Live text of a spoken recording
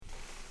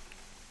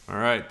All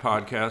right,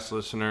 podcast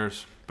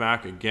listeners,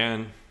 back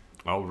again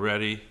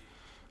already.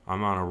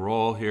 I'm on a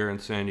roll here in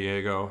San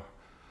Diego.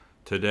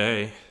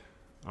 Today,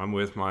 I'm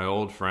with my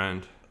old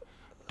friend,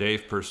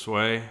 Dave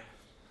Persway.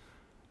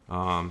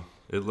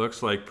 It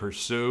looks like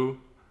pursue,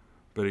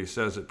 but he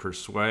says it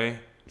Persway.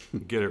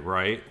 Get it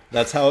right.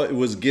 That's how it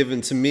was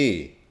given to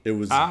me. It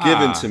was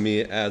given to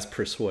me as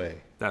Persway.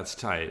 That's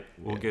tight.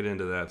 We'll get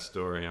into that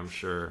story, I'm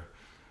sure.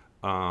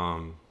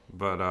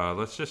 But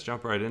let's just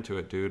jump right into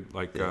it, dude.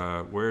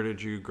 Where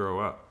did you grow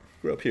up?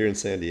 Grew up here in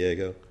San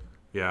Diego.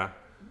 Yeah.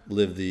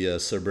 Lived the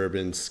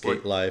suburban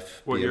skate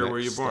life. What year BMX were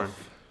you born?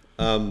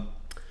 Stuff.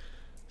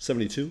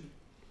 72.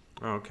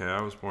 Oh, okay,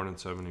 I was born in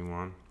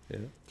 71. Yeah.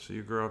 So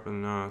you grew up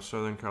in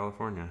Southern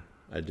California.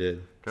 I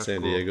did. That's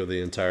San cool. Diego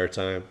the entire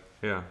time.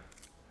 Yeah.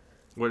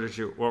 What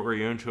were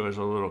you into as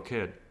a little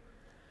kid?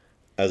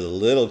 As a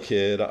little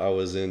kid, I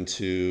was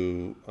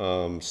into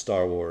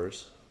Star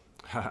Wars,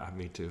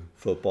 Me too.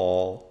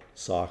 football,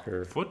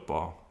 soccer.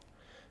 Football.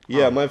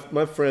 Yeah,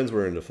 my friends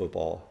were into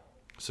football.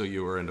 So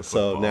you were into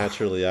football. So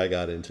naturally, I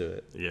got into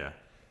it. Yeah.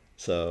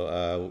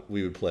 So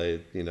we would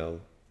play,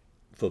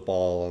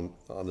 football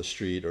on the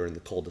street or in the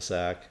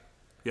cul-de-sac.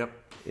 Yep.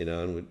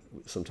 And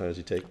sometimes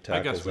you take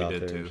tackles out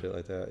there and shit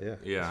like that. Yeah.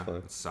 Yeah. It's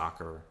fun.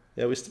 Soccer.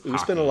 Yeah, we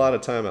spent a lot of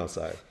time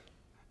outside.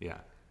 Yeah.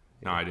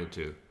 No, I did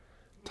too.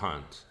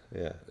 Tons.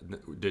 Yeah.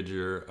 Did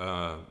your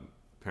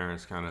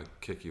parents kind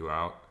of kick you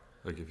out?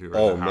 Like if you were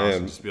in the house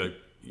and just be like,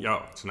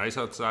 yo, it's nice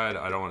outside.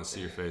 I don't want to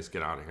see your face.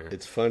 Get out of here.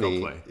 It's funny.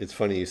 Go play. It's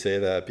funny you say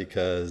that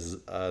because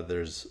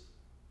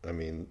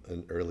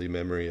an early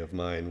memory of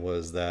mine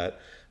was that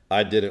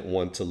I didn't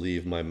want to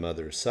leave my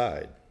mother's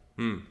side.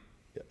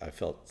 I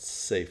felt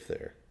safe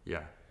there.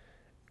 Yeah.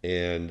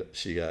 And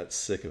she got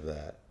sick of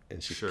that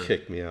and she Sure.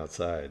 kicked me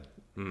outside.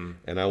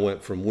 And I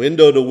went from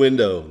window to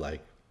window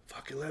like,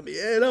 fucking let me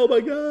in. Oh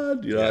my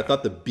God. Yeah. I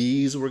thought the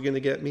bees were going to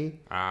get me.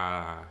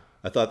 Ah.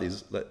 I thought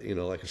these, like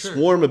a Sure.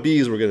 swarm of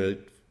bees were going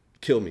to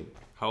kill me.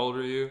 How old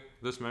are you?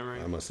 This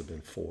memory? I must have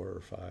been 4 or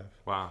 5.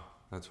 Wow.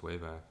 That's way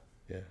back.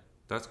 Yeah.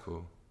 That's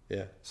cool.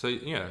 Yeah. So,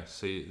 yeah.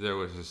 See, there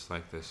was just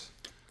like this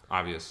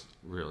obvious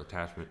real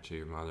attachment to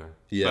your mother.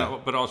 Yeah.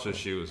 But also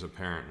she was a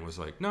parent and was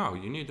like, no,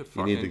 you need to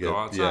fucking go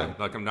outside. yeah.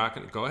 Like, I'm not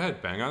going to go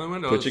ahead, bang on the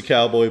windows. Put your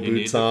cowboy You need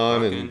boots to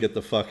on fucking- and get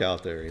the fuck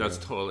out there. That's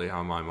totally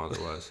how my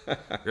mother was. I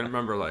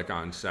remember like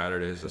on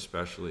Saturdays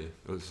especially,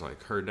 it was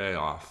like her day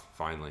off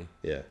finally.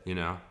 Yeah.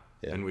 Yeah.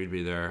 Yeah. And we'd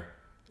be there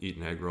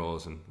eating egg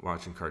rolls and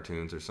watching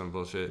cartoons or some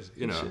bullshit.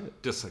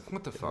 Just like,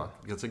 what the fuck?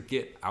 It's like,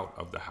 get out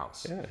of the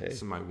house. Yeah, hey. This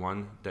is my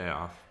one day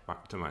off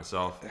to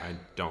myself. I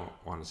don't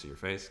want to see your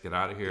face. Get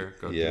out of here.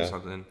 Go Yeah. do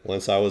something.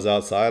 Once I was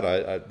outside,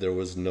 I there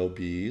was no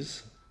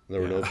bees.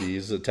 There were no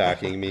bees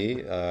attacking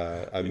me.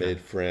 I made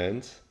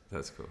friends,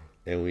 That's cool.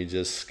 and we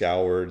just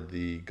scoured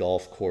the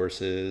golf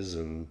courses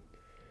and,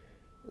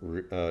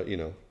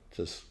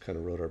 just kind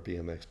of rode our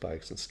BMX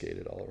bikes and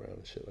skated all around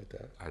and shit like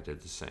that. I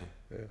did the same.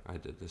 Yeah. I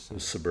did the It same.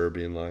 was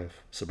suburban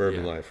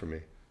life for me.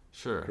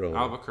 Sure. growing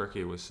up.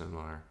 Albuquerque was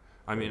similar.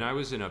 I mean, I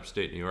was in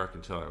upstate New York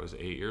until I was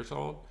 8 years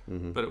old,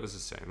 but it was the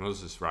same. It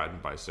was just riding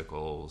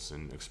bicycles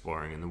and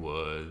exploring in the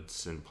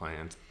woods and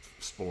playing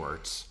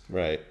sports,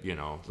 Right.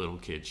 Little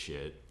kid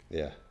shit.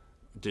 Yeah.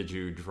 Did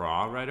you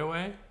draw right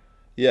away?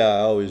 Yeah, I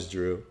always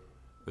drew.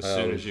 As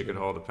soon as you could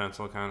hold a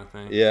pencil kind of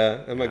thing?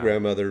 Yeah, and my Yeah.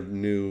 grandmother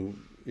knew,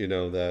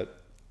 that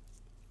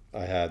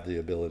I had the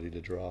ability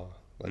to draw.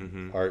 Like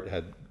art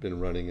had been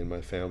running in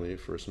my family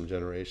for some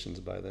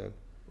generations by then.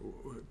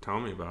 Tell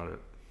me about it.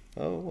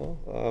 Oh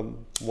well,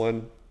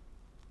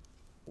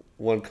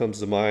 one comes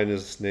to mind.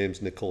 His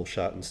name's Nicole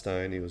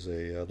Schottenstein. He was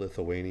a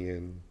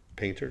Lithuanian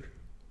painter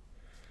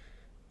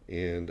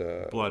and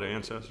Blood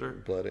ancestor?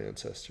 blood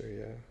ancestor.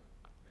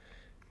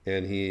 Yeah,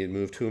 and he had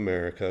moved to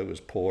America. He was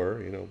poor,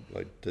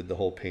 did the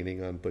whole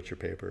painting on butcher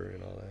paper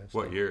and all that.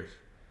 What stuff. years?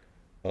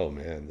 Oh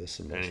man, this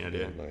must Any have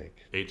idea? been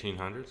like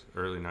 1800s?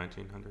 Early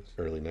 1900s?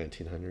 early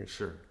 1900s.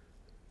 Sure.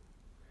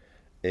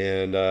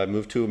 And I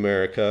moved to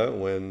America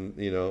when,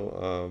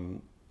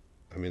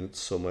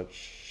 so much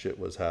shit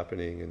was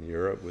happening in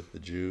Europe with the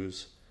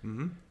Jews.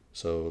 Mm-hmm.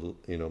 So,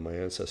 my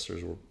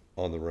ancestors were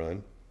on the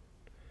run.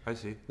 I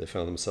see. They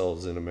found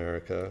themselves in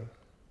America.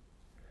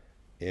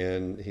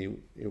 And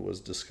it was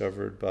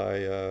discovered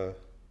by,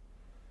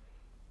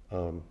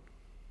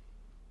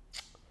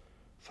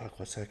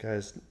 what's that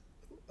guy's?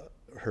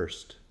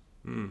 Hearst.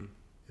 Mm.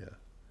 Yeah.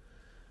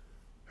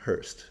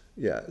 Hearst.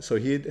 Yeah. So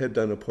he had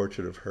done a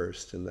portrait of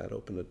Hearst, and that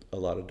opened a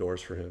lot of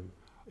doors for him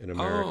in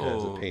America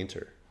as a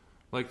painter.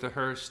 Like the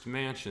Hearst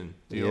Mansion,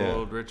 the Yeah.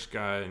 old rich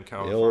guy in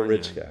California. The old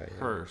rich guy. Yeah.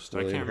 Hearst. I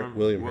William can't remember.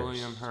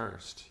 William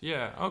Hearst.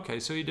 Yeah. Okay.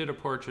 So he did a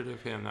portrait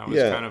of him. That was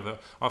Yeah. kind of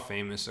a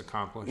famous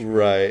accomplishment.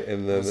 Right.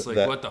 And then It's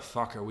like, what the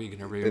fuck are we going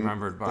to be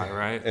remembered by,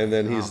 right? and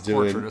then he's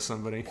doing portrait of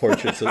somebody.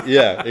 portraits of,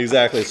 yeah,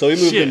 exactly. So he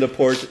moved Shit. into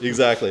portrait,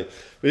 exactly.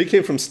 But he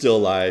came from still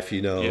life,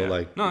 Yeah. No,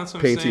 that's what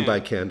I'm painting saying. by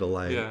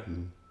candlelight. Yeah.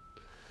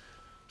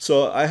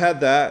 So I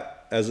had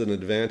that as an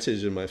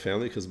advantage in my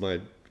family because my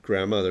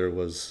grandmother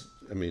was,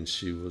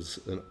 she was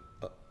an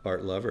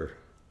art lover.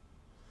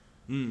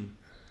 And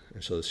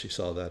so she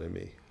saw that in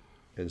me.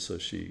 and so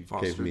she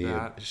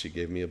Fostered she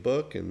gave me a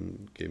book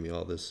and gave me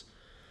all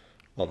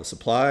the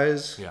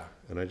supplies. Yeah.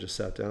 And I just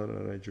sat down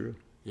and I drew.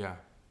 Yeah,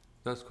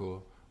 that's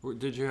cool.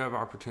 Did you have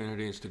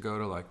opportunities to go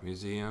to like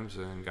museums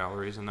and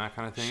galleries and that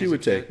kind of thing? She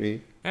would take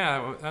me.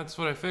 Yeah, that's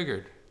what I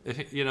figured.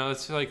 If you know,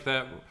 it's like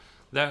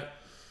that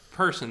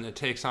person that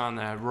takes on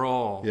that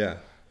role. Yeah.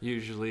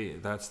 Usually,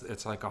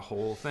 it's like a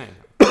whole thing.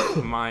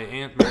 My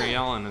Aunt Mary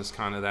Ellen is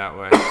kind of that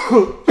way.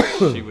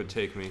 She would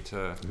take me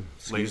to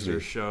laser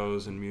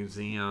shows and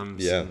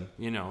museums. Yeah. And,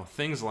 you know,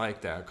 things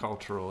like that,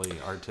 culturally,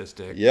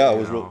 artistic. Yeah, I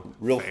was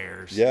real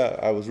fairs. Yeah,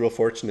 I was real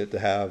fortunate to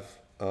have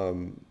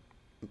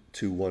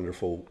two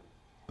wonderful,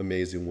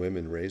 amazing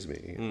women raise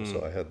me.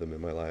 So I had them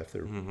in my life. They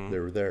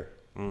were there.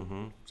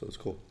 Mm-hmm. So it was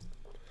cool.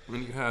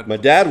 And you had my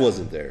dad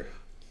wasn't there.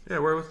 Yeah,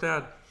 where was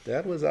Dad?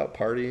 Dad was out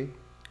partying.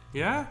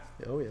 Yeah?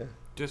 Oh, yeah.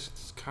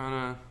 Just kind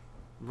of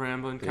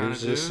rambling He kind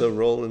was of dude? just a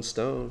Rolling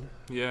Stone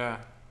Yeah,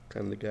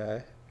 kind of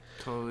guy.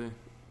 totally.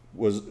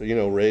 Was,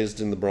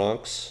 raised in the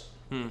Bronx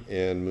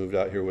and moved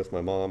out here with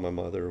my mom. My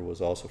mother was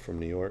also from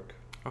New York.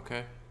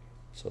 Okay.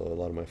 So a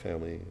lot of my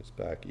family is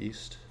back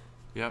east.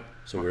 Yep.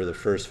 So we're the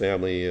first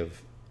family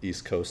of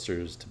East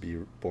Coasters to be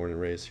born and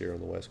raised here on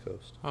the West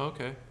Coast. Oh,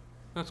 okay.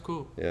 That's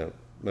cool. Yeah.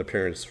 My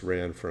parents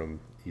ran from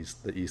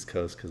the East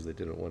Coast because they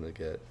didn't want to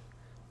get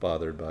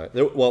bothered by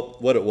it. Well,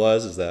 what it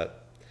was is that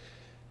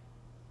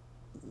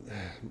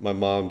my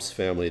mom's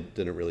family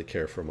didn't really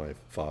care for my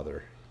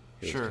father.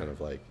 It was kind of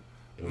like,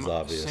 it was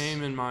obvious.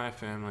 Same in my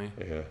family.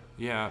 Yeah.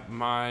 Yeah,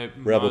 my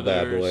Rebel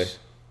bad boy.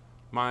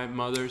 My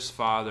mother's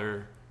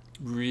father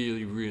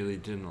really, really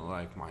didn't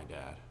like my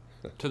dad.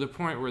 To the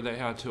point where they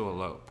had to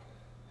elope.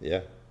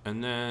 Yeah.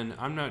 And then,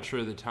 I'm not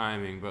sure the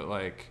timing, but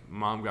like,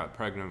 mom got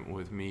pregnant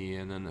with me,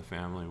 and then the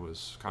family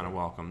was kind of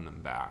welcomed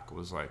them back. It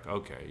was like,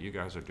 okay, you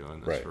guys are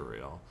doing this for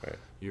real. Right.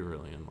 You're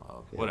really in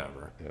love. Yeah.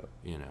 Whatever. Yeah.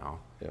 You know?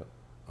 Yeah.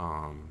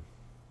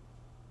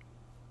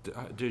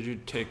 Did you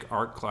take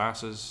art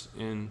classes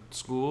in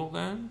school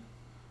then?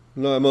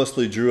 No, I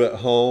mostly drew at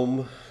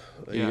home.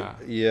 Yeah.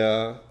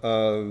 Yeah.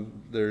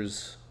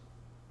 There's,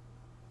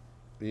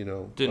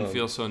 Didn't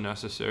feel so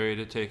necessary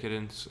to take it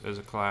in as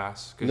a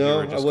class? 'Cause No, you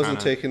were just I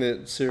wasn't taking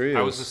it serious.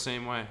 I was the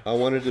same way. I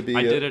wanted to be.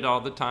 I did it all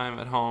the time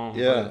at home.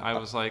 Yeah. But I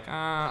was like,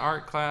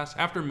 art class.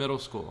 After middle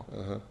school,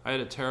 I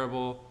had a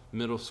terrible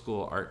middle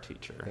school art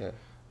teacher. Yeah.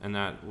 And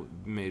that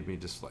made me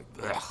just like,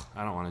 ugh,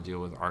 I don't want to deal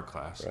with art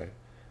class. Right.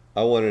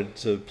 I wanted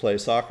to play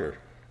soccer.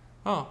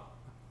 Oh,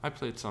 I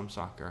played some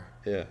soccer.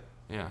 Yeah.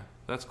 Yeah,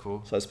 that's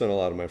cool. So I spent a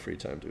lot of my free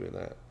time doing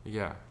that.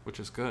 Yeah, which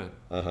is good.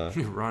 Uh-huh.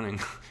 You're running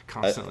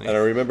constantly. And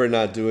I remember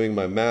not doing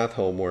my math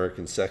homework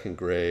in second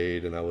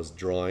grade, and I was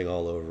drawing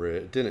all over it.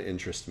 It didn't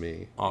interest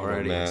me.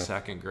 Already in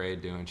second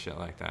grade doing shit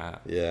like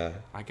that. Yeah.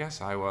 I guess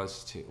I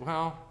was too.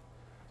 Well,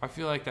 I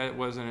feel like that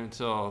wasn't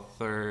until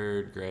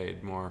third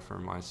grade more for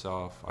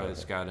myself. I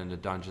just got into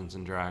Dungeons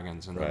and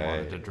Dragons and I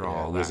wanted to draw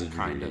all that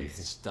kind of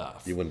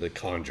stuff. You wanted to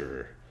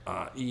conjure.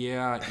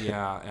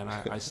 Yeah, and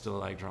I still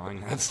like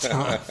drawing that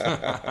stuff.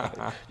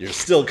 You're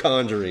still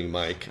conjuring,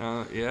 Mike.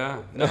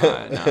 Yeah, no.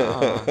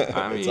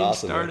 I mean, it's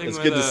awesome. starting It's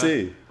with good to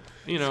see.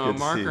 A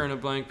marker and a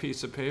blank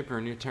piece of paper,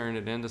 and you turn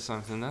it into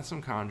something. That's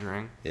some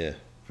conjuring. Yeah,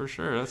 for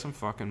sure. That's some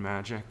fucking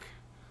magic.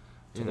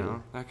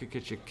 That could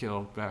get you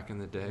killed back in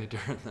the day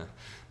during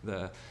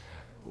the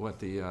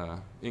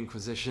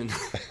Inquisition.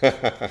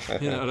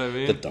 You know what I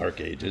mean? The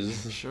Dark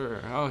Ages. Sure.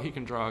 Oh, he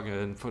can draw good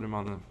and put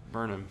him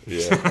burn him.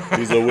 Yeah,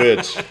 he's a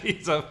witch.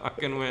 He's a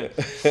fucking witch.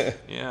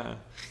 Yeah.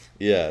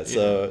 Yeah,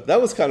 so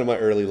that was kind of my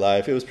early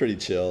life. It was pretty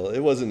chill. It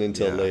wasn't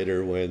until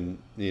later when,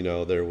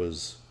 there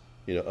was,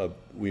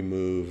 we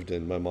moved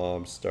and my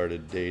mom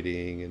started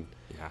dating and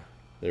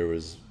there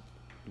was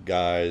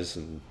guys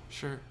and,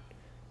 sure,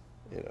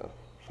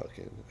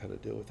 fucking had to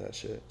deal with that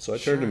shit. So I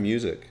turned to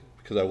music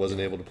because I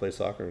wasn't able to play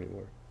soccer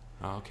anymore.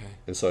 Oh, okay.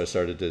 And so I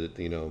started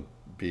to,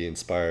 be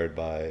inspired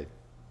by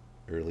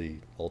early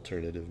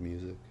alternative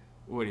music.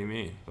 What do you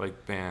mean?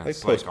 Like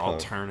bands, like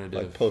alternative?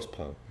 Like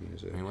post-punk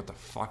music. I mean, what the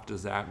fuck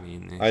does that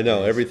mean? I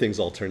know,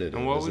 everything's alternative.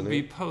 And what would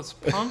be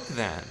post-punk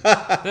then?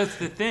 That's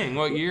the thing.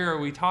 What year are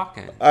we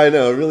talking? I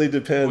know, it really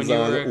depends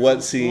on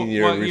what scene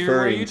you're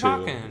referring to.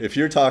 Talking? If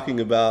you're talking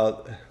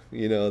about,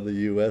 the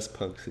U.S.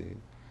 punk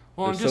scene.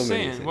 Well, I'm just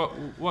saying,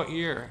 what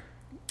year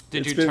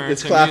did you turn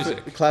to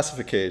music?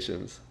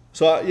 Classifications.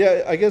 So,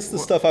 I guess the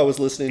stuff I was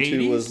listening 80s?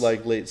 to was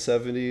like late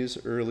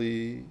 70s,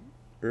 early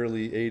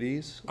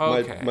 80s. Oh,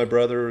 okay. My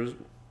brother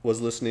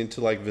was listening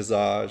to like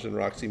Visage and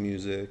Roxy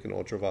Music and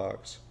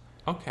Ultravox.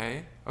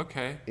 Okay.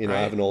 I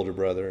have an older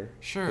brother.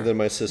 Sure. And then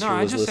my sister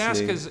was listening. I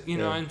just asked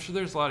because, I'm sure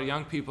there's a lot of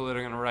young people that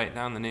are going to write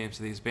down the names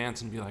of these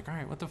bands and be like, all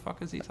right, what the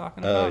fuck is he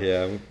talking about? Oh,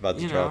 yeah, I'm about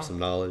to drop some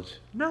knowledge.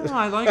 No,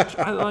 I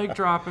like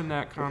dropping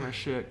that kind of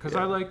shit because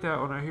I like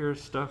that when I hear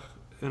stuff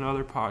in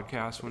other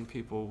podcasts when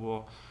people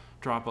will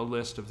drop a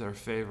list of their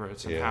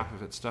favorites and half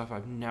of it's stuff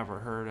I've never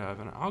heard of.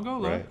 And I'll go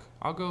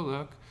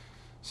look.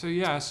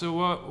 So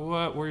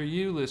what were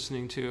you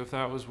listening to if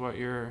that was what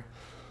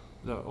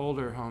the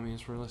older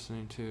homies were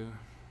listening to?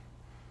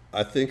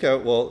 I think I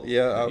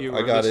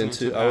got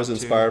into. I was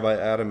inspired by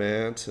Adam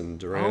Ant and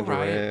Duran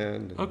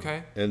Duran.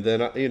 Okay. And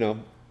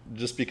then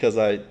just because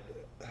I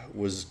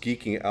was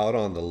geeking out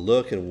on the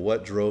look and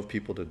what drove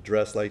people to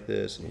dress like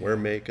this and wear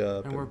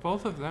makeup. And were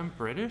both of them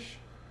British?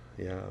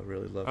 Yeah, I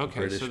really love the British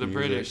music. Okay, so the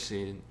British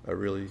scene.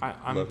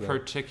 I'm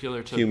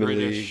particular to Human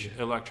British League.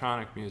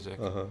 Electronic music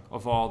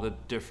of all the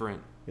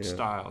different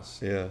styles.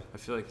 Yeah. I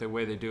feel like the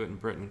way they do it in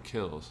Britain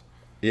kills.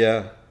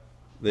 Yeah.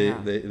 They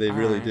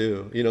really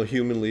do.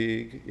 Human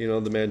League,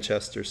 the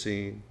Manchester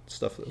scene,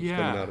 stuff that was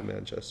coming out of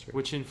Manchester.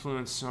 Which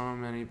influenced so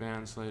many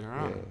bands later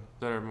on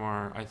that are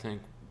more, I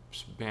think,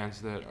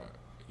 bands that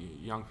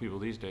young people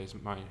these days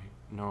might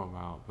know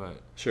about.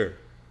 But sure.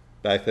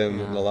 Back then,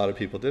 a lot of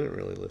people didn't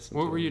really listen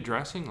to What were you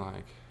dressing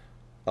like?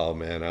 Oh,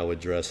 man, I would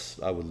try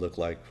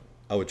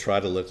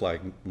to look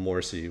like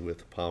Morrissey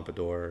with a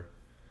pompadour.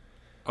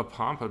 A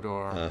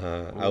pompadour.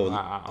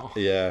 Wow.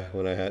 Yeah.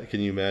 Can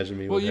you imagine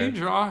me? Well, you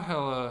draw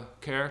hella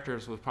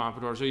characters with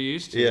pompadours. Or you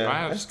used to. Yeah, I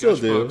have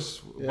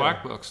sketchbooks,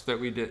 black books that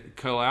we did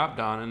collabed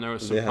on, and there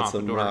was some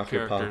pompadour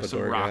characters,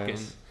 some rockin',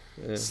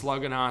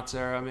 Slugganauts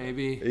era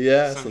maybe.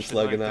 Yeah, some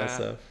Slugganauts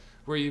stuff.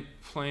 Were you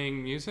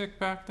playing music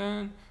back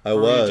then? I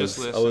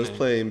was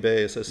playing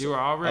bass. You were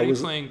already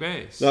playing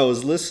bass. No, I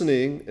was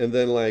listening, and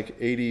then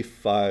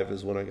 85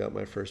 is when I got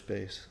my first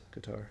bass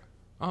guitar.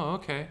 Oh,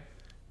 okay.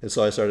 And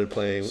so I started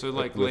playing. So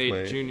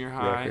late junior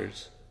high,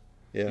 records.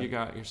 Yeah. You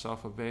got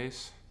yourself a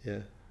bass. Yeah,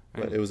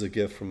 but it was a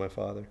gift from my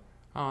father.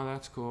 Oh,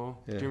 that's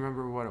cool. Yeah. Do you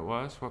remember what it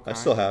was? What kind? I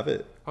still have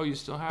it. Oh, you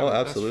still have it? Oh,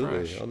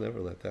 absolutely. I'll never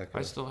let that go.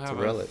 I still have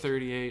a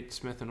 38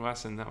 Smith &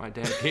 Wesson that my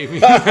dad gave me.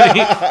 You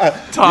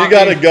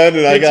got a gun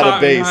and I got a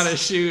bass. Me how to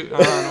shoot.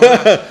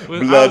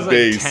 Blood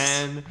bass.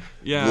 10.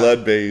 Yeah.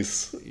 Blood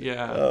bass.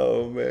 Yeah.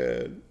 Oh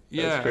man.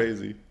 Yeah. That's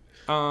crazy.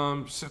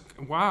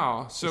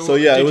 Wow. So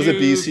yeah, it was a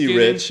BC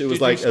Rich. It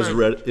was like as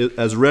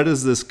red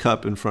as this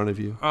cup in front of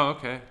you. Oh,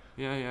 okay.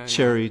 Yeah.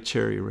 Cherry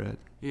red.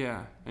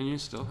 Yeah, and you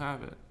still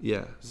have it.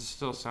 Yeah. Does it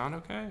still sound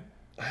okay?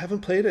 I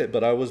haven't played it,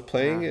 but I was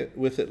playing it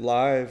with it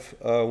live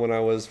when I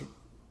was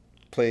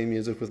playing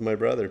music with my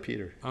brother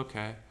Peter.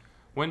 Okay.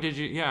 When did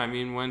you? Yeah, I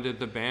mean, when did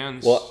the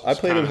bands? Well, I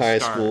played in high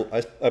school.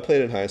 I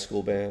played in high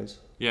school bands.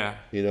 Yeah.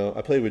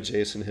 I played with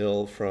Jason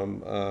Hill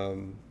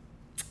from.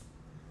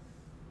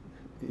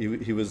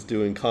 He was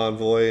doing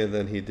Convoy, and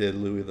then he did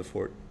Louis the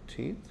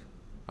 14th.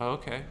 Oh,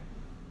 okay.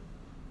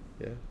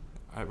 Yeah.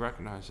 I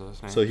recognize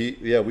those names. So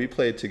we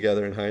played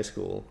together in high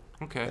school.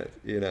 Okay.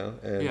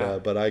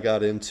 But I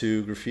got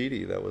into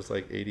graffiti. That was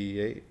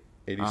 88,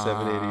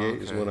 87,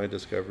 88 is when I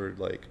discovered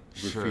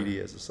graffiti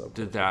as a subject.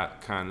 Did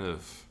that kind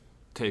of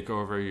take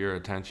over your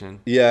attention?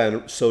 Yeah,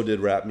 and so did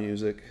rap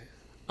music.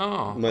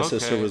 Oh, My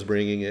sister was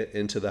bringing it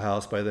into the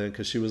house by then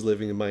because she was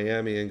living in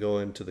Miami and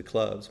going to the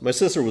clubs. My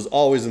sister was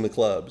always in the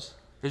clubs.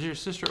 Is your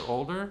sister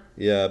older?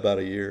 Yeah, about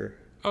a year.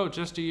 Oh,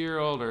 just a year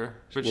older.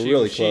 But We're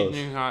really close.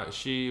 She knew how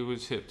she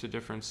was hip to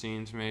different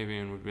scenes maybe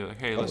and would be like,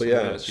 hey, listen to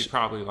this. You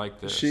probably like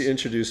this. She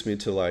introduced me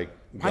to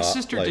my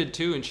sister did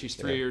too, and she's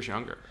 3 years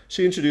younger.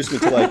 She introduced me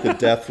to the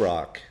death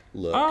rock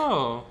look.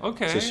 Oh,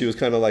 okay. So she was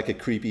kind of like a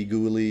creepy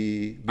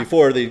ghouly.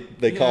 Before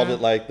they called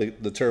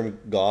it the term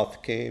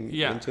goth came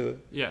into it.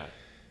 Yeah.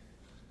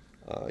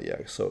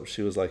 So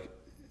she was I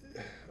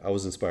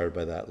was inspired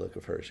by that look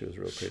of her. She was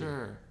real pretty.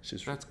 Sure.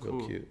 She's That's real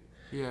cool. cute.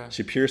 Yeah.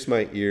 She pierced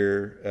my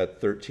ear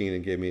at 13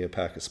 and gave me a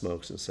pack of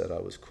smokes and said I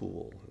was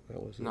cool.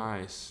 That was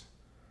nice.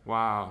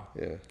 Wow.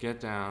 Yeah. Get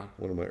down.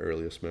 One of my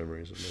earliest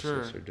memories of my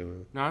sister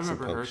doing. No, I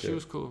remember her. She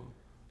was cool.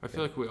 I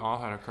feel like we all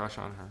had a crush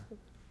on her.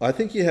 I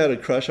think you had a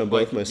crush on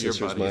both my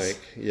sisters, Mike.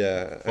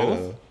 Yeah. Both? I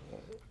know.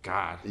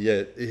 God.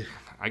 Yeah.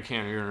 I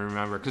can't even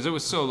remember because it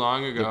was so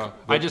long ago.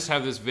 I just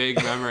have this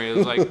vague memory. It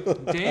was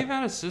Dave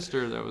had a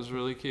sister that was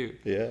really cute.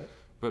 Yeah.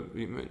 But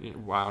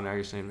wow, now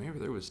you're saying maybe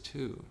there was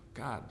two.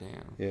 God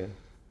damn. Yeah.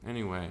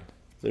 Anyway.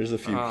 There's a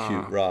few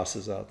cute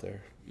Rosses out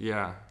there.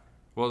 Yeah.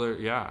 Well,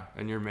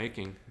 and you're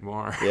making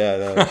more. Yeah.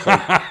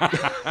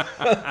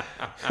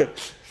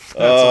 That's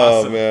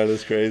awesome. Man,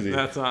 it's crazy.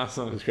 That's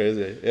awesome. It's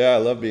crazy. Yeah, I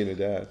love being a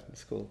dad.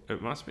 It's cool.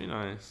 It must be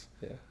nice.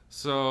 Yeah.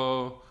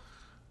 So,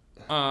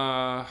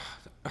 how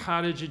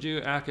did you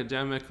do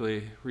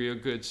academically? Were you a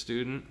good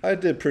student? I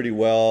did pretty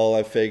well.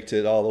 I faked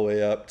it all the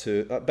way up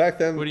to back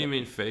then. What do you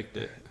mean faked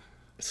it?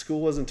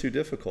 School wasn't too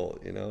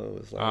difficult, It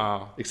was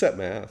except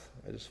math.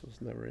 I just was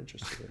never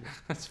interested in it.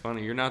 That's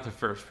funny. You're not the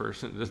first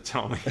person to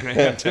tell me they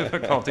have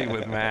difficulty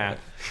with math.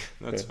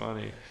 That's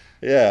funny.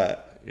 Yeah.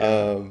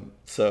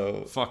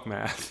 So fuck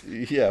math.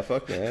 Yeah,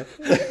 fuck math.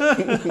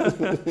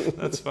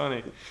 That's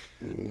funny.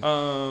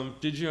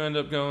 Did you end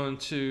up going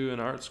to an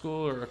art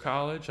school or a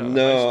college?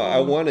 No, I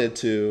wanted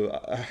to.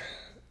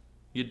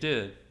 You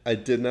did? I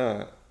did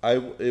not.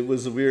 It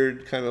was a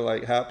weird kind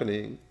of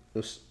happening.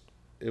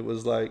 It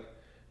was like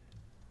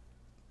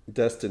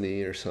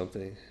destiny or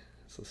something.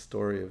 It's a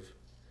story of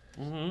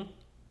an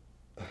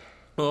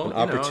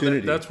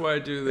opportunity. That's why I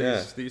do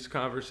these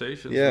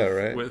conversations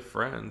with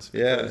friends,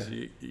 because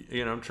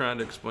I'm trying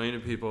to explain to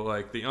people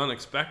the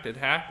unexpected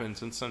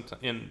happens, and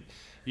sometimes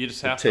You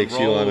just have to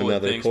roll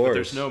with things, but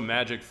there's no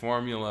magic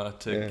formula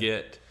to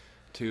get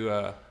to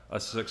a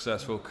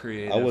successful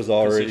creative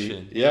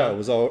position. I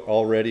was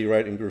already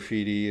writing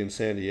graffiti in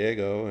San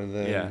Diego, and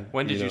then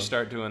when did you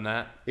start doing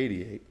that?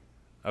 88.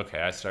 Okay,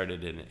 I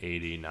started in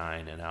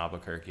 89 in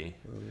Albuquerque.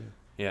 Oh,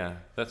 yeah,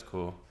 that's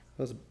cool.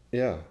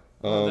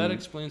 Well, that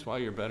explains why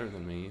you're better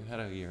than me. You had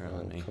a year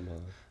on me. Come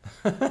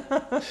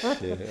on.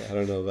 Shit, I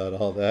don't know about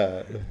all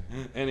that.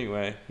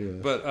 Anyway,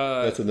 but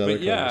that's another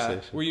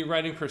conversation. Were you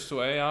writing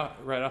Persuade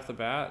right off the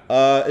bat?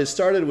 It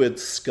started with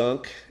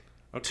Skunk,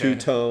 Two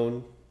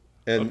Tone,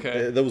 and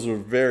those were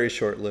very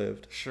short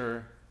lived.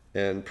 Sure.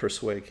 And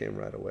Persuade came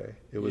right away.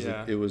 It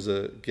was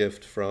a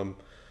gift from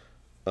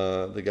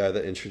the guy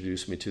that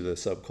introduced me to the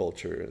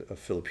subculture, a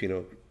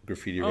Filipino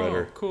graffiti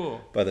writer.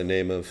 Cool. By the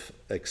name of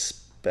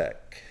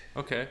Expect.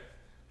 Okay.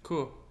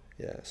 Cool.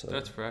 Yeah, so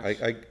that's fresh.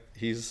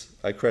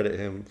 I credit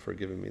him for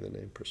giving me the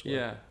name Persuade.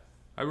 Yeah,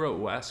 I wrote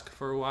Wesk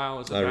for a while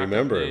as a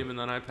backup name, and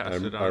then I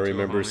passed it on. I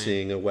remember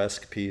seeing a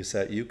Wesk piece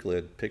at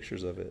Euclid,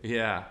 pictures of it.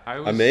 Yeah,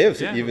 I may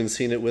have even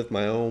seen it with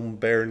my own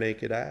bare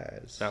naked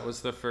eyes. That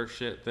was the first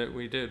shit that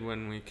we did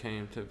when we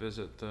came to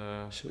visit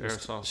the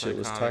Aerosol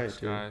Psychotics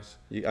guys.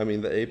 I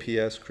mean, the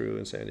APS crew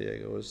in San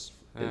Diego is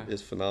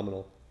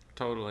phenomenal.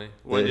 Totally.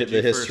 When did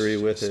you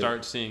first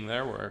start seeing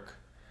their work?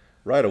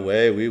 Right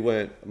away, we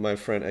went, my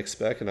friend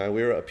Expect and I,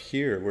 we were up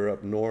here, we were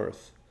up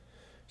north.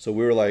 So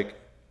we were like,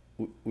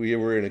 we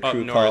were in a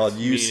crew called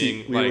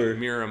UC. We were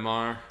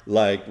Miramar.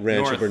 Like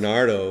Rancho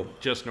Bernardo.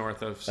 Just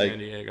north of San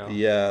Diego.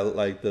 Yeah,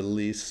 like the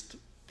least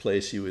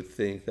place you would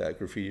think that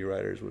graffiti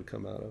writers would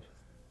come out of.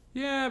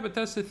 Yeah, but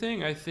that's the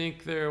thing. I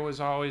think there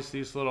was always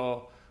these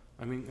little,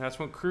 I mean, that's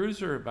what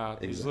crews are about.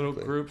 These little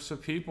groups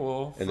of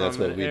people from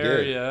an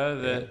area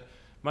that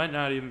might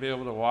not even be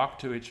able to walk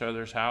to each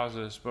other's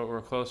houses, but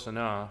we're close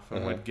enough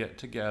and would get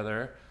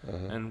together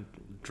and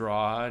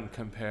draw and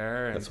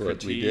compare and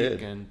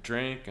critique and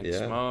drink and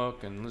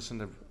smoke and listen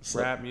to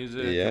rap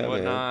music and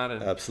whatnot.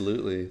 And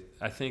absolutely.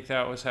 I think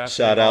that was happening.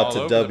 Shout out to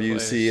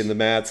WC and the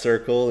Mad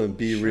Circle and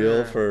Be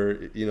Real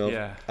for,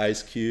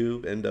 Ice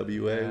Cube,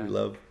 NWA. Yeah. We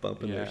love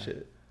bumping their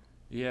shit.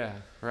 Yeah,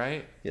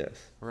 right?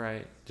 Yes.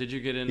 Right. Did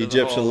you get into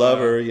Egyptian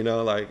Lover,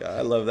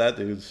 I love that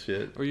dude's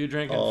shit. Were you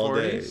drinking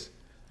 40s?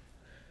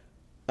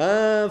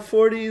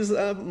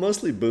 40s,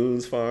 mostly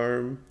Boone's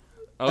Farm.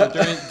 Oh,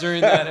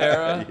 during that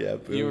era? Yeah,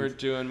 Boone's. You were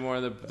doing more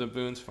of the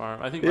Boone's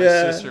Farm. I think my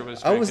sister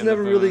was drinking I was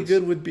never really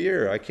good with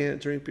beer. I can't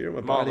drink beer.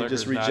 My body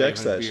just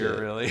rejects that beer, shit.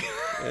 Really.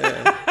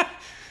 Yeah.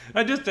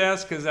 I just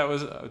asked because that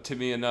was, to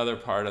me, another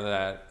part of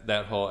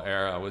that whole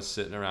era was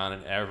sitting around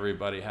and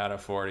everybody had a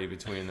 40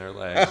 between their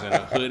legs and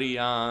a hoodie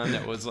on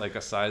that was like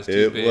a size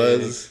too big.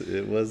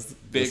 It was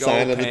big the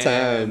sign old of the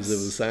times. It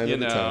was a sign of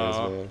the know.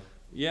 times, man.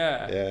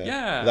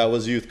 Yeah. That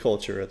was youth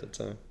culture at the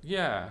time.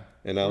 Yeah.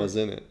 And I was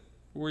in it.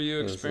 Were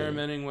you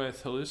experimenting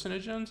with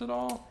hallucinogens at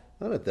all?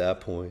 Not at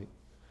that point.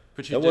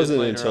 But you that did wasn't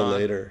later until on.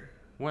 later.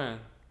 When?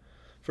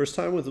 First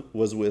time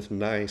was with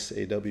Nice,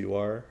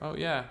 AWR. Oh,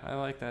 yeah. I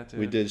like that, too.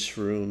 We did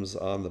shrooms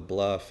on the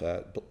bluff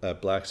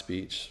at Black's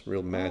Beach.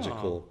 Real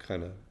magical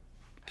kind of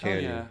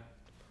canyon.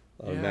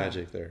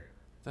 Magic there.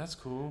 That's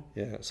cool.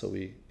 Yeah, so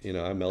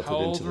I melted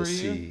into the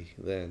sea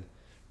then.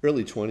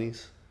 Early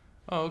 20s.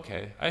 Oh,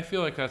 okay. I feel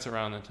like that's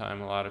around the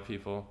time a lot of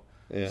people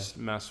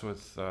mess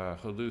with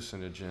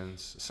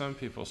hallucinogens. Some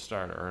people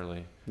start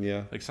early.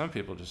 Yeah. Like some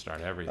people just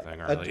start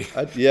everything early.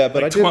 But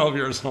like I 12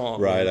 years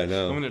old. Right, I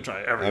know. I'm going to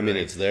try everything. I mean,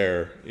 it's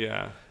there.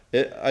 Yeah.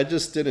 I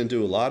just didn't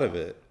do a lot of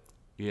it.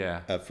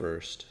 Yeah. At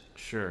first.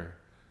 Sure.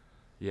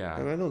 Yeah.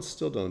 And I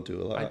still don't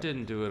do a lot. I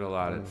didn't do it a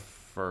lot at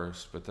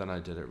first, but then I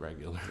did it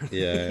regularly.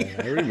 Yeah,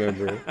 I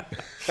remember.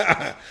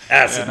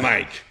 Acid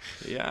Mike.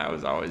 Yeah, I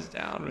was always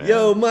down, man.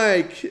 Yo,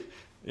 Mike.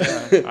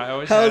 Yeah, I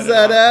always how's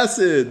that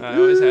acid? I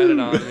always had it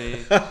on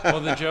me.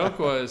 Well, the joke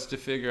was to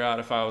figure out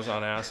if I was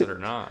on acid or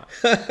not,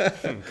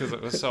 because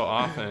it was so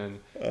often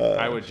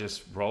I would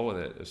just roll with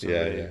it. If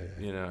somebody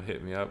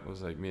hit me up,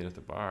 was like meet at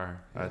the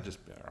bar, I'd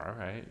just be all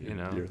right,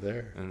 You're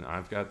there, and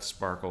I've got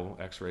sparkle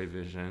X-ray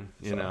vision.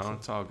 Awesome.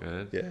 It's all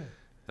good. Yeah,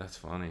 that's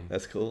funny.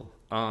 That's cool.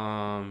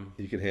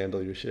 You can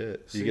handle your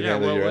shit. You can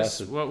handle your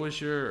acid. What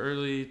was your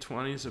early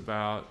 20s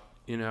about?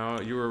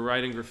 You were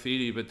writing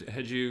graffiti, but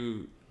had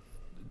you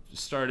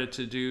started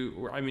to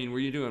do, I mean, were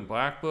you doing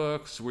black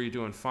books? Were you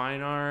doing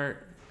fine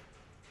art?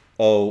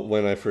 Oh,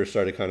 when I first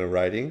started kind of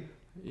writing?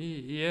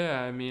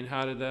 Yeah, I mean,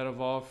 how did that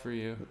evolve for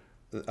you?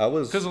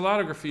 Because a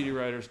lot of graffiti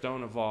writers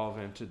don't evolve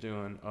into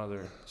doing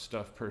other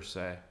stuff per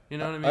se. You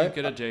know what I mean?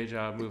 Get a day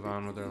job, move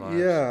on with their lives.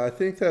 Yeah, I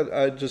think that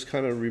I just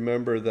kind of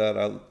remember that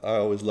I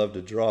always loved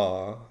to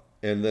draw.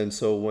 And then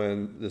so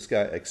when this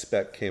guy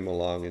Expect came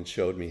along and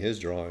showed me his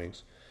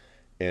drawings,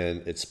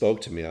 and it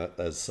spoke to me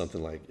as something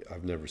like,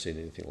 I've never seen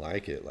anything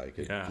like it. Like,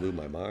 it blew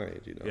my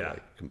mind,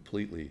 like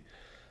completely.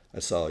 I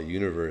saw a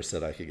universe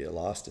that I could get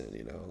lost in,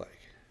 like.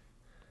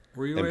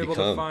 Were you able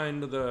to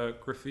find the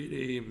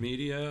graffiti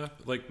media,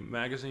 like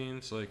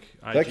magazines, like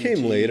IGTs? That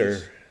came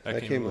later.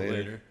 That came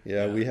later.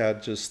 Yeah, we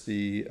had just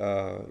the,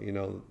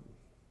 the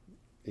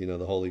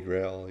Holy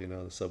Grail,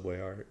 the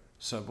Subway Art.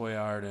 Subway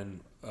Art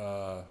and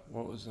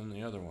what was in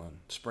the other one?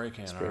 Spray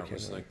can art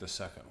was like the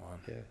second one.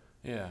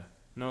 Yeah.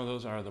 No,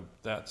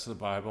 that's the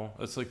Bible.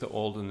 It's like the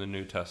Old and the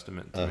New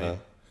Testament to me.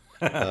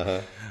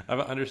 I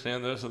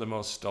understand those are the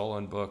most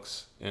stolen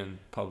books in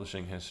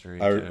publishing history.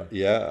 I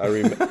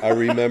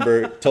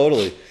remember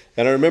totally.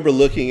 And I remember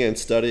looking and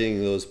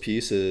studying those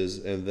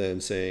pieces and then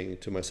saying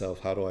to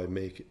myself, how do I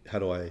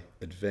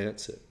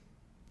advance it?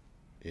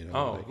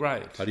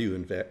 Right. How do you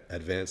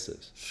advance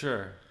this?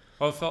 Sure.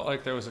 Well, it felt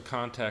like there was a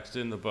context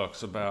in the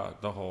books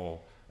about the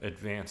whole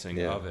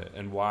advancing of it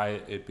and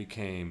why it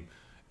became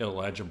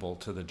illegible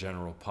to the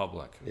general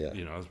public.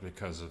 It's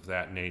because of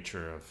that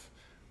nature of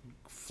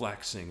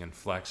flexing,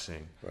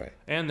 right?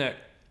 And that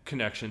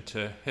connection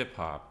to hip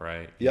hop,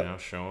 right?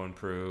 Show and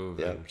prove.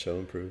 Show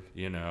and prove.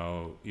 You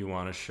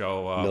want to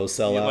show up. No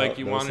sellout.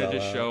 You wanted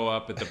to show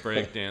up at the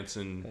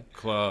breakdancing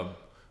club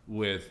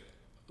with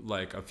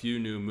like a few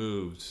new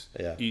moves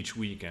each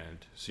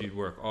weekend. So you'd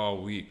work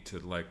all week to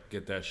like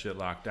get that shit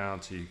locked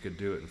down so you could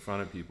do it in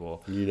front of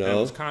people. And it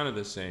was kind of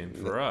the same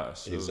for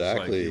us.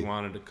 Exactly. It was like you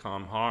wanted to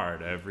come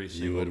hard every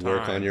single time. You would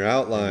work on your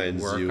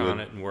outlines. You would work on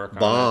it and work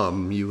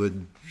bomb. on it. You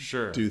would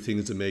do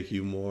things to make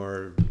you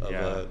more of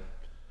a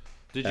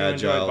Did you agile,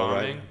 enjoy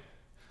bombing? Right?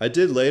 I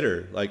did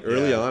later. Like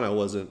early on, I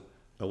wasn't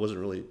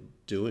really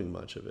doing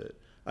much of it.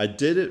 I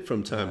did it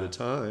from time to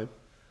time,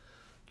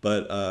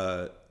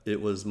 but it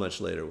was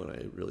much later when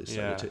I really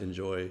started to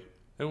enjoy.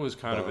 It was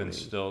kind of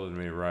instilled in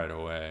me right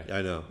away.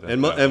 I know,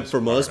 and for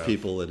most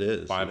people, it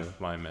is by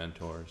my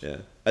mentors. Yeah,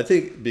 I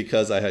think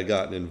because I had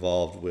gotten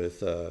involved with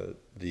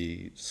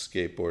the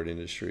skateboard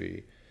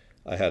industry,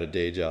 I had a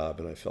day job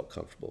and I felt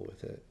comfortable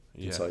with it.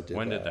 Yeah. So I did.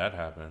 When did that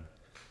happen?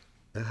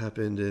 That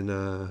happened in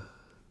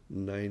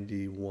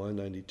 91,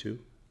 92.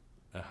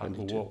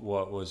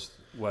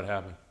 What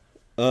happened?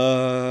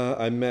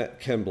 I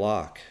met Ken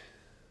Block.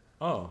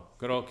 Oh,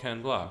 good old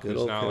Ken Block,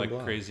 who's now like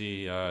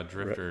crazy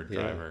drifter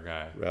driver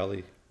guy.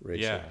 Rally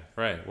racer. Yeah,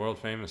 right. World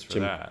famous for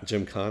that.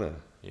 Gymkhana.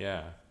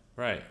 Yeah,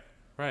 right.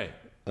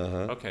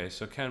 Okay,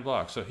 so Ken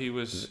Block. So he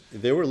was...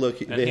 They were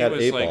looking... They had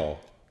 8Ball.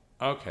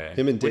 Okay.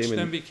 Him and Damon... Which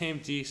then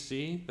became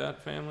DC,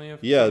 that family of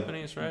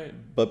companies, right?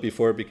 But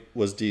before it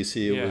was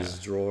DC, it was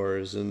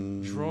Drawers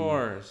and...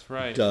 Drawers,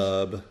 right.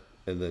 Dub,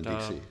 and then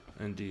DC.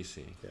 And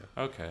DC.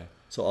 Yeah. Okay.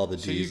 So all the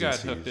D's. So you got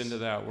hooked into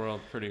that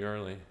world pretty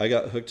early. I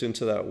got hooked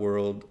into that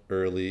world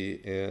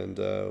early and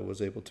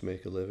was able to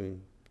make a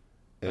living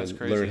and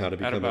learn how to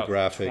become a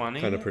graphic 20?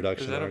 Kind of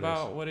production artist. Is that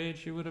about what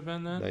age you would have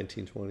been then?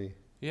 1920.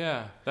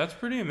 Yeah, that's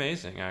pretty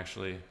amazing,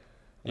 actually.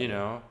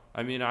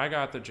 I mean, I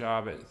got the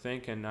job at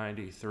Think in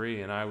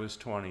 '93, and I was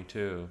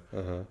 22,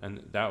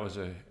 and that was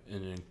an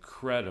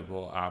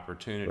incredible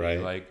opportunity. Right.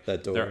 Like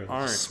that door there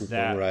aren't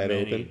that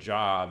many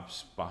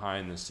jobs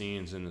behind the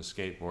scenes in the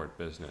skateboard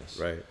business.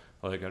 Right.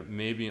 Like it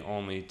maybe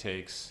only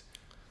takes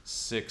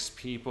 6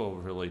 people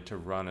really to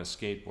run a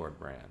skateboard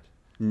brand.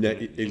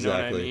 Exactly. You know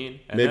what I mean?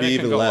 And maybe then it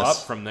even can go less.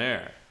 up from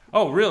there.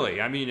 Oh,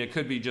 really? I mean, it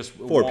could be just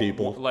 4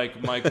 people.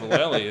 Like Mike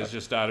Vallely is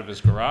just out of his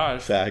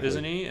garage,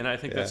 isn't he? And I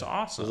think that's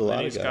awesome. There's a lot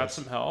and he's got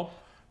some help,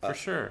 for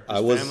sure.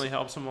 His family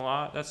helps him a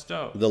lot. That's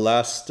dope. The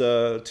last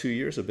 2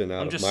 years have been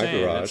out of my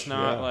garage. It's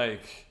not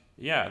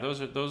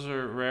those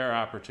are rare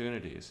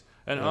opportunities.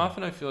 And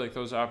often I feel like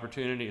those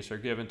opportunities are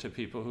given to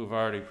people who've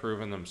already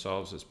proven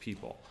themselves as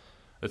people.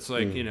 It's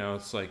like,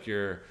 it's like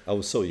I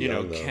was so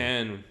young, though.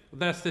 Ken,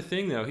 that's the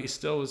thing, though. He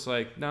still was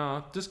like,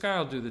 no, this guy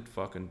will do the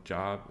fucking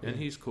job, and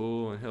he's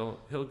cool, and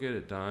he'll get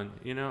it done.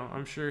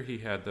 I'm sure he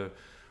had the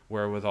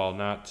wherewithal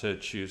not to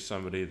choose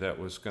somebody that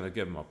was going to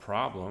give him a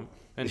problem.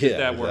 And did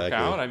that work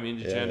out? I mean,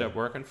 did you end up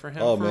working for him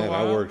for a while? Oh, man,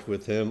 I worked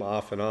with him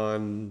off and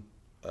on,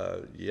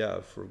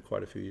 for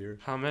quite a few years.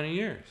 How many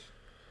years?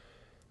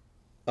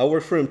 I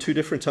worked for him 2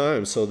 different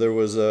times. So there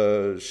was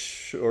a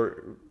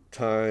short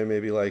time,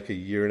 maybe like a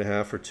year and a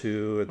half or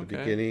 2 at the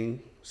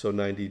beginning. So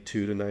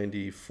 92 to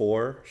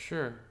 94.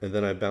 Sure. And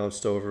then I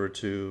bounced over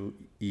to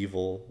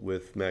Evil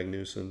with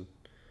Magnuson.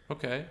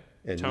 Okay.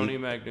 And Tony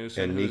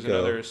Magnuson, who's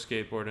another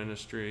skateboard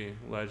industry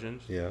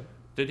legend. Yeah.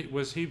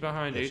 Was he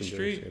behind H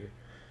Street? Skater.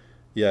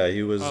 Yeah,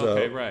 he was.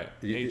 Okay, right.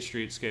 H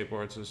Street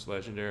Skateboards is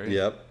legendary.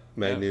 Yep.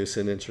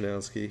 Magnuson and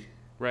Ternowski.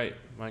 Right.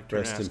 Mike Ternowski.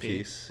 Rest in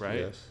peace. Right.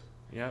 Yes.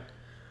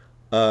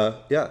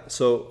 Yep.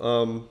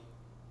 So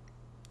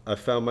I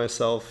found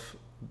myself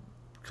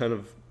kind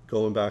of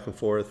going back and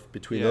forth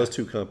between those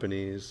 2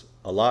 companies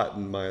a lot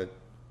in my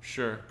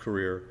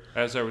career.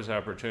 As there was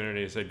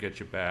opportunities, they'd get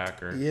you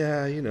back, or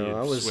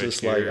I was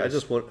just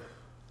gears.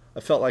 I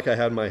felt like I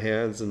had my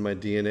hands and my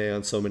DNA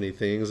on so many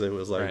things. It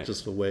was like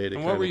just a way to.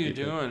 And what were you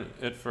doing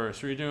at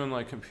first? Were you doing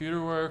like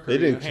computer work, or they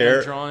didn't care.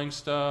 Hand drawing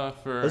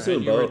stuff, or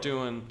you were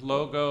doing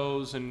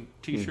logos and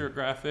T-shirt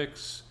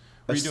graphics?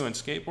 Were you doing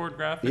skateboard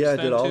graphics? Yeah, I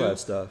did all that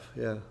stuff.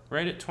 Yeah.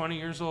 Right at 20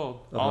 years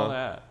old, all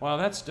that. Wow,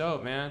 that's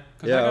dope, man.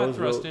 Because I got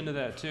thrust into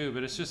that too,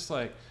 but it's just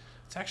like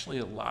it's actually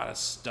a lot of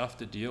stuff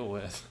to deal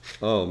with.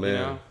 Oh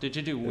man. Did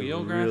you do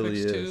wheel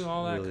graphics too?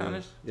 All that kind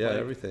of. Yeah,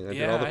 everything. I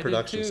did all the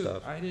production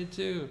stuff. I did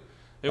too.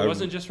 It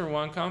wasn't just for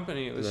one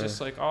company. It was just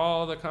like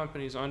all the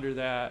companies under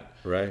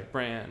that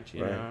brand,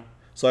 you know.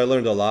 So I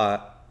learned a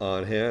lot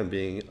on hand,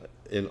 being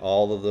in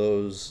all of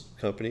those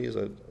companies,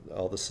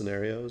 all the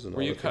scenarios. And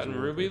were you cutting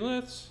ruby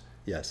liths?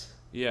 Yes.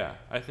 Yeah,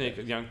 I think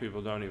young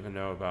people don't even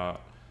know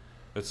about.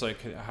 It's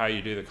like how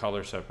you do the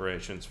color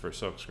separations for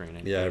silk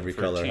screening. Yeah, every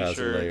color has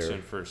a layer.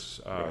 And for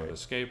the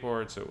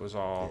skateboards, it was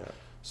all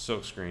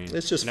silk screen.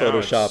 It's just now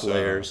Photoshop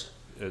layers.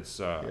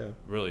 It's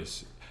really,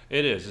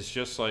 it is. It's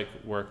just like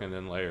working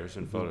in layers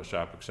in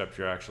Photoshop, except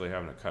you're actually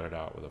having to cut it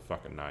out with a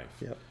fucking knife.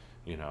 Yep.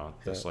 You know,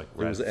 just like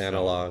red. It was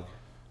analog.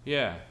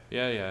 Yeah.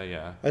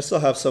 I still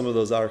have some of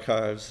those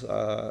archives.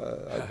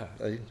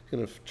 I'm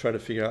gonna try to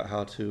figure out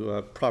how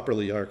to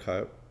properly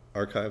archive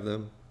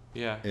them.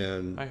 Yeah.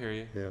 And I hear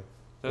you. Yeah.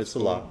 That's it's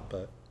cool. a lot,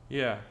 but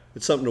yeah,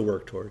 it's something to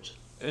work towards.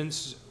 And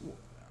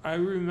I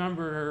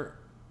remember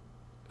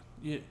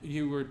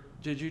you were.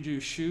 Did you do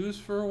shoes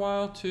for a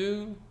while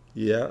too?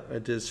 Yeah, I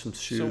did some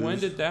shoes. So when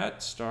did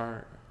that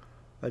start?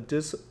 I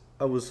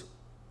was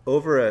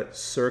over at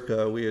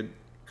Circa. We had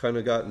kind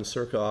of gotten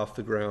Circa off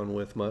the ground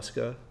with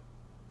Muska.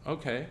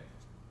 Okay.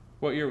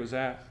 What year was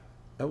that?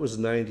 That was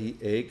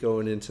 98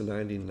 going into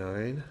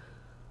 99.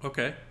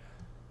 Okay.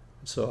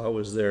 So I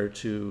was there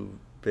to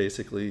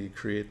basically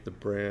create the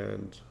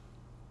brand,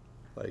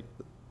 like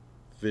the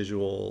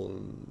visual,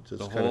 and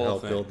just kind of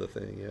help build the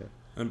thing. Yeah.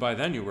 And by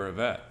then you were a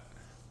vet.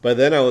 By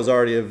then I was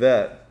already a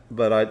vet,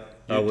 but I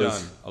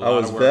was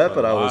vet,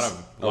 but I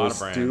was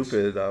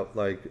stupid,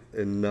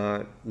 in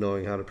not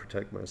knowing how to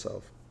protect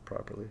myself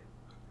properly.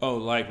 Oh,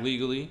 like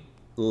legally?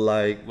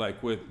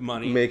 Like with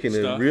money, making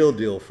stuff? a real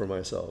deal for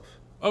myself.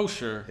 Oh,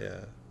 sure.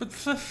 Yeah. But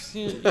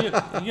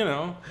you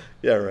know.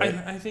 Yeah, right.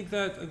 I think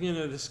that the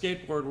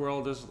skateboard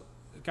world has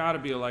got to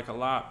be like a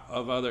lot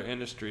of other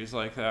industries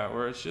like that,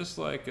 where it's just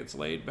like it's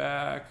laid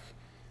back.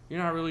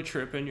 You're not really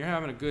tripping. You're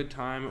having a good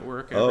time at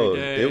work every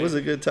day. It was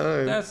a good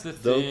time. That's the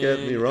thing. Don't get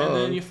me wrong. And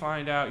then you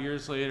find out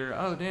years later,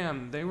 oh,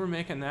 damn, they were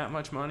making that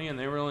much money and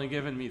they were only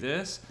giving me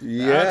this?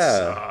 Yeah.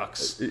 That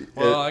sucks.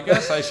 Well, I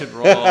guess I should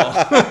roll.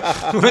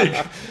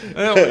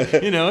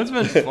 It's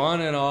been fun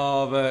and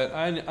all, but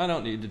I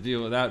don't need to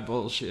deal with that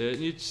bullshit.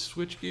 You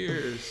switch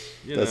gears,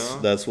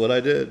 That's what I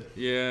did.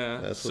 Yeah.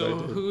 That's what I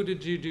did. Who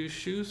did you do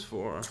shoes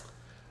for?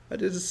 I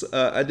did.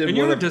 And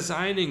you were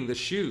designing the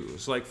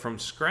shoes like from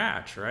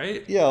scratch,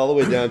 right? Yeah, all the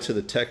way down to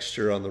the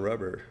texture on the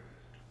rubber.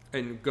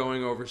 And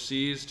going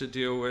overseas to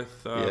deal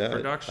with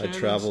production. I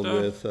traveled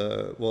and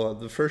stuff? with.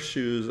 The first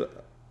shoes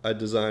I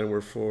designed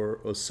were for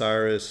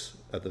Osiris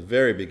at the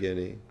very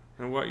beginning.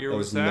 And what year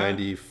was that? That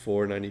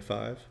 94,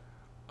 95.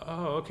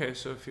 Oh, okay.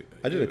 So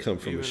I didn't come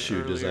from a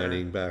shoe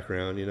designing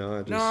background,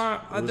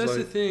 that's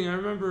the thing. I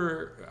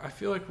remember. I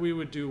feel like we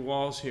would do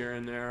walls here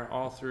and there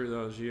all through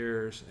those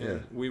years,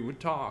 and we would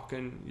talk,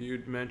 and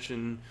you'd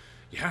mention,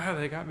 "Yeah,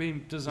 they got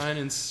me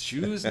designing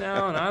shoes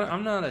now, and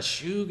I'm not a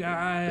shoe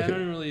guy. I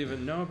don't really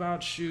even know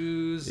about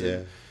shoes.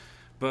 Yeah,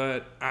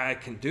 but I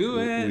can do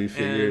it. We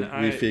figured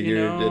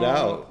it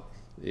out.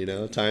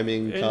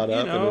 Timing caught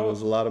up, and it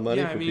was a lot of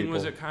money for people.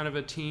 Was it kind of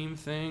a team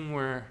thing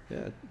where,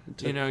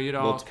 you'd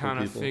all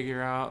kind of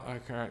figure out,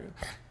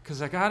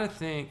 because I got to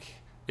think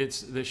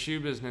the shoe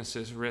business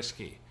is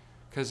risky,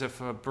 because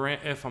if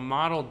a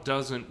model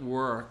doesn't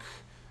work,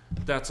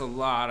 that's a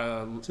lot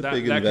of,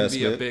 that can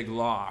be a big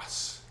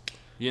loss.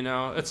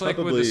 It's like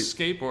with the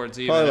skateboards,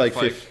 even probably if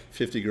like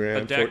 $50,000.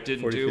 a deck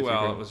didn't 40, do well,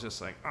 grand. It was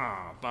just like,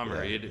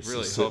 bummer. Yeah, You'd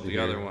really hope the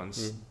other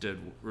ones did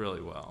really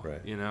well.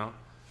 Right. Yeah.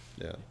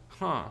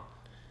 Huh.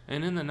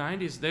 And in the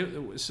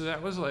 90s, so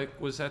that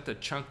was that the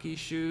chunky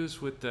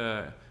shoes with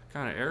the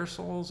kind of air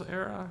soles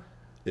era?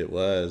 It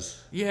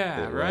was.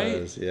 Yeah, it right?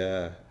 was,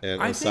 yeah.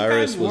 And I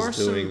Osiris think I wore was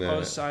doing some that.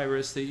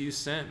 Osiris that you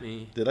sent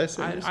me. Did I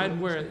send you some?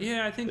 I'd wear it.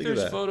 Yeah, I think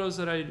there's photos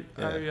that I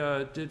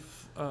did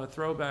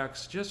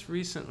throwbacks just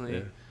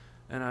recently,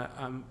 and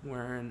I'm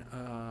wearing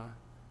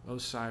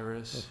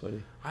Osiris. Oh,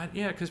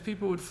 funny. Because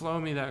people would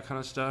flow me that kind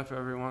of stuff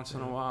every once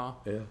in a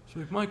while. Yeah. So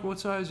like, Mike, what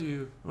size are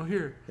you? Oh,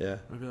 here. Yeah.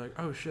 I'd be like,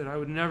 oh shit, I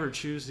would never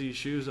choose these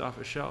shoes off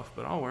a shelf,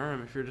 but I'll wear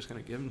them if you're just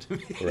gonna give them to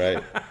me.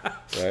 Right.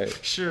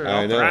 Sure,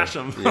 I'll thrash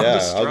them.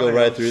 Yeah, I'll go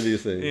right through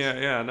these things.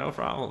 Yeah, no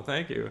problem.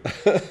 Thank you.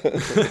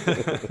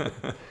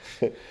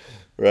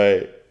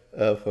 Right.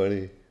 Oh,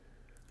 funny.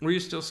 Were you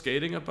still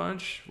skating a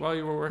bunch while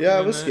you were working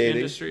I was in the skating.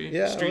 industry?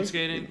 Yeah, street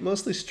skating?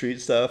 Mostly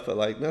street stuff, but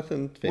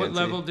nothing fancy. What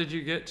level did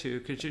you get to?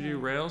 Could you do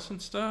rails and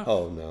stuff?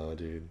 Oh, no,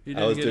 dude. You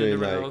didn't get into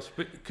rails?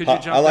 But could you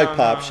jump I like down,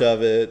 pop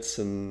shove-its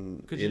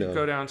and, Could you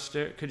go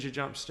downstairs? Could you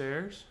jump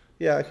stairs?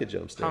 Yeah, I could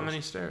jump stairs. How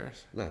many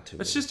stairs? Not too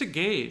many. It's just a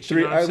gauge.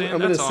 Three. I'm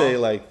going to say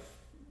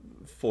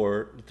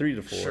 3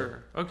 to 4.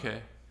 Sure.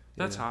 Okay.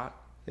 That's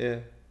hot.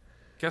 Yeah.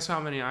 Guess how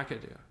many I could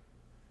do?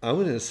 I'm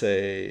gonna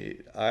say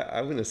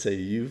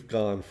you've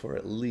gone for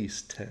at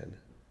least 10.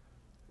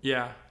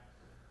 Yeah,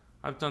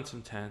 I've done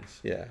some 10s.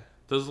 Yeah,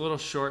 those little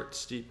short,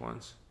 steep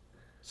ones.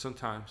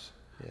 Sometimes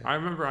I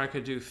remember I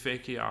could do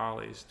fakie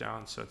ollies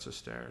down sets of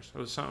stairs. It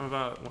was something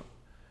about,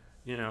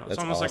 it's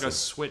almost like a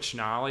switch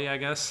nollie, I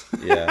guess.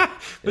 Yeah,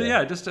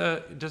 but just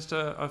a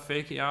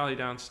fakie ollie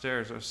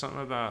downstairs. There was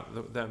something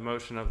about that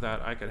motion of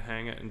that. I could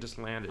hang it and just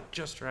land it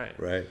just right.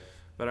 Right.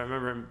 But I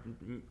remember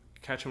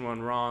catching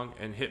one wrong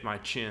and hit my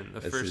chin. The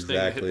That's first thing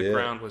that hit exactly the it.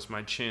 ground was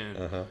my chin,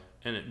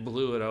 and it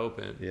blew it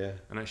open. Yeah.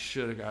 And I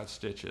should have got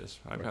stitches.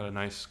 I've got a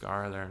nice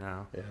scar there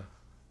now. Yeah.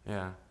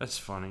 Yeah, that's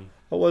funny.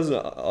 I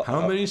wasn't.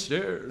 How many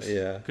stairs?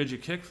 Yeah. Could you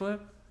kickflip?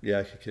 Yeah,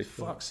 I could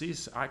kickflip. Fuck, see,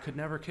 I could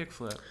never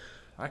kickflip.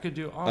 I could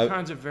do all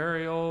kinds of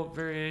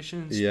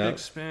variations, big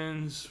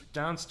spins,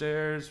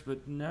 downstairs,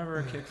 but never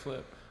a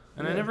kickflip.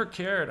 And I never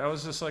cared. I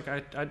was just like,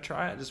 I'd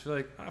try it, just be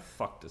like,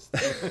 fuck this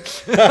thing.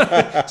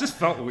 Just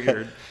felt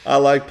weird. I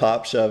like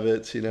pop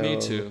shove-its, you know.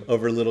 Me too.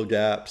 Over little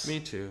gaps.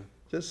 Me too.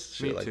 Just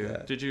shit like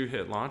that. Did you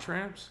hit launch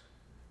ramps?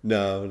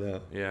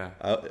 No. Yeah,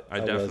 I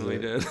definitely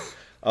did.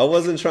 I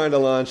wasn't trying to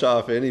launch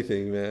off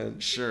anything,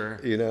 man.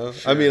 Sure. You know?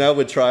 Sure. I mean, I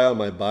would try on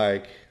my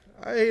bike.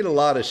 I ate a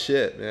lot of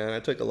shit, man. I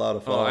took a lot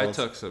of falls. Oh, I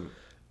took some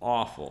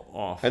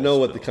awful I know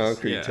what the spills.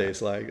 concrete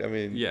tastes like. I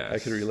mean, I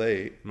could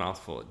relate.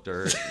 Mouthful of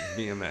dirt,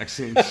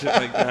 BMXing, shit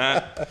like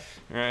that.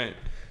 Right?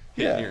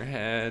 Hitting your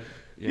head.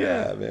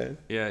 Yeah, man.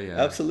 Yeah.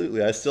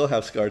 Absolutely. I still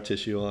have scar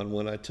tissue on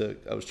one I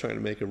took. I was trying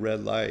to make a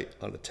red light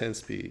on a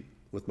 10-speed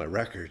with my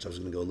records. I was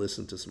going to go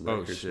listen to some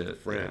records with a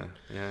friend.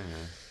 Yeah.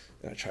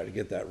 And I tried to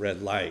get that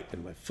red light,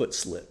 and my foot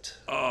slipped.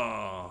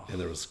 Oh. And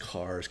there was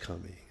cars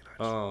coming.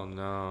 Oh,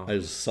 no. I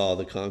just saw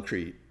the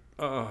concrete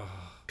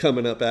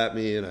coming up at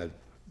me, and I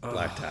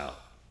blacked out.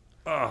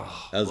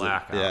 Oh,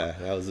 blackout.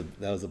 That was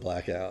a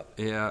blackout.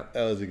 Yeah.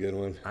 That was a good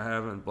one. I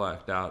haven't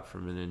blacked out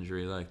from an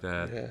injury like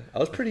that. Yeah. I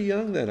was pretty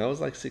young then. I was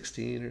like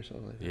 16 or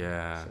something like that.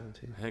 Yeah.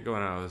 17. I think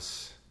when I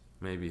was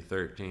maybe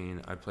 13,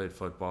 I played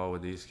football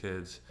with these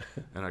kids,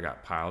 and I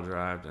got pile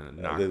drived, and it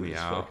knocked me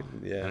out.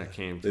 And I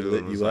came to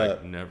and was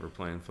like, never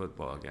playing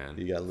football again.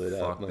 You got lit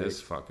up, Fuck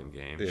this fucking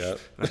game. Yep.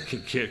 A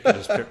kid could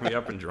just pick me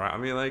up and drive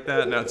me like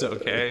that, and that's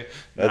okay.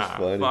 That's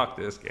funny. Fuck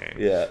this game.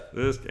 Yeah.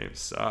 This game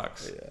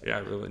sucks. Yeah, I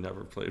really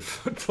never played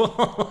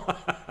football.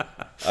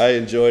 I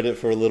enjoyed it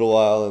for a little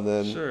while, and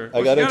then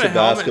I got into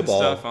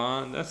basketball. And stuff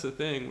on. That's the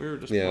thing. We were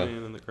just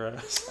playing in the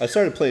grass. I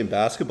started playing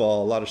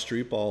basketball, a lot of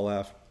street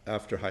ball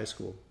after high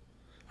school.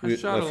 I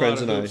shot a lot of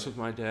hoops with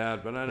my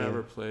dad, but I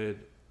never played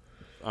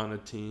on a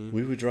team.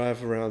 We would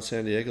drive around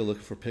San Diego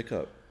looking for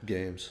pickup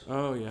games.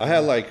 Oh, yeah.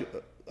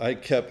 I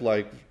kept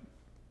my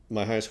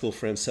high school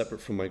friends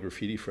separate from my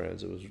graffiti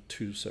friends. It was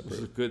two separate.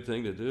 It was a good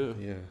thing to do.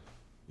 Yeah.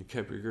 You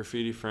kept your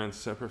graffiti friends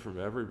separate from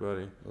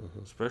everybody,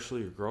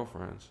 especially your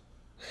girlfriends.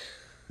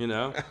 You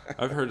know,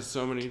 I've heard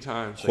so many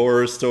times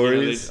horror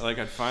stories. You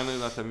know, I'd finally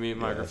let them meet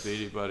my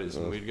graffiti buddies,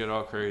 and we'd get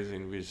all crazy,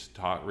 and we'd just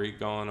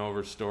going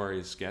over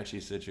stories,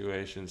 sketchy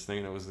situations,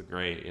 thinking it was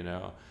great, you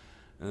know.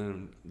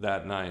 And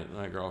that night,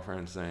 my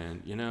girlfriend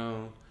saying, you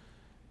know,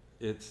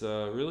 it's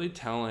really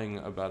telling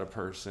about a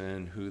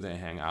person who they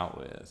hang out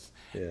with.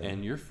 Yeah.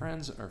 And your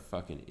friends are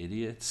fucking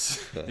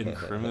idiots and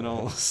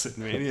criminals and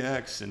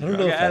maniacs and drug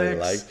addicts. I don't know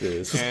if I like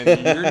this.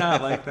 And you're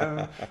not like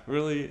them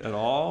really at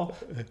all.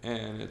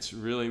 And it's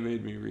really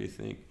made me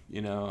rethink,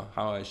 you know,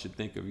 how I should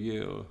think of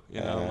you.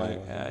 You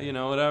know, you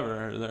know,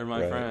 whatever. They're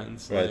my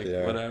friends. Right,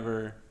 like,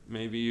 whatever.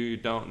 Maybe you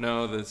don't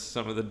know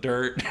some of the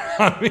dirt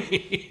on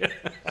me.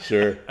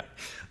 Sure.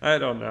 I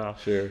don't know.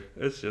 Sure.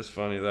 It's just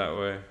funny that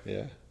way.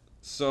 Yeah.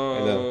 So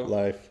I know,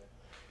 life.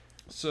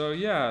 So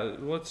yeah,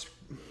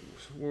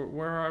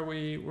 where are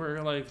we?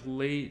 We're like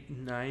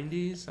late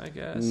 90s, I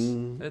guess,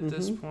 at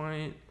this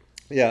point.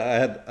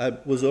 Yeah, I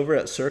was over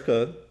at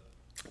Circa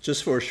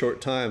just for a short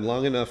time,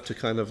 long enough to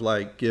kind of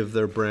like give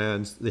their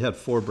brands. They had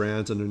 4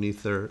 brands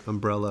underneath their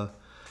umbrella.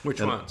 Which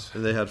ones?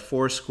 And they had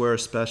Foursquare,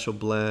 Special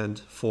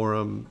Blend,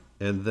 Forum,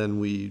 and then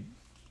we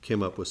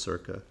came up with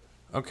Circa.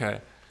 Okay.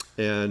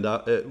 And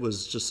it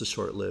was just a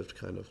short-lived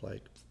kind of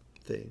like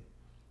thing.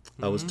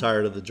 I was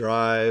tired of the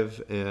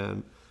drive,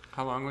 and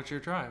how long was your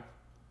drive?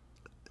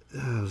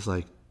 It was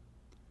like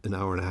an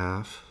hour and a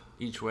half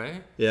each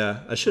way. Yeah,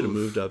 I should have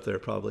moved up there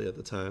probably at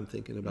the time,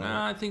 thinking about it.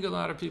 I think a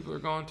lot of people are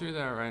going through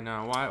that right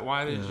now.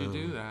 Why did you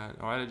do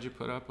that? Why did you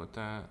put up with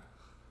that?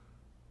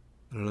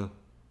 I don't know.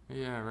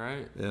 Yeah,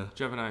 right. Yeah. Did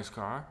you have a nice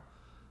car?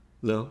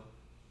 No.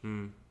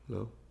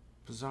 No.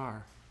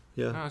 Bizarre.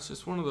 Yeah. No, it's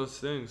just one of those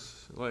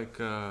things. Like,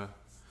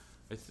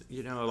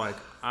 you know, like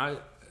I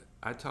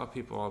tell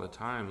people all the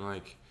time,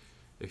 like,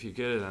 if you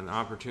get an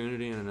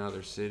opportunity in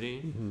another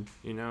city,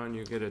 you know, and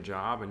you get a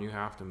job and you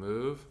have to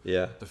move,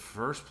 the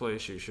first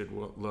place you should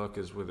look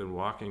is within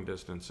walking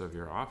distance of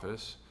your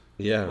office.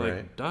 Yeah, like,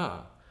 right. Duh.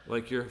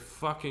 Like, you're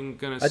fucking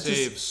going to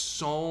save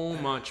so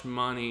much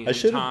money and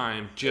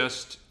time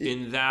just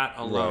in that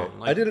alone. Right.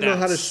 Like, I didn't know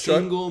how to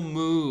single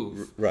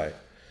move. Right.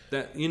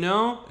 That, you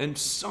know? And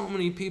so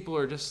many people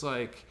are just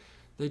like,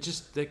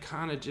 they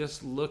kind of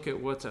just look at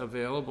what's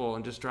available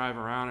and just drive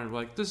around and be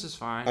like, this is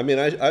fine. I mean,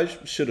 I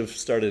should have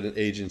started an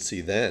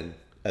agency then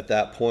at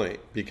that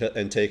point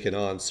and taken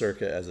on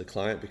Circa as a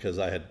client, because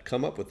I had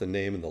come up with the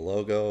name and the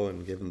logo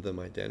and given them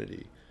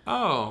identity.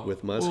 Oh,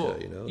 with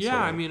Muska, you know. Yeah, so,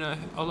 I mean,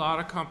 a lot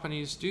of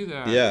companies do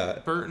that. Yeah,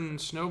 Burton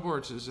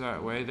Snowboards is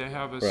that way. They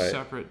have a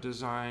separate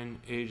design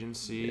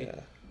agency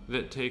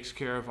that takes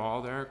care of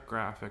all their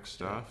graphic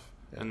stuff,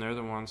 and they're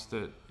the ones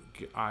that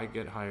I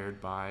get hired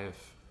by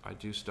I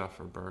do stuff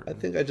for Burton. I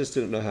think I just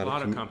didn't know how to. A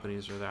lot of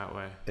companies are that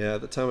way. Yeah,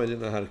 at the time I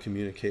didn't know how to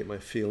communicate my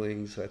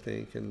feelings, I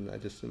think, and I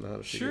just didn't know how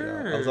to figure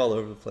it out. I was all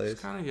over the place.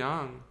 It's kind of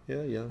young.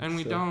 Yeah, young. And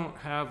we don't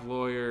have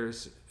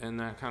lawyers and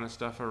that kind of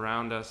stuff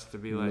around us to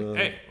be like,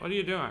 hey, what are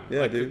you doing?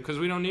 Yeah, dude. Because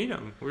we don't need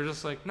them. We're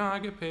just like, no, I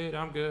get paid.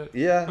 I'm good.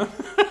 Yeah.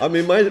 I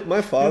mean,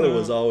 my father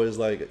was always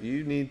like,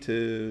 you need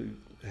to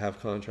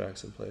have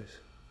contracts in place.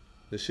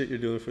 The shit you're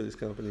doing for these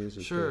companies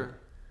is good.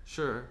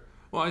 Sure.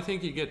 Well, I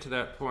think you get to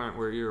that point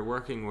where you're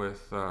working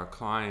with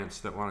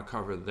clients that want to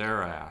cover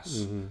their ass.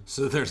 Mm-hmm.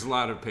 So there's a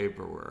lot of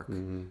paperwork.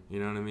 Mm-hmm. You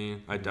know what I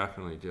mean? I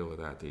definitely deal with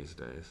that these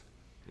days.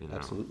 You know,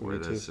 absolutely, where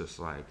it's just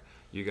like,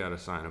 you got to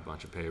sign a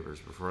bunch of papers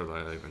before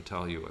they even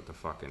tell you what the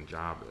fucking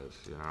job is,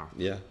 you know?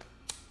 Yeah.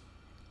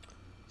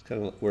 It's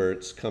kind of where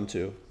it's come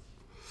to.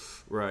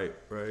 Right.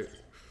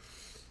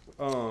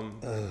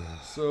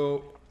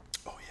 So...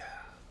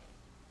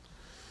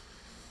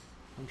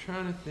 I'm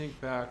trying to think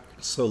back.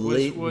 So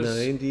late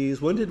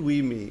 90s. When did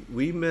we meet?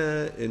 We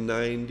met in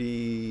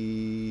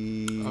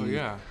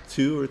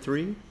 92 or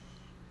 3?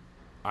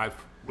 I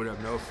would have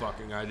no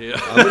fucking idea.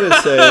 I'm going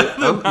to say...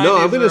 I'm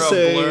going to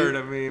say... blur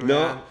to me, man.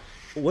 No.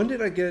 When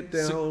did I get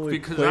down with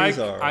because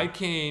Quasar? I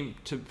came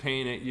to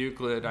paint at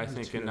Euclid, I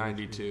think, in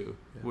 92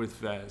 with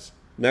Vez.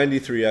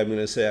 93, I'm going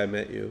to say I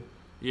met you.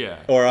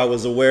 Yeah. Or I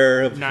was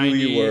aware of who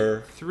you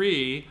were.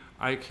 93...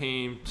 I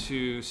came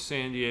to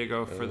San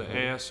Diego for the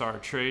ASR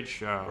trade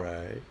show,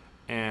 right,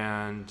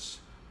 and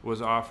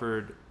was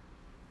offered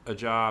a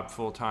job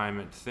full time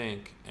at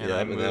Think, and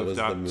I moved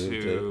up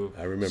to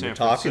I remember San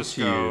talking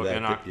Francisco to you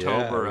in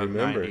October of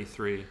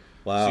 '93.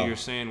 Wow! So you're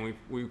saying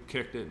we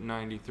kicked it in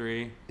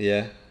 '93?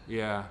 Yeah.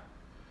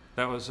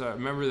 That was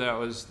remember that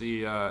was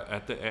the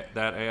that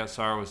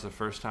ASR was the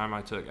first time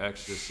I took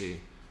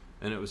ecstasy,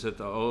 and it was at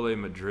the Ole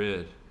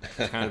Madrid.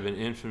 It's kind of an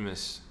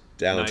infamous.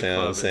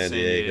 Downtown San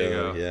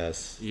Diego,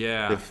 yes.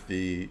 Yeah. If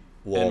the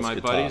walls and my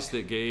could buddies talk.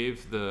 that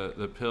gave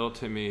the pill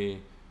to me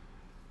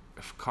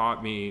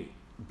caught me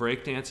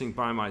breakdancing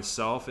by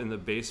myself in the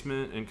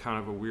basement in kind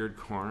of a weird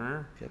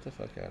corner. Get the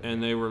fuck out of here.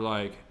 And they were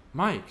like,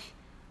 Mike,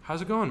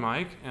 how's it going,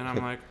 Mike? And I'm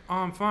like, oh,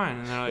 I'm fine.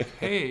 And they're like,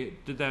 hey,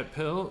 did that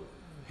pill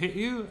hit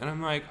you? And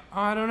I'm like,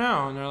 oh, I don't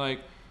know. And they're like,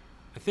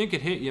 I think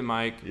it hit you,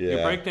 Mike. Yeah. You're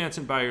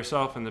breakdancing by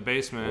yourself in the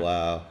basement.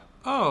 Wow.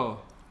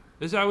 Oh,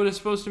 is that what it's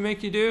supposed to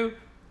make you do?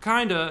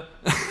 Kinda.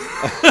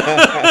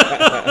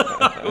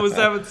 I was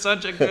having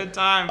such a good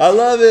time. I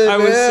love it, I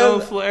man. was so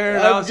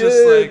flared. I was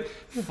just like,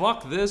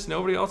 fuck this.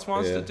 Nobody else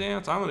wants to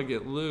dance. I'm going to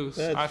get loose.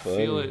 I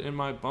feel it in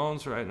my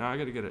bones right now. I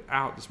got to get it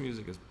out. This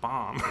music is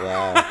bomb.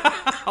 Wow.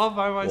 All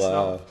by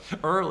myself. Wow.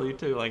 Early,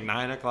 too, like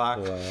 9 o'clock.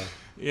 Wow.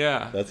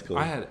 Yeah. That's cool.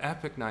 I had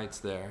epic nights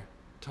there.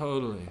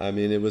 Totally. I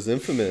mean, it was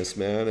infamous,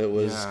 man. It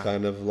was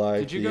kind of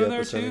like... Did you go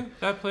there, too?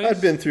 That place? I'd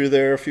been through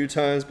there a few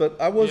times,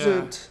 but I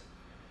wasn't... Yeah.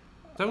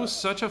 That was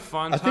such a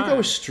fun time. I think I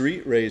was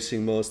street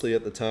racing mostly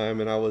at the time,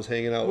 and I was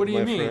hanging out with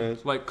my friends. What do you mean?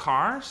 Like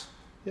cars?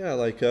 Yeah,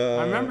 like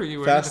I remember you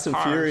were Fast into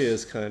and cars.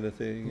 Furious kind of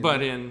thing.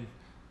 But in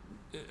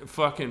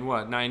fucking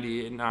what,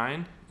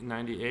 99,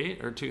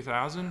 98, or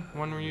 2000?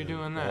 When were you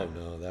doing that? Oh,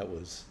 no, that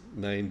was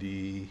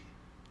 90...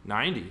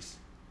 90s?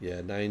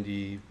 Yeah,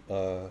 90,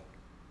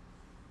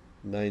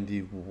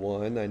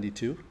 91,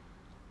 92.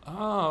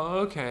 Oh,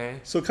 okay.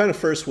 So kind of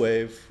first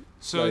wave.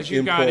 So as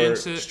you got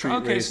into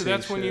so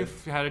that's when you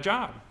had a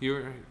job.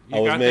 You I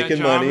was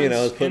making money and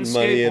I was putting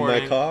money in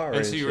my car.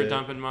 And so you were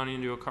dumping money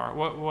into a car.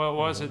 What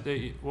was it that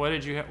you, what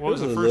did you have? What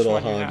was the first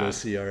one you had? It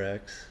was a little Honda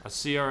CRX. A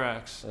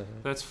CRX.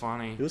 That's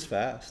funny. It was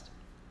fast.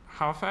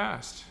 How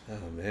fast?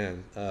 Oh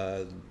man,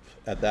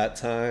 at that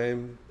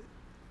time,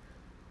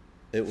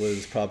 it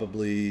was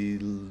probably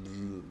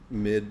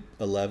mid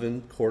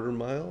 11 quarter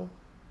mile.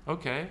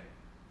 Okay.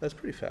 That's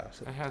pretty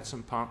fast. It had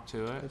some pump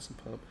to it.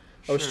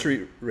 I was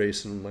street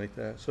racing like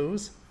that, so it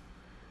was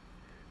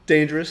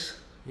dangerous.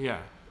 Yeah.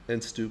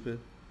 And stupid.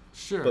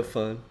 Sure. But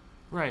fun.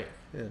 Right.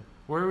 Yeah.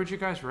 Where would you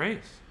guys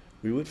race?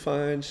 We would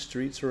find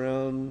streets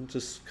around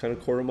just kind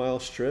of quarter mile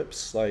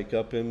strips, like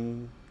up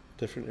in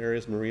different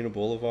areas, Marina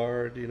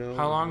Boulevard, you know.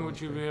 How long would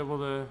you be able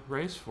to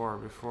race for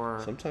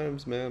before?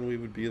 Sometimes, man, we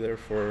would be there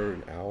for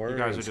an hour. You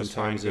guys would just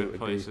find good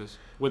places.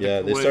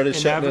 They started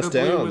shutting us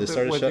down.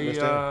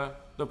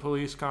 The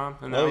police come,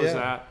 and that was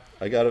that.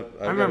 I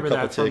remember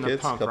that from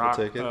tickets, the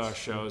punk rock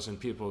shows in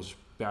people's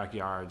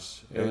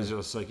backyards. It was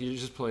just like you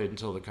just played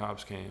until the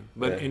cops came,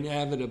 but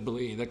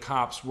inevitably the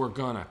cops were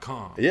gonna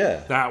come.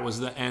 Yeah, that was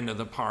the end of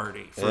the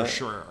party for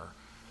sure.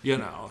 You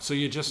know, so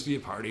you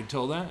partied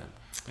till then,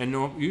 and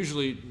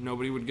usually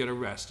nobody would get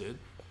arrested,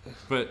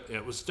 but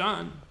it was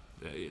done.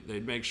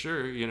 They'd make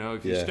sure, you know,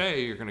 if you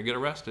stay, you're gonna get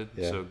arrested.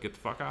 So get the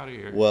fuck out of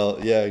here. Well,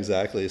 yeah,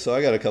 exactly. So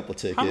I got a couple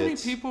tickets. How many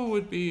people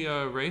would be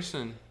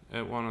racing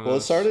at one of those? Well,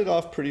 it started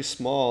off pretty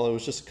small. It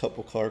was just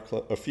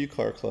a few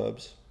car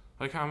clubs.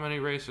 Like how many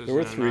races? There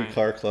were 3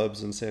 car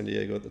clubs in San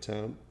Diego at the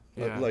time.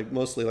 Yeah. Like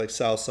mostly like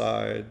South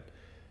Side,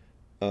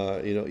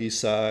 East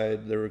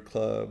Side. There were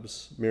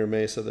clubs. Mira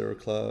Mesa. There were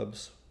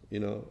clubs.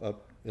 You know,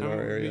 up in our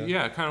area.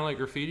 Yeah, kind of like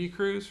graffiti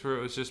crews, where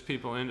it was just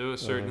people into a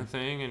certain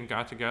thing and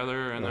got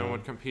together and then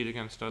would compete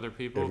against other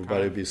people.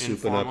 Everybody would be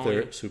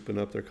souping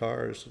up their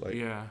cars, like,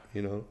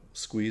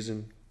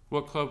 squeezing.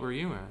 What club were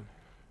you in?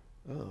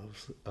 Oh,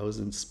 I was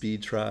in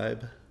Speed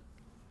Tribe.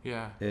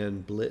 Yeah.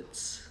 And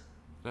Blitz.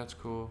 That's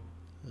cool.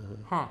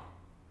 Huh.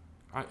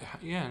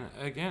 And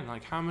again,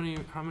 like how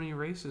many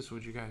races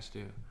would you guys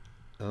do?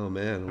 Oh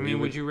man. I mean,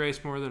 would you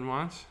race more than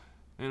once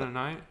in a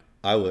night?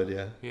 I would,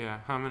 yeah. Yeah.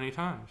 How many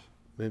times?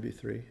 Maybe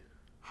 3.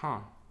 Huh.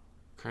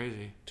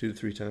 Crazy. 2 to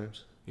 3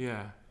 times.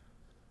 Yeah.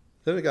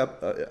 Then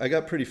I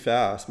got pretty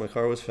fast. My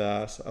car was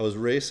fast. I was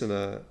racing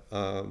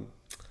an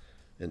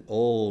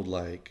old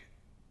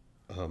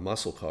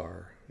muscle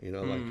car. You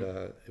know,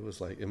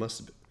 it must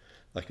have been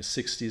like a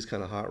 60s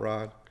kind of hot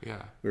rod.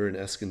 Yeah. We were in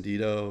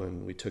Escondido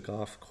and we took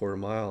off a quarter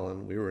mile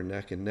and we were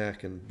neck and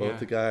neck, and both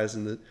the guys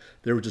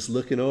they were just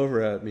looking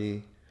over at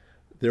me.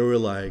 They were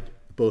like,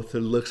 both the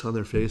looks on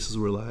their faces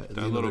were like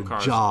that little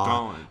car's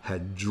jaw going.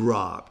 had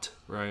dropped.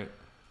 Right.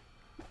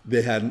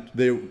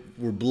 They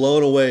were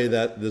blown away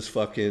that this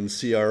fucking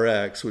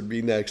CRX would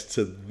be next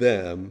to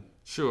them.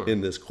 Sure.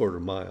 In this quarter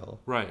mile.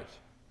 Right.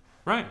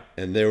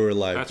 And they were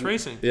like, that's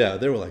racing. Yeah,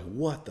 they were like,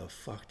 what the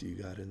fuck do you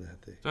got in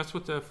that thing? That's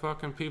what the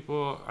fucking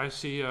people, I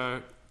see,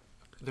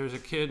 there's a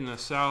kid in the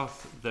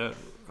South that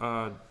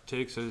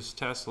takes his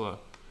Tesla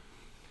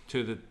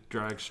to the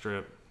drag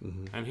strip,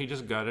 and he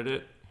just gutted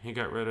it. He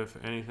got rid of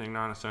anything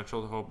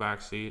non-essential, the whole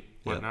back seat,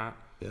 whatnot.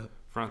 Yeah.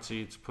 Front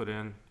seats, put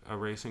in a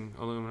racing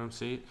aluminum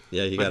seat.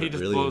 Yeah, but he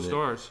just really blows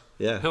doors.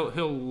 Yeah.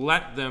 He'll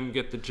let them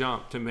get the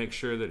jump to make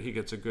sure that he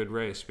gets a good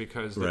race,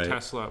 because the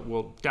Tesla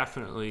will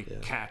definitely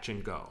catch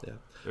and go. Yeah.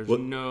 There's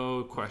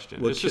no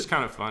question. It's just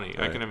kind of funny.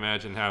 Right. I can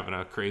imagine having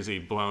a crazy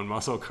blown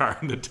muscle car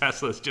and the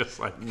Tesla's just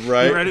like, you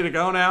ready to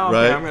go now?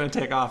 Right. Okay, I'm going to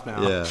take off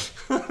now. Yeah.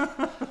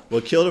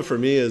 What killed it for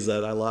me is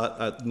that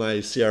my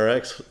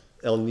CRX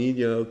El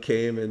Nino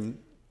came and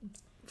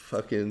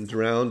fucking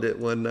drowned it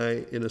one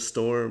night in a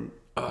storm.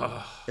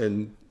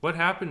 And what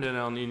happened in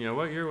El Nino?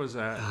 What year was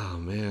that? Oh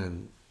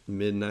man,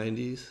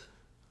 mid-90s,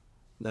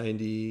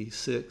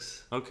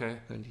 96. Okay.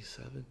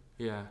 97.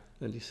 Yeah.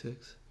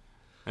 96.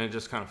 And it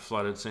just kind of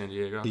flooded San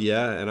Diego.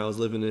 Yeah, and I was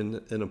living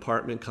in an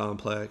apartment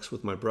complex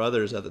with my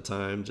brothers at the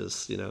time,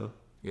 just young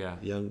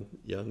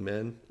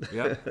men.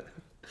 Yeah.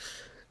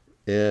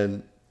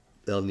 And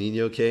El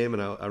Nino came,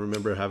 and I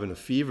remember having a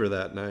fever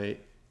that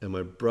night, and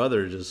my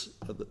brother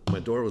my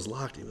door was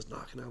locked. He was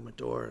knocking on my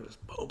door, and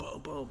just boom,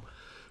 boom, boom.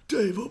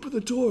 Dave, open the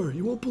door.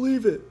 You won't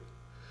believe it.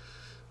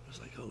 I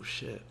was like, oh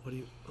shit.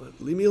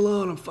 Leave me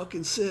alone. I'm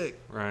fucking sick.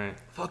 Right.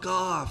 Fuck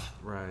off.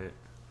 Right.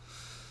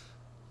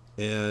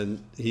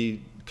 And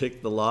he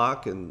picked the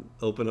lock and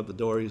opened up the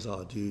door. He's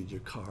all, dude, your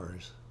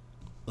car's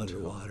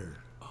underwater.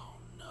 Oh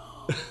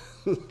no.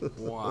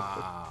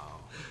 Wow.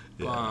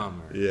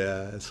 Bummer.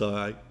 Yeah. So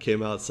I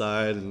came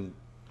outside, and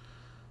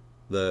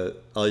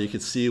all you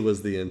could see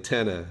was the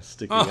antenna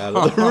sticking out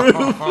of the roof.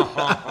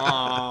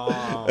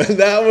 And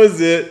that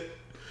was it.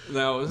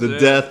 That was the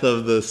death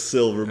of the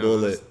silver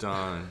bullet. Was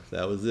done.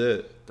 That was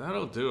it.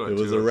 That'll do it. It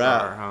was a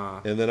wrap. Car,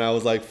 huh? And then I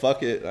was like,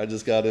 fuck it. I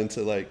just got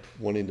into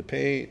wanting to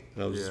paint.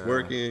 And I was just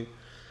working.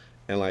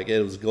 And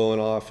it was going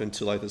off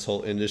into this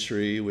whole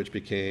industry, which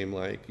became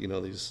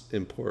these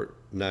import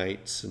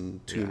nights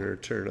and tuner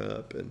turn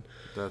up. And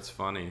that's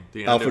funny.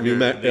 The end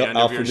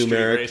of your street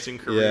racing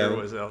career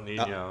was El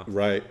Nino.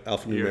 Right.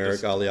 Alpha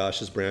Numeric,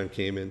 Alyash's brand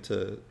came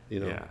into,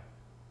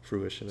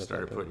 fruition.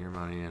 Started putting your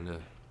money into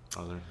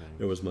other things.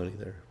 There was money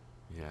there.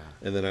 Yeah.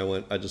 And then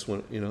I just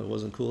went, it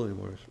wasn't cool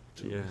anymore.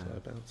 So I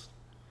bounced.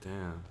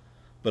 Damn.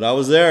 But I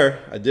was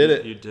there. I did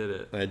it. You did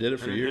it. I did it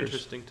for years.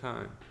 Interesting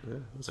time. Yeah,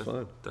 it was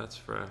fun. That's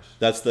fresh.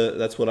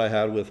 That's what I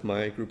had with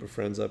my group of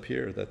friends up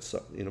here. That's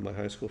my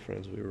high school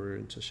friends. We were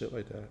into shit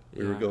like that.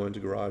 We were going to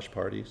garage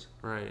parties.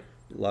 Right.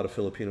 A lot of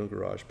Filipino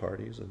garage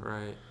parties. And,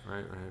 right.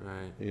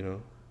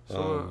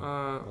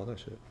 So all that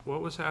shit.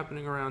 What was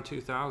happening around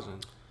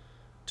 2000?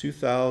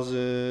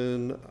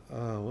 2000,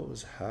 what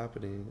was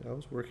happening? I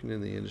was working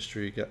in the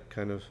industry, got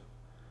kind of,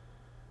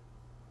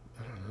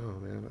 I don't know,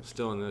 man.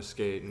 Still in the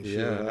skate and shoe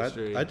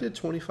industry. I did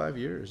 25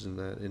 years in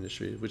that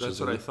industry, which That's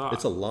what I thought.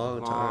 It's a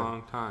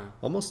long time.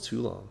 Almost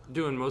too long.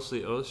 Doing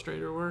mostly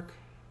Illustrator work?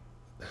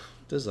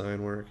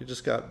 Design work. It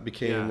just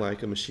became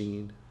like a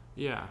machine.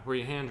 Yeah. Were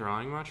you hand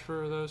drawing much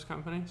for those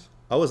companies?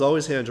 I was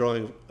always hand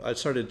drawing. I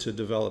started to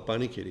develop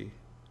Bunny Kitty.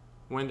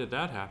 When did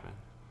that happen?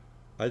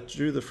 I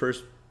drew the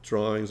first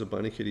drawings of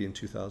Bunny Kitty in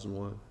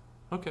 2001.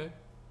 Okay.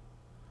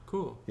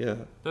 Cool. Yeah.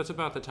 That's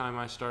about the time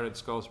I started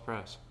Skulls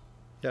Press.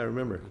 Yeah, I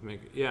remember.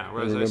 Yeah, I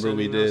remember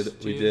we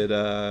did. We did.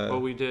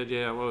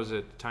 Yeah, what was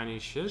it? Tiny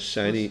Shits.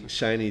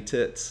 Shiny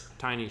tits.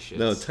 Tiny Shits.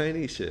 No,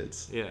 Tiny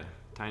Shits. Yeah,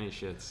 Tiny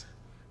Shits.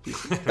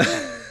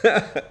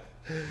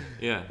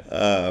 Yeah.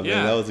 Man,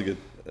 that was a good.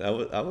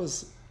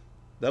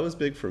 That was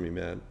big for me,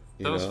 man.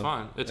 That was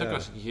fun. It took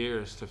us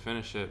years to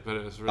finish it, but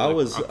it was really I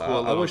was shook.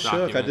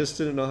 Document. I just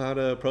didn't know how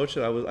to approach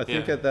it. I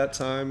think at that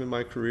time in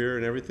my career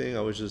and everything,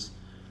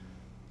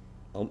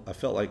 I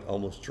felt like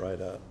almost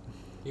dried up.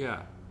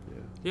 Yeah.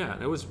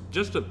 Yeah, it was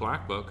just a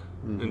black book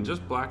and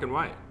just black and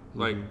white.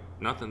 Like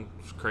nothing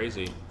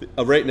crazy.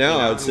 Right now,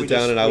 I would sit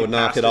down and I would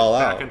knock it all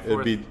out.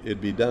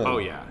 It'd be done. Oh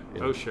yeah.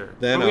 Oh sure.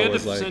 Then but we I had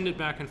was to send it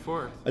back and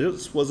forth. I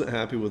just wasn't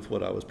happy with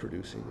what I was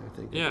producing. I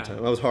think at the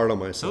time I was hard on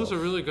myself. That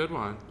was a really good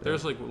one.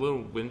 There's like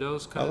little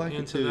windows cut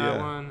into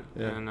that one,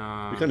 and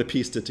we kind of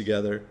pieced it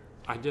together.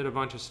 I did a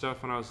bunch of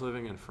stuff when I was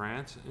living in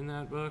France in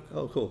that book.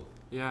 Oh, cool.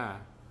 Yeah,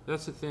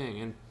 that's the thing.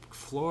 In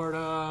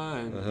Florida,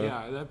 and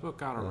that book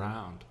got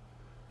around.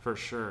 For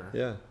sure.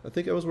 Yeah. I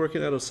think I was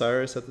working at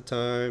Osiris at the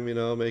time,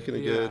 making a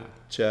good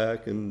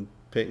check and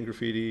painting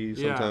graffiti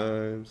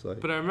sometimes.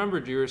 But I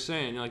remembered you were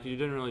saying, like, you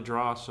didn't really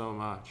draw so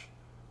much,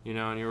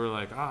 and you were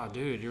like,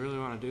 dude, you really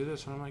want to do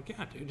this? And I'm like,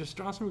 yeah, dude, just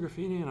draw some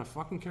graffiti and a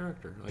fucking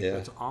character. Like,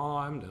 that's all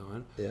I'm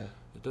doing. Yeah.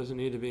 It doesn't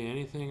need to be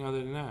anything other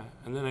than that.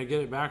 And then I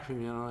get it back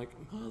from you, and I'm like,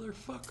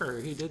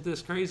 motherfucker, he did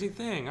this crazy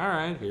thing. All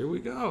right, here we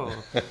go.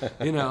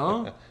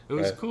 It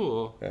was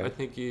cool. Right. I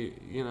think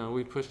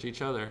we pushed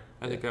each other.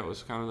 I think that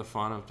was kind of the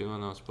fun of doing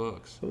those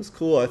books. It was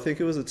cool. I think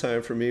it was a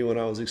time for me when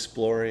I was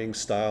exploring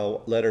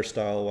letter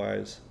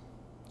style-wise.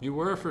 You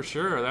were, for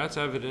sure. That's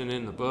evident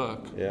in the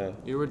book. Yeah.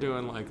 You were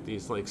doing like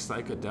these like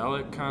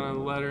psychedelic kind of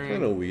lettering.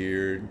 Kind of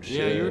weird shit.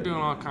 Yeah, you were doing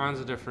all kinds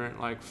of different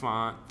like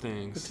font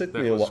things. It took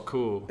me a while.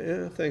 Cool.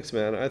 Yeah, thanks,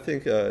 man. I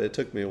think it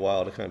took me a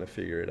while to kind of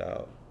figure it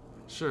out.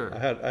 Sure.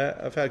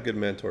 I've had good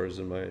mentors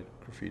in my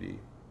graffiti.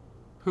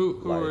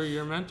 Who were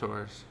your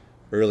mentors?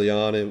 Early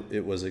on,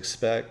 it was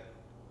Expect.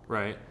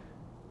 Right.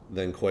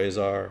 Then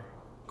Quasar.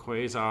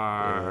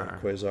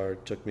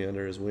 Quasar took me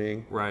under his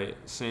wing. Right,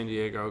 San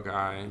Diego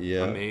guy.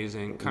 Yeah.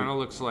 Amazing. Kind of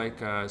looks like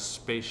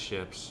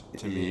spaceships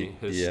to me,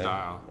 his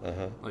style.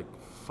 Like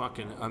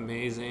fucking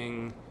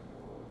amazing.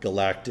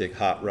 Galactic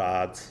hot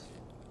rods.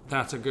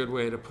 That's a good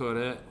way to put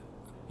it.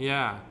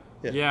 Yeah.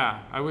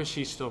 I wish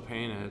he still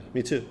painted.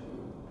 Me too.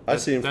 I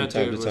see him from time to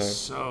time. That dude was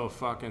so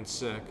fucking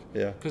sick.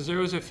 Yeah. Because there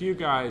was a few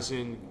guys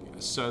in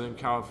Southern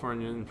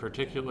California in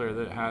particular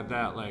that had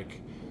that,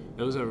 like,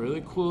 it was a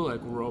really cool,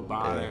 like,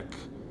 robotic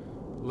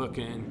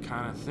looking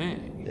kind of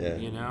thing.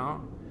 Yeah.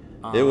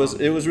 It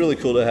was really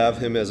cool to have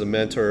him as a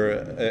mentor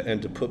and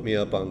to put me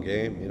up on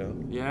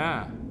game.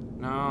 Yeah.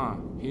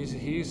 No,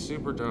 he's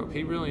super dope.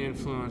 He really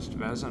influenced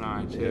Vez and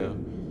I too.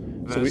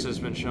 Yeah. Vez has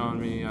been showing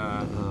me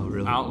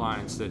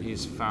outlines that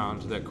he's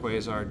found that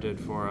Quasar did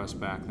for us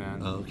back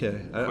then.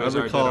 Okay,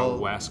 Quasar did a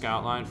Wesk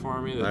outline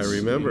for me. That's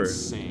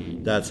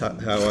insane. That's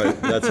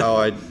how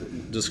I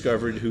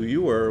discovered who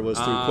you were, was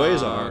through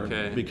Quasar.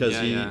 Okay. Because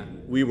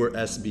we were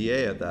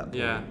SBA at that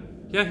point.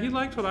 Yeah, he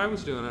liked what I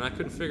was doing, and I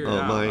couldn't figure it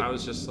out. I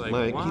was just like,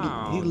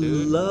 wow, he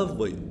loved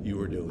what you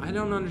were doing. I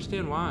don't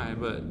understand why,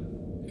 but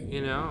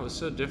it was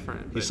so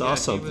different. He saw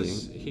something.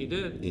 He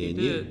did.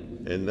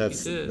 And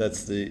that's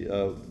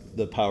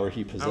the power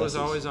he possesses. I was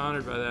always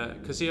honored by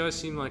that, because he always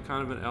seemed like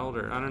kind of an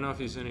elder. I don't know if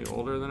he's any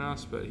older than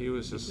us, but he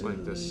was just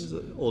like this. He's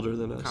older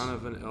than us. Kind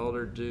of an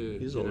elder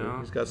dude. He's older.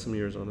 He's got some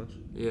years on us.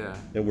 Yeah.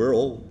 And we're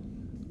old.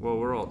 Well,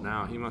 we're old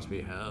now. He must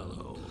be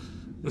hella old.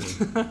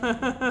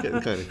 Getting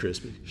kind of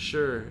crispy.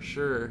 Sure.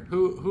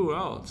 Who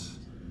else?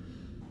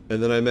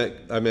 And then I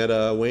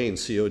met Wayne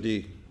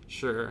COD.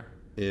 Sure.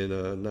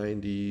 In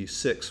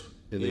 '96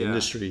 in the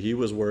industry, he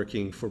was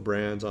working for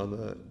brands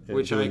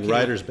doing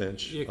writer's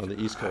bench on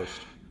the East Coast.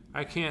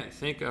 I can't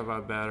think of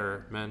a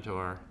better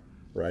mentor.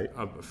 Right.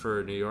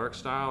 For New York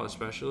style,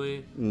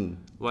 especially.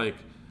 Like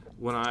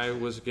when I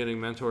was getting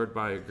mentored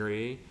by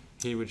Agree,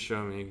 he would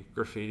show me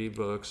graffiti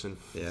books and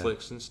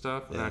flicks and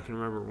stuff. And I can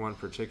remember one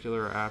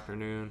particular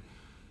afternoon,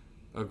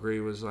 Agree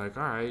was like,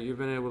 all right, you've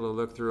been able to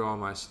look through all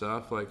my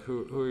stuff. Like,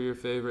 who are your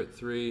favorite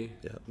 3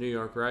 New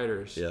York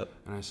writers? Yep.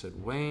 And I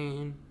said,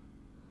 Wayne,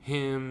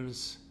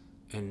 Hims,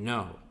 and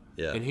No.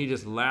 Yeah. And he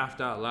just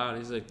laughed out loud.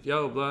 He's like,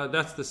 yo, blood,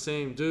 that's the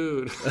same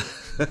dude.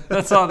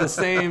 That's all the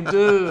same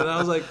dude. And I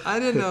was like, I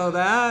didn't know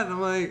that. And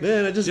I'm like,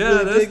 man, I just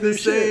really that's the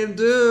same shit.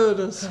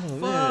 dude.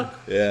 Fuck.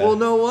 Yeah. Well,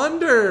 no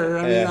wonder.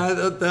 I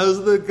mean,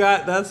 those the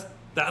guy.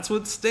 That's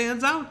what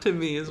stands out to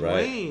me is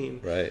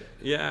Wayne. Right.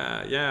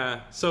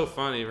 Yeah. So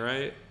funny,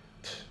 right?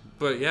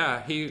 But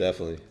yeah, he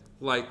definitely,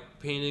 like,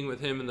 painting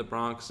with him in the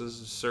Bronx is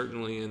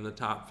certainly in the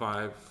top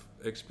 5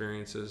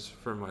 experiences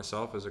for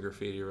myself as a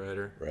graffiti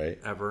writer. Right.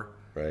 Ever.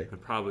 Right.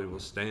 It probably will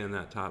stay in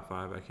that top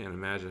 5. I can't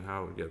imagine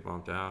how it would get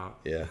bumped out.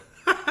 Yeah.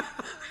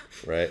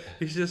 Right.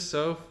 He's just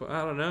so,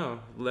 I don't know,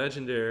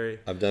 legendary.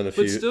 I've done a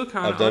few. But still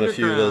kind I've of done a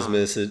few of those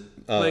misses.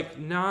 Like,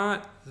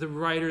 not the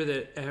writer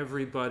that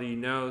everybody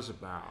knows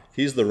about.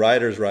 He's the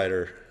writer's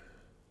writer.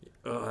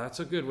 Oh, that's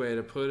a good way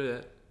to put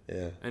it.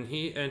 Yeah. And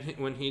he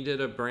when he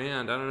did a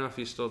brand, I don't know if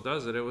he still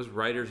does it. It was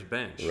Writer's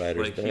Bench.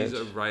 Bench. He's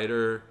a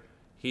writer.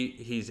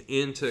 He's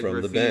into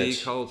From graffiti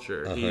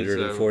culture.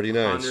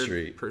 149th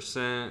Street.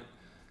 100%.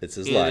 It's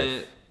his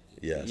life.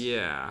 Yes.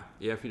 Yeah.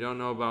 If you don't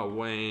know about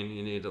Wayne,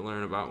 you need to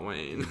learn about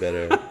Wayne. You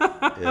better.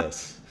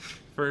 Yes.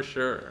 For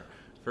sure.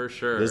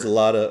 There's a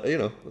lot of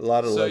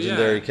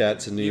legendary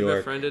cats in New York. You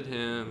befriended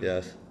him.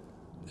 Yes.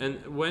 And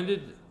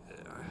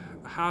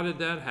how did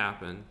that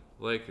happen?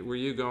 Like, were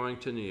you going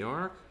to New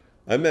York?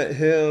 I met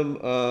him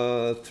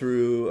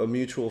through a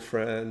mutual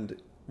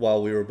friend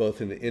while we were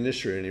both in the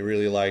industry, and he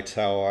really liked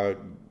how I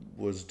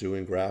was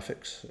doing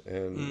graphics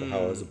and how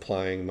I was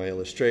applying my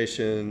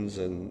illustrations,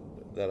 and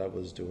that I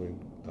was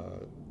doing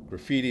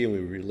graffiti, and we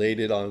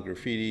related on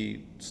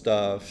graffiti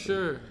stuff.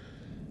 Sure.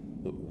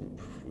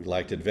 We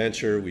liked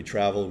adventure. We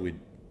traveled.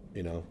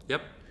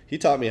 Yep. He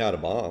taught me how to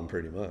bomb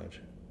pretty much.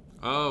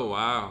 Oh,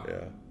 wow.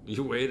 Yeah.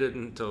 You waited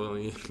until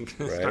you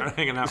Right. started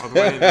hanging out with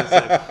Wayne and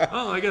said,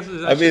 "Oh, I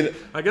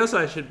guess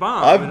I should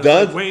bomb." I've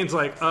done. Like Wayne's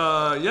like,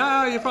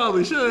 "Yeah, you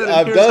probably should."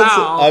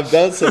 I've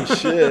done some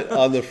shit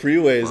on the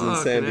freeways in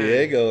San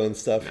Diego and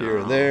stuff here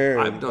and there.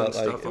 I've done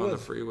stuff on the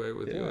freeway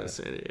with you in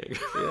San Diego.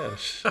 Yeah.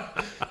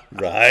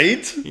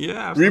 Right?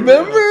 Yeah.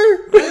 Remember?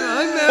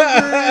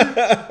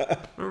 I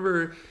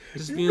remember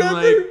just being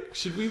like,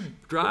 should we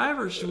drive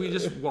or should we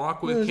just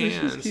walk with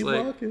cans? Just keep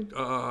walking.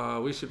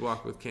 We should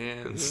walk with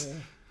cans.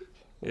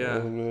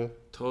 Yeah,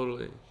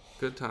 totally.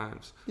 Good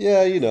times.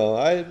 Yeah,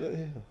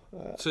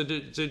 So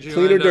did you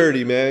clean or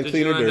dirty, man? Did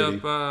Clean you or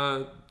end dirty.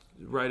 up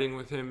writing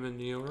with him in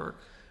New York?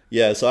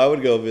 Yeah, so I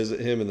would go visit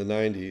him in the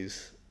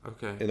 90s.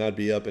 Okay. And I'd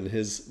be up in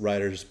his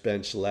writer's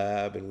bench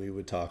lab, and we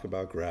would talk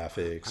about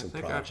graphics and projects. I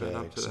think I've been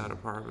up to that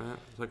apartment.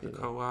 It's like a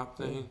co-op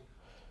thing.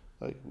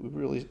 Like, we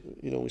really,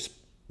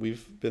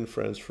 we've been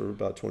friends for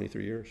about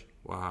 23 years.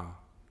 Wow.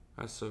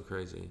 That's so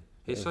crazy.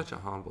 He's such a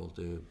humble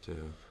dude,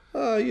 too.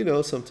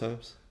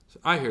 Sometimes.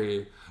 I hear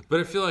you,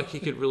 but I feel like he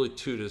could really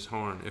toot his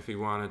horn if he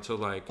wanted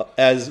to,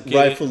 as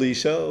rightfully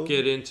so,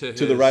 get into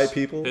the right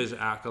people, his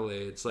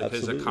accolades, like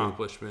Absolutely. his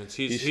accomplishments.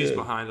 He's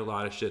behind a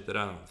lot of shit that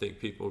I don't think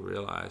people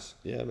realize.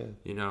 Yeah, man.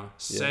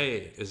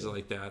 Say is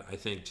like that. I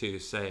think too.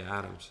 Say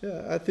Adams.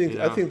 Yeah, I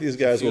think these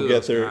guys will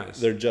get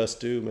their just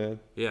due, man.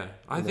 Yeah,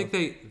 I think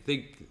they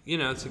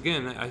it's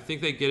again. I think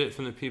they get it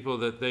from the people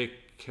that they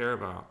care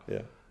about.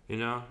 Yeah.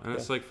 And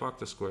it's like fuck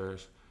the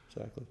squares.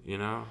 Exactly.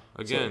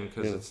 Again,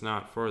 because it's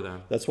not for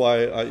them. That's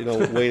why,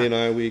 Wayne and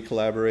I, we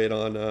collaborate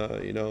on,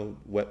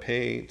 wet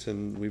paint,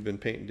 and we've been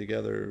painting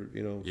together,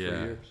 for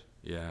years.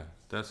 Yeah,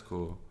 that's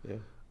cool. Yeah.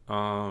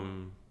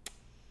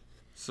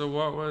 So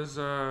what was,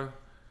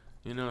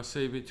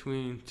 say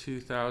between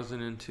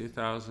 2000 and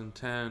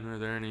 2010, were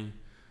there any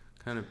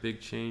kind of big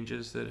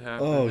changes that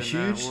happened in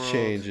huge that world?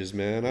 Changes,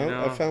 man.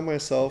 I found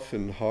myself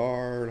in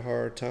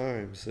hard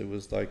times. It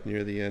was like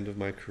near the end of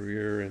my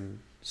career in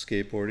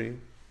skateboarding.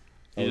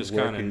 You just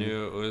kind of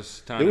knew it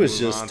was time. It was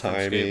to move just on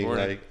timing. From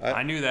like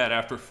I knew that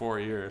after 4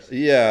 years.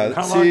 Yeah.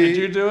 How long did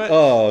you do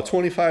it?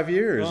 25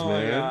 years, man.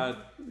 My God.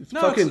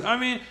 No,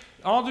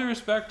 all due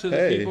respect to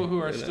the people who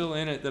are still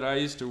in it that I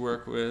used to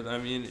work with.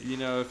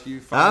 If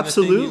you find the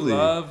thing you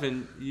love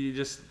and you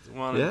just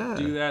want to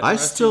do that, I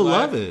still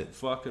love it.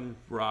 Fucking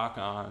rock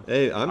on.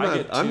 Hey,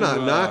 I'm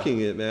not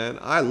knocking it, man.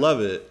 I love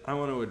it. I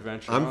want to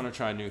adventure. I want to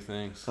try new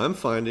things. I'm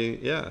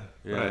finding,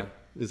 right,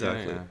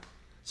 exactly. Yeah.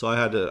 So I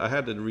had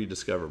to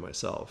rediscover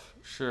myself.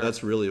 Sure.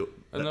 That's really,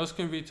 and those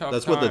can be tough.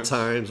 That's times. what the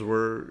times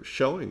were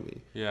showing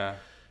me. Yeah.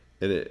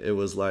 And it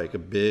was like a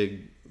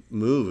big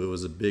move. It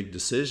was a big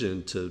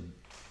decision to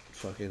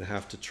fucking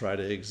have to try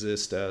to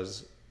exist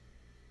as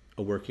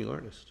a working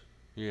artist.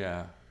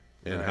 Yeah.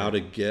 And how to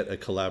get a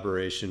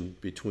collaboration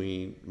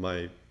between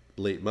my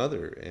late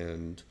mother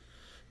and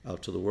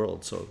out to the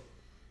world. So.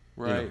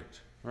 Right.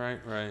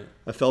 I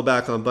fell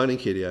back on Bunny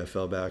Kitty. I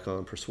fell back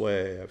on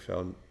Persuade.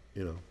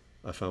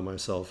 I found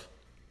myself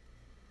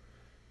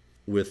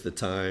with the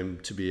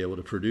time to be able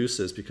to produce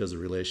this because of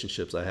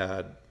relationships I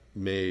had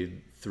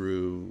made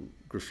through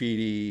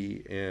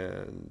graffiti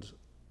and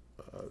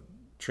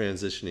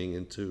transitioning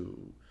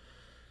into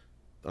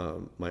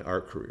my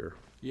art career.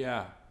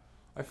 Yeah.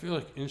 I feel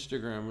like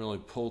Instagram really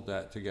pulled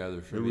that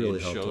together for me.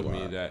 Really and showed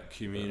me that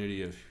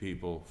community of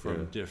people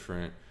from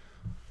different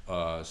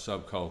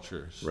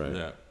subcultures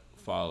that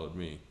followed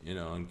me,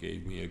 and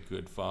gave me a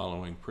good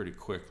following pretty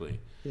quickly.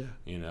 Yeah.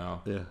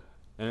 Yeah.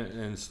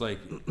 And it's like,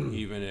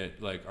 even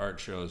at like art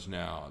shows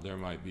now, there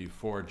might be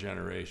 4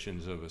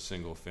 generations of a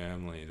single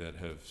family that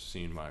have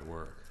seen my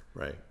work.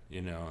 Right.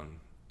 And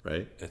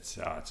right. It's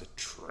a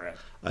trip.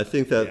 I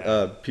think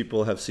that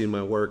people have seen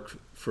my work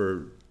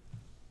for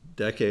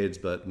decades,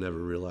 but never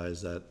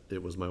realized that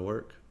it was my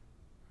work.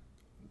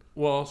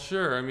 Well,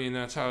 sure.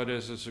 That's how it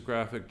is as a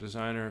graphic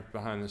designer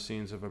behind the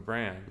scenes of a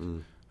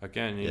brand.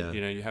 Again,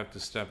 you have to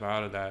step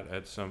out of that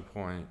at some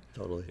point.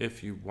 Totally.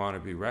 If you want to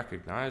be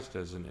recognized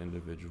as an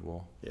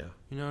individual. Yeah.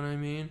 You know what I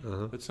mean?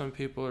 Uh-huh. But some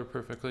people are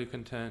perfectly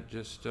content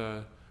just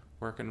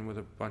working with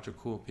a bunch of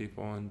cool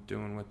people and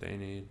doing what they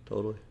need.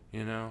 Totally.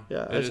 Yeah.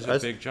 It is a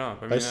big jump.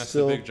 That's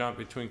the big jump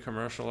between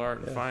commercial art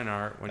and fine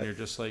art when you're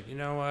just like, you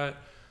know what?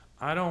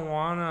 I don't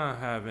want to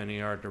have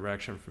any art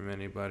direction from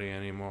anybody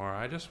anymore.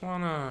 I just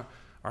want to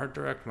art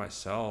direct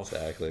myself.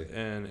 Exactly.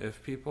 And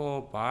if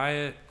people buy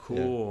it,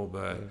 cool.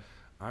 But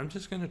I'm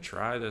just going to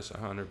try this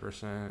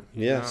 100%.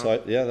 Yeah. So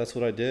that's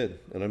what I did.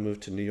 And I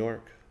moved to New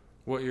York.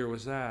 What year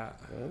was that?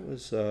 That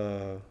was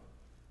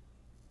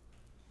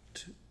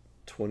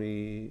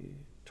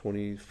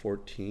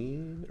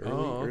 2014,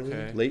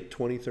 early, late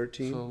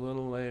 2013. So a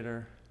little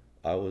later.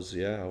 I was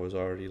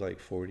already like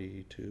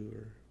 42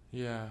 or.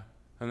 Yeah,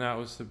 and that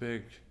was the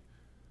big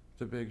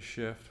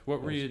shift.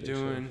 What were you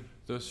doing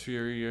those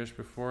few years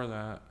before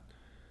that?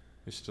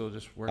 You still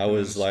just working? I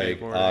was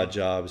like odd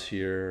jobs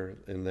here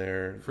and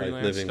there, like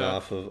living stuff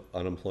off of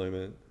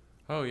unemployment.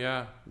 Oh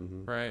yeah,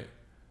 right.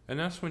 And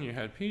that's when you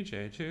had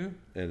PJ too.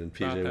 And then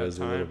PJ was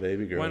a little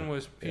baby girl. When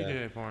was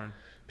PJ born?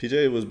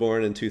 PJ was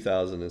born in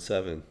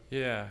 2007.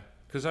 Yeah.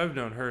 Because I've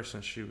known her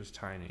since she was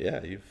tiny.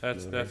 Yeah,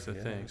 that's the thing.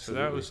 Absolutely. So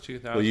that was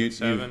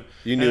 2007. Well,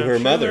 you knew her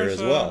mother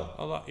as well.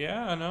 A lot.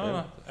 Yeah,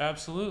 no,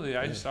 absolutely.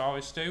 I used to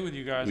always stay with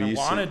you guys. I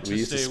wanted to stay with you guys. We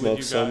used to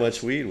smoke so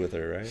much weed with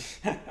her, right?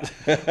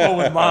 Oh,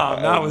 with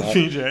Mom, not with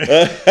PJ.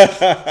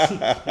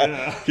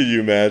 Yeah. Can you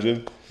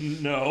imagine?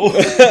 No.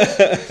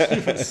 She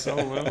was so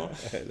little.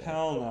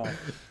 Hell no.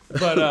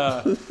 But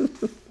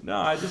no,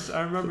 I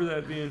remember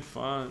that being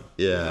fun.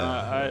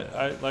 Yeah.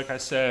 I like I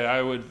said,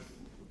 I would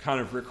kind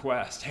of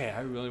request, hey,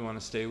 I really want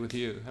to stay with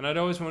you, and I'd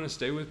always want to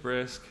stay with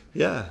Brisk.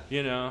 Yeah,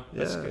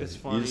 it's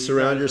funny. You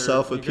surround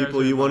yourself with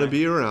people you want to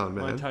be around,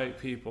 man. My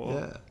type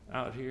people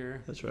out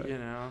here. That's right.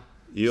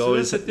 You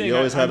always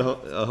had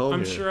a home.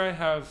 I'm here. sure I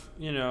have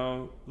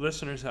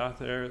listeners out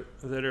there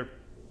that are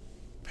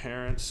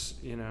parents.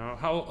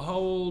 How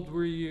old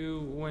were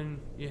you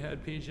when you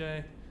had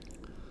PJ?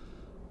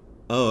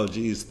 Oh,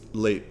 geez,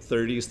 late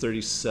 30s,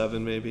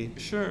 37 maybe.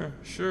 Sure.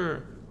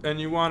 And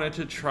you wanted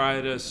to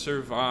try to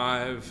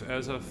survive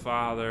as a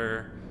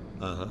father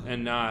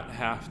and not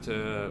have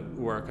to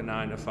work a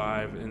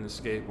 9-to-5 in the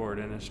skateboard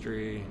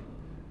industry.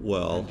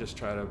 Well, and just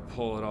try to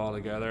pull it all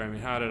together. I mean,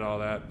 how did all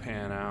that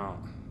pan out?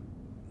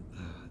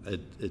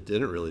 It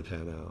didn't really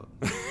pan out.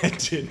 It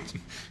didn't.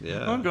 Yeah.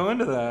 Don't go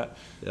into that.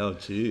 Oh,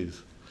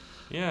 jeez.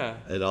 Yeah.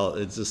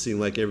 It just seemed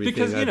like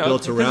everything I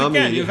built around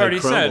again, me you've had already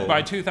crumbled. said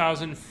by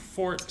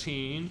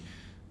 2014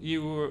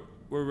 you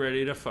were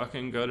ready to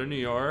fucking go to New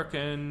York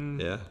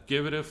and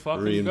give it a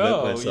fucking reinvent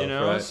go,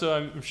 myself, right? So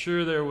I'm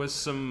sure there was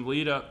some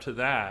lead up to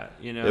that,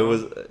 It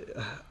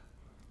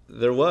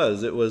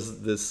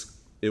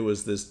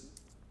was this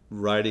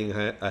writing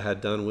I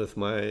had done with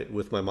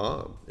my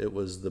mom. It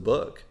was the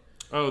book.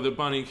 Oh, the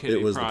Bunny Kitty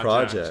It was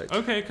project. the project.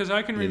 Okay, because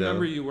I can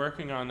remember you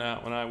working on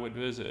that when I would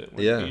visit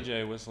when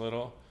PJ was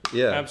little.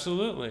 Yeah,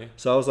 absolutely.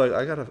 So I was like,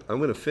 I'm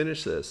gonna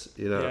finish this.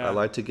 I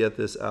like to get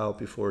this out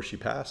before she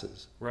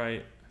passes.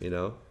 Right.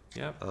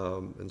 Yep.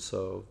 And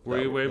so were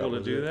you able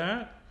to do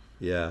that?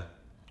 Yeah,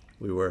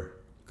 we were.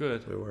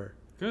 Good. We were.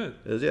 Good.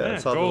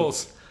 It's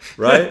goals.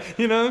 Right?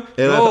 And goals.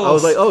 I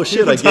was like, oh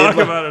shit! I talk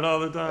about it all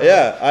the time.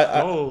 Yeah,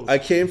 I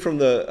came from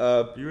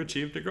the. You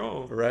achieved a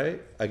goal.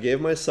 Right. I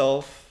gave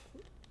myself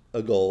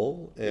a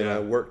goal and I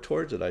worked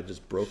towards it. I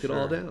just broke it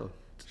all down.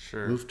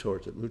 Sure. Moved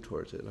towards it.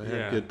 I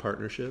had good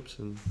partnerships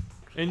and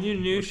you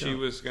knew she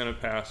was going to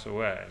pass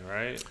away,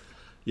 right?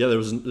 Yeah,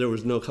 there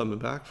was no coming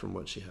back from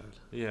what she had.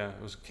 Yeah,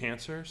 it was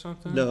cancer or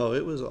something? No,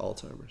 it was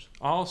Alzheimer's.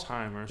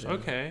 Yeah.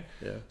 Okay.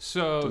 Yeah.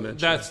 So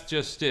that's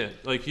just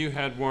it. Like you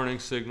had warning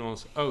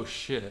signals. Oh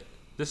shit,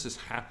 this is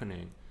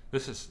happening.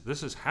 This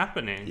is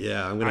happening.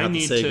 Yeah, I'm gonna have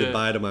to say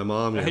goodbye to my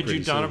mom. Had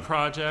you done a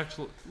project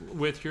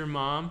with your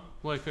mom,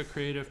 like a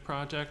creative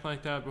project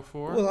like that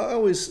before?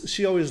 Well,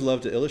 she always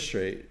loved to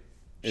illustrate.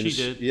 And she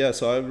did. Yeah,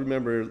 so I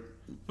remember.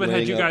 But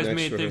had you guys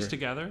made things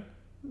together?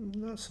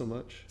 Not so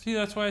much. See,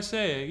 that's why I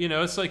say,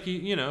 it's like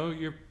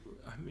you're.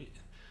 I mean,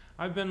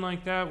 I've been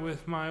like that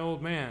with my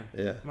old man.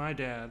 Yeah. My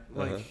dad,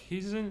 like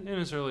he's in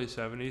his early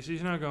 70s.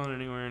 He's not going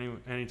anywhere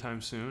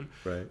anytime soon.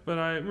 Right. But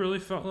I really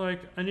felt like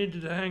I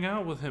needed to hang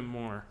out with him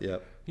more.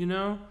 Yep.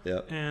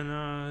 Yep.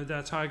 And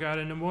that's how I got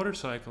into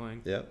motorcycling.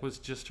 Yep. Was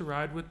just to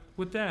ride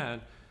with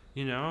Dad.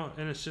 And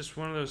it's just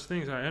one of those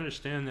things. I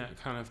understand that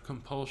kind of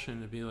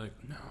compulsion to be like,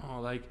 no,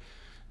 like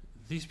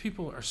these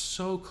people are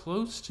so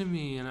close to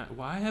me, and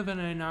why haven't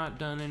I not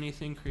done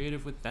anything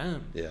creative with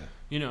them? Yeah.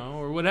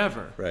 Or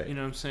whatever. Right. You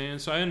know what I'm saying?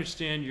 So I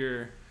understand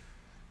how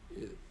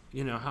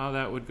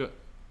that would go.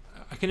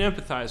 I can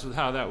empathize with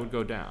how that would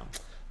go down.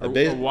 Or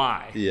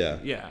why. Yeah.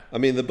 Yeah. I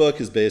mean, the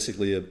book is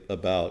basically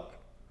about,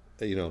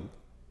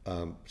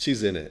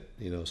 she's in it,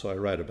 so I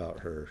write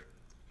about her.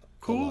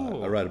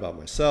 Cool. I write about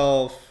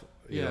myself,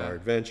 our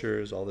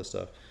adventures, all this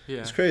stuff. Yeah.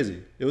 It's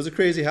crazy. It was a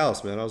crazy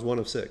house, man. I was one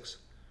of 6.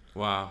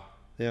 Wow.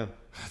 Yeah.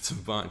 That's a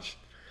bunch.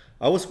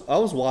 I was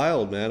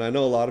wild, man. I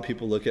know a lot of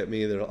people look at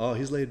me, they're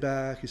he's laid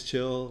back, he's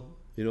chill,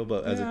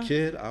 but as a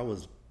kid, I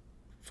was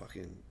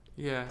fucking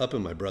up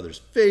in my brother's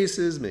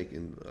faces,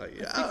 making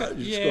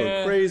just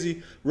going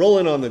crazy,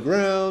 rolling on the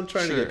ground,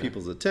 trying to get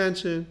people's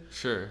attention.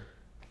 Sure.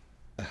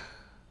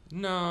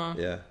 No.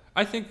 Yeah.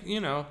 I think,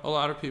 a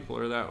lot of people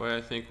are that way.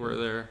 I think where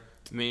they're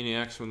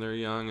maniacs when they're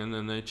young and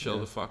then they chill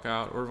the fuck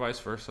out, or vice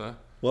versa.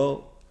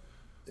 Well,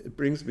 it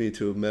brings me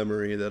to a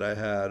memory that I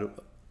had.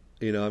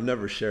 I've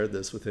never shared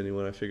this with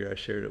anyone. I figure I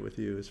shared it with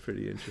you. It's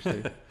pretty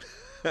interesting.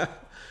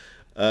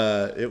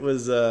 It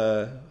was,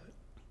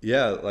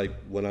 like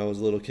when I was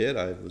a little kid,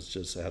 I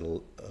had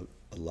a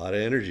lot of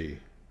energy.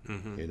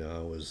 Mm-hmm.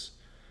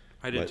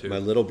 I did too. My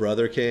little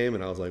brother came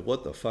and I was like,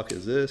 what the fuck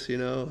is this?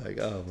 Like,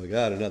 oh my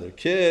God, another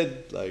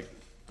kid. Like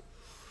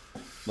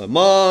my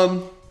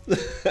mom,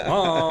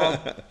 Mom,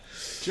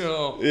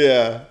 chill.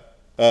 Yeah.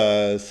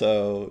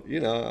 So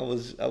I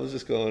was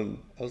just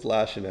going. I was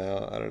lashing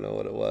out. I don't know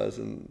what it was,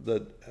 and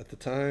at the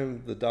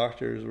time the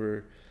doctors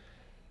were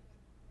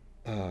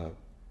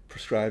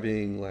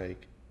prescribing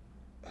like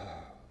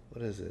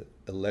what is it?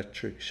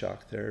 Electric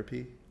shock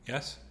therapy.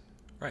 Yes.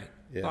 Right.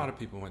 Yeah. A lot of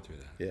people went through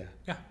that. Yeah.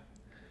 Yeah.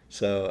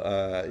 So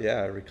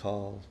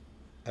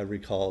I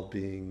recall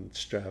being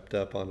strapped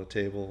up on a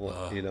table,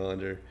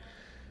 under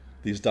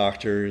these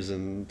doctors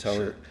and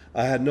telling.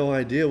 I had no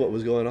idea what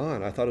was going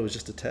on. I thought it was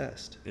just a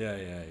test. Yeah.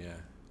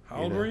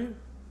 How old were you?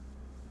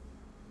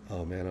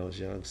 Oh man, I was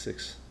young,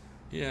 6.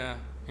 Yeah.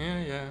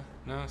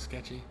 No,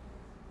 sketchy.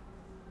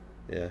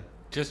 Yeah.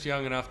 Just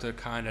young enough to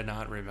kind of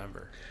not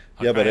remember.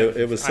 Yeah, but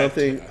it was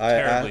something I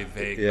have terribly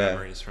vague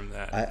memories from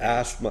that.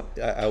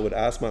 I would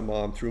ask my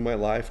mom through my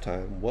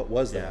lifetime, what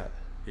was that?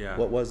 Yeah.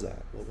 What was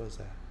that?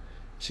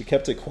 She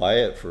kept it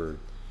quiet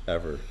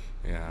forever.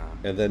 Yeah.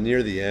 And then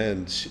near the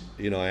end,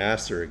 I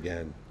asked her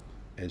again,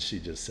 and she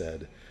just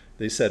said,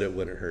 they said it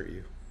wouldn't hurt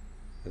you.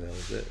 And that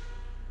was it.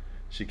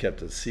 She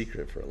kept it a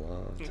secret for a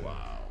long time.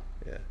 Wow.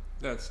 Yeah.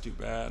 That's too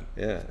bad.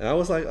 Yeah. And I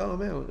was like, oh,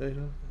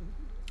 man,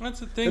 that's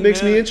the thing. It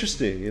makes me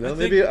interesting,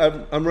 Maybe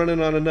I'm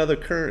running on another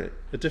current,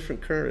 a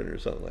different current or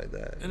something like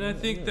that. And I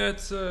think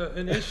that's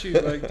an issue.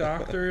 Like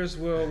doctors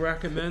will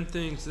recommend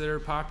things that are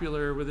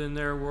popular within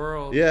their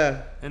world.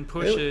 Yeah. And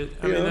push it.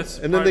 I mean, that's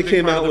and then they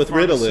came out with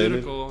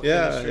Ritalin.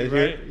 Industry,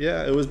 right?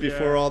 It was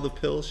before all the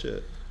pill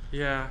shit.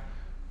 Yeah.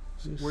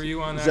 Were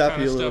you on that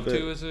kind of stuff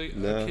too as a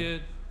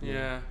kid?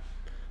 Yeah.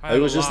 It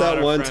was just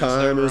that one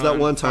time. It was that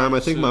one time. I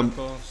think my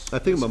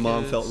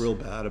mom felt real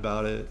bad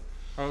about it.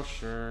 Oh,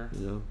 sure.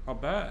 I'll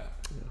bet.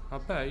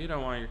 You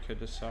don't want your kid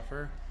to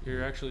suffer.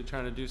 You're actually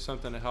trying to do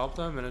something to help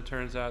them, and it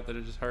turns out that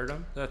it just hurt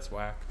them. That's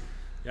whack.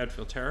 Yeah, I'd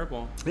feel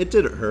terrible. It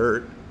didn't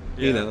hurt.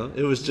 Yeah.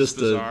 It was just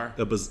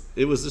it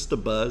was just a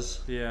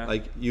buzz. Yeah.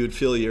 Like you would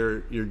feel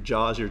your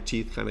jaws, your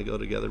teeth kind of go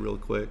together real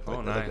quick.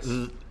 Oh, nice.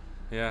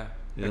 Yeah.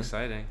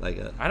 Exciting.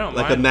 I don't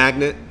like mind. A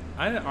magnet.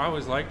 I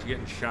always liked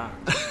getting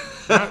shocked.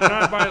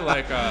 not by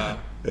like a.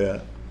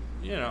 Yeah.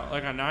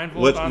 Like a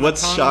 9-volt on the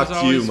What's tongue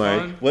shocked you, Mike?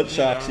 Fun. What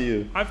shocks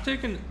you? I've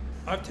taken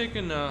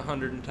a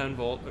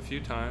 110-volt a few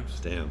times.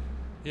 Damn.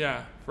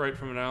 Yeah, right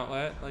from an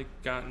outlet, like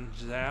gotten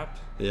zapped.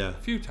 Yeah. A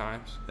few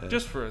times,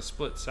 just for a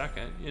split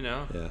second,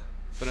 Yeah.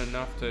 But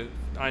enough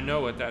I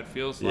know what that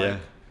feels like.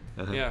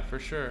 Yeah. Yeah, for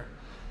sure.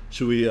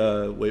 Should we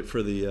wait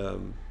for the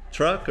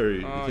truck or?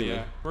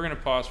 Yeah. We're gonna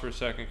pause for a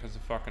second because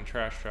the fucking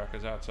trash truck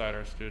is outside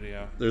our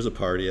studio. There's a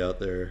party out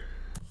there.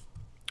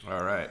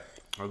 All right.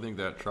 I think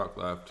that truck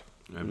left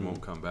and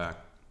won't come back.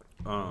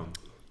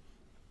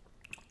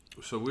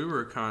 So we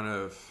were kind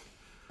of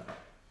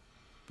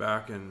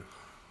back in,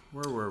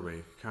 where were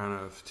we? Kind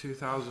of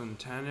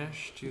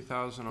 2010-ish,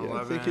 2011.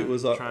 Yeah, I think it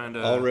was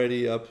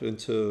already up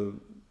into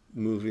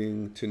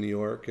moving to New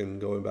York and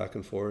going back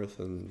and forth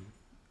and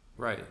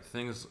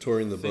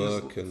touring the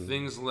book. And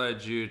things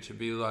led you to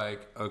be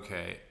like,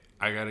 okay,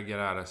 I got to get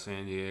out of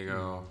San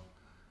Diego.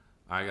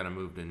 I got to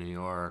move to New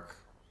York.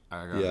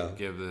 I gotta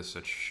give this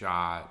a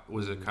shot.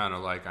 Was it kind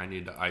of like I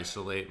need to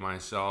isolate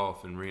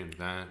myself and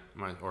reinvent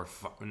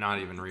not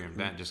even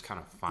reinvent, just kind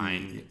of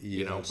find,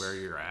 where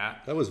you're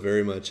at? That was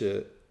very much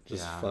it.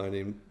 Just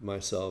finding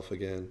myself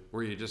again.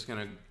 Were you just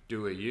gonna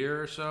do a year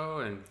or so,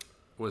 and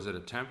was it a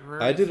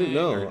temporary? I didn't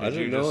know. I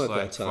didn't know at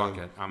that time.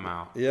 Fuck it, I'm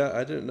out. Yeah,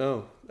 I didn't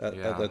know at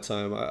that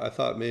time. I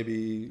thought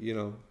maybe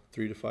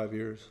 3 to 5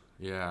 years.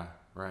 Yeah,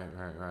 right.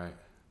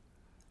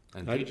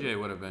 And DJ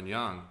would have been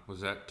young. Was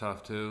that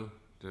tough too?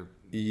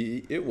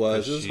 It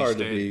was hard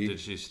to be.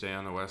 Did she stay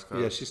on the West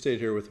Coast? Yeah, she stayed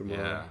here with her mom.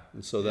 Yeah.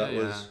 And so that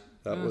was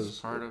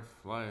part of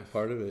life.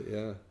 Part of it,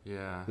 yeah.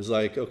 Yeah. It was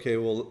like, okay,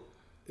 well,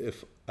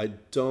 if I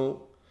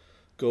don't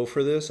go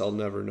for this, I'll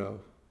never know.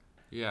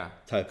 Yeah.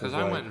 Because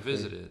I went and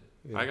visited.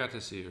 Yeah. I got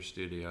to see your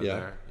studio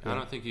there. Yeah. I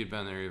don't think you'd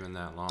been there even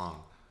that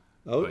long.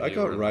 I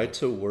got right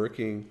to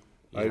working.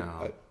 I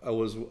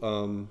was...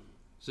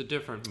 it's a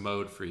different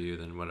mode for you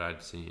than what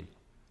I'd seen.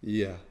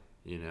 Yeah.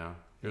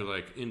 You're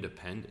like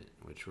independent,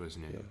 which was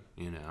new,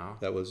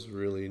 That was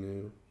really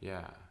new.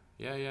 Yeah.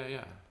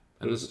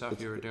 And the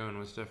stuff you were doing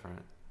was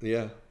different.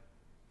 Yeah.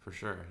 For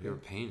sure. You were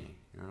painting.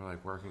 You were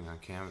like working on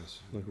canvas.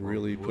 Like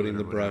really putting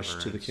the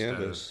brush to the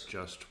canvas.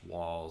 Just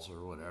walls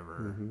or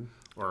whatever.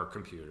 Or a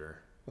computer,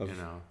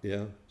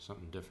 Yeah.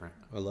 Something different.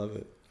 I love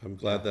it. I'm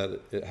glad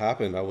that it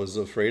happened. I was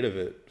afraid of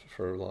it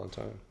for a long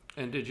time.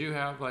 And did you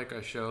have like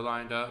a show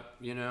lined up,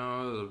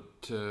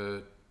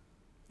 to...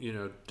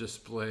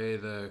 display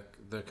the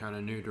kind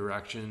of new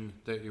direction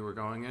that you were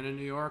going in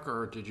New York?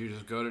 Or did you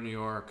just go to New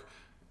York,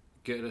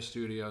 get a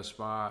studio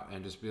spot,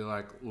 and just be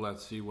like,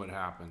 let's see what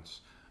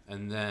happens?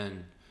 And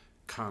then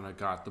kind of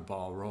got the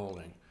ball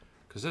rolling.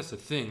 Because that's the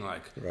thing,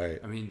 right.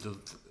 I mean,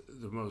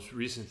 the most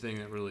recent thing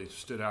that really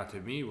stood out to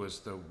me was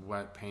the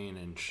wet paint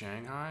in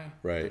Shanghai.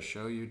 Right. The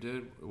show you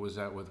did, was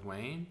that with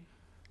Wayne?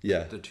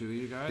 Yeah. The two of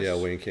you guys? Yeah,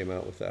 Wayne came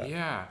out with that.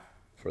 Yeah.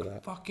 For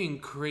that. Fucking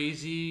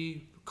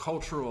crazy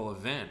cultural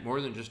event,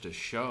 more than just a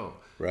show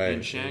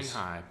in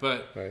Shanghai.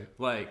 But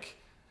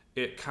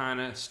it kind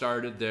of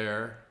started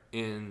there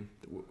in,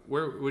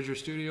 where was your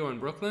studio in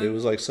Brooklyn? It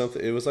was like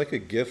something, it was like a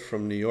gift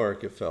from New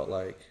York, it felt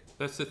like.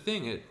 That's the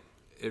thing,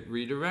 it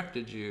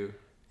redirected you.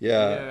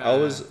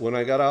 Yeah, when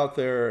I got out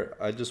there,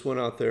 I just went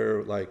out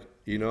there like,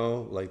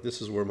 like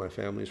this is where my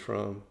family's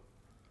from.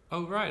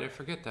 Oh, right, I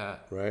forget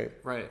that. Right?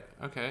 Right,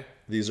 okay.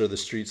 These are the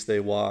streets they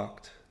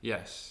walked.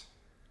 Yes.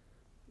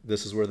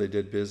 This is where they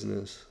did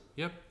business.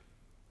 Yep.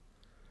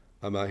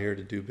 I'm out here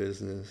to do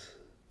business.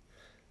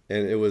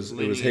 And it was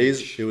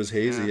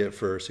hazy at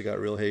first. It got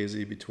real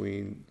hazy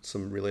between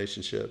some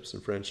relationships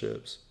and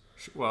friendships.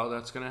 Well,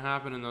 that's going to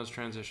happen in those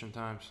transition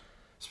times,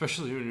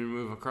 especially when you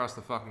move across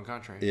the fucking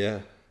country.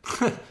 Yeah.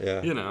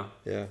 Yeah.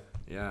 Yeah.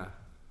 Yeah.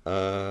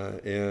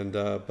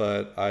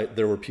 But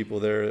there were people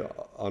there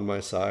on my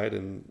side,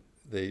 and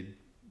they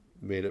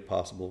made it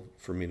possible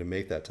for me to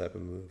make that type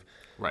of move.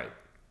 Right.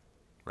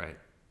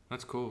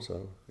 That's cool.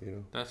 So,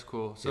 That's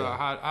cool. So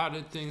how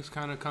did things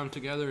kind of come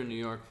together in New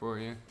York for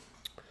you?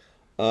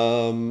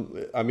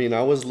 I mean,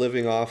 I was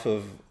living off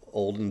of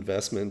old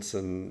investments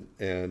and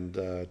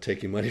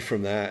taking money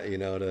from that,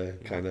 to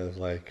kind of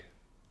like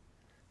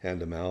hand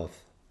to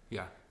mouth.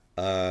 Yeah.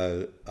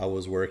 I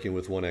was working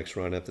with 1X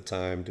Run at the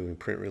time, doing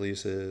print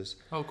releases.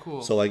 Oh,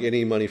 cool. So like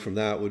any money from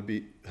that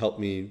would help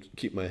me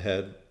keep my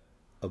head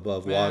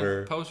above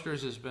water.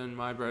 Posters has been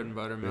my bread and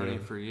butter money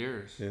for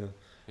years. Yeah.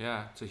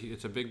 Yeah,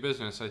 it's a big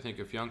business. I think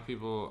if young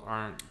people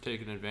aren't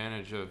taking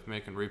advantage of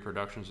making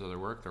reproductions of their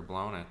work, they're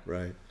blowing it.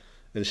 Right.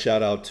 And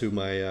shout out to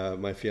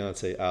my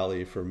fiance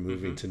Ali for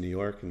moving to New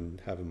York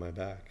and having my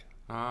back.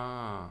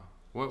 Ah.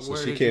 Where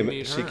she did came. you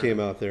meet her? She came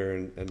out there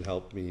and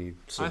helped me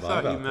survive.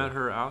 I thought you met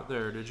her out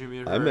there. Did you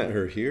meet her? I met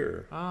her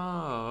here.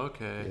 Oh,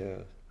 okay.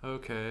 Yeah.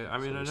 Okay. I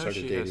mean, I know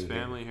she has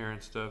family here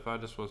and stuff. I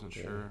just wasn't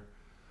sure.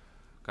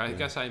 I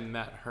guess I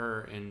met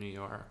her in New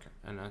York,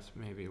 and that's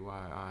maybe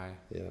why I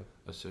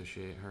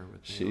associate her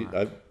with New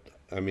York.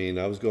 I mean,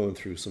 I was going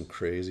through some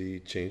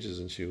crazy changes,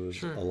 and she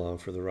was along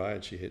for the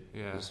ride. She hit.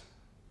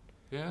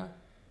 Yeah.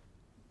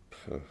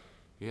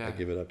 I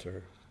give it up to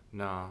her.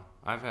 No,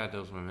 I've had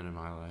those women in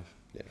my life.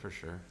 Yeah. For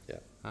sure. Yeah.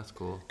 That's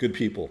cool. Good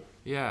people.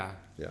 Yeah.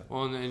 Yeah.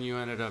 Well, and then you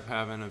ended up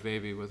having a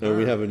baby with her. And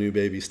we have a new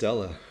baby,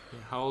 Stella.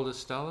 How old is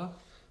Stella?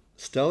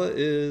 Stella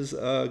is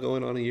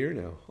going on a year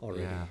now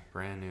already. Yeah,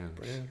 brand new.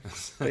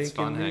 It's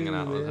fun hanging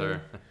out with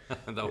her.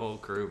 The whole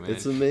crew, man.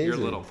 It's amazing. Your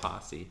little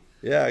posse.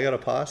 Yeah, I got a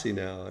posse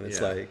now, and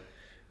it's like,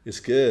 it's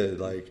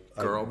good. Like,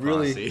 girl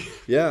posse.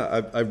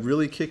 Yeah, I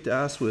really kicked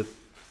ass with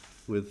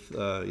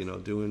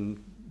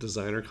doing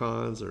designer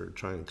cons or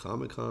trying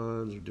Comic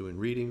Cons or doing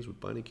readings with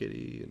Bunny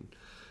Kitty and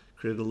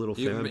created a little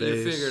fan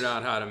base. You figured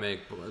out how to make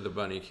the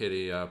Bunny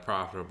Kitty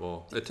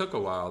profitable. It took a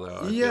while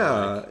though.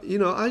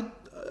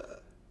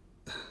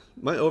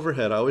 My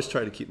overhead, I always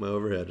try to keep my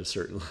overhead at a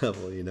certain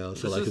level,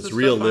 so this like it's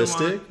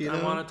realistic.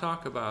 I want to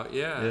talk about,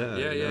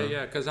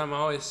 yeah. Because I'm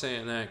always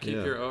saying that, keep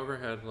your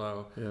overhead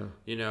low. Yeah.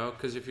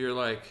 Because if you're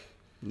like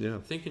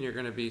thinking you're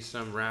going to be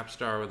some rap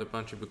star with a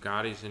bunch of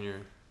Bugattis in your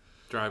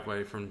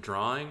driveway from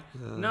drawing,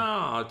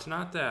 no, it's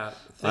not that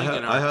thing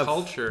in our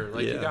culture.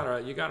 Like you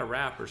gotta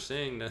rap or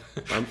sing to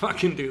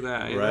fucking do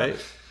that, right?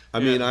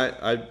 I mean,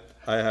 I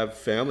have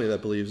family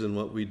that believes in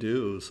what we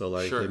do, so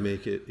like they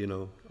make it,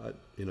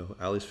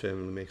 Ali's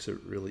family makes it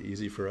really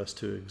easy for us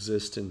to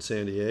exist in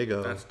San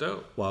Diego. That's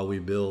dope. While we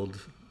build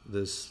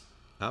this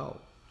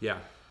out. Yeah.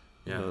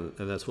 Yeah. And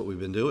that's what we've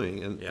been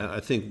doing. And I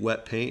think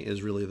wet paint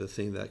is really the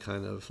thing that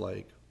kind of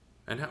like.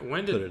 And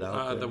when did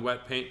the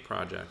wet paint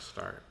project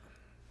start?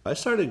 I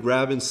started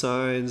grabbing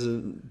signs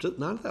and just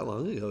not that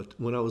long ago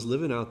when I was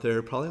living out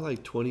there, probably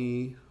like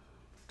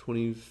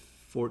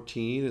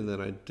 2014, and then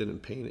I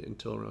didn't paint it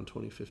until around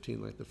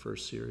 2015, like the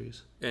first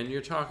series. And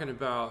you're talking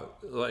about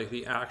like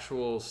the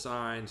actual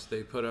signs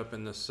they put up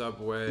in the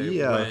subway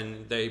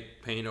when they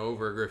paint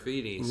over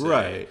graffiti,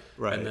 right?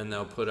 And then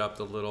they'll put up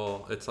the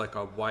little, it's like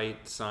a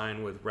white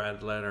sign with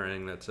red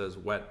lettering that says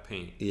wet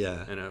paint.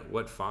 Yeah. And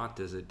what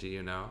font is it, do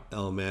you know?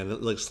 Oh man,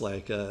 it looks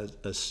like a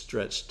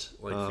stretched,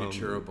 like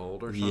Futura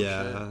Bold or something.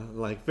 Yeah,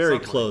 like very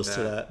something close like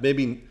to that.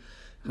 Maybe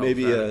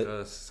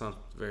some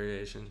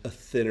variation, a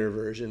thinner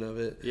version of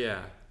it.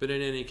 Yeah, but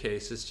in any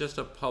case, it's just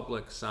a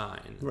public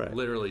sign, right?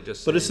 Literally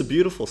just. But it's a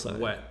beautiful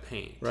sign. Wet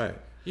paint, right?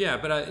 Yeah,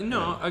 but I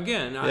love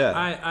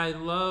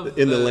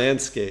in the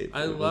landscape.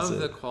 I love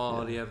the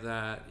quality of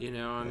that.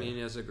 I mean,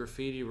 as a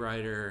graffiti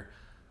writer,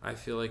 I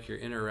feel like you're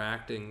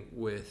interacting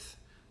with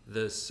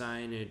the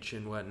signage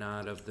and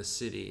whatnot of the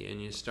city,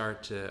 and you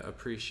start to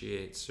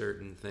appreciate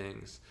certain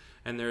things.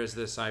 And there's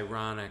this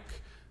ironic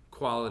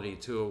quality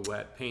to a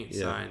wet paint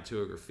sign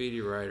to a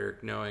graffiti writer,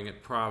 knowing it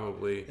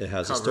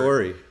has a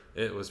story.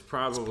 It was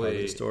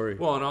probably a story.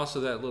 Well, and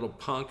also that little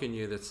punk in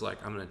you that's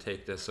like, I'm going to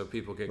take this so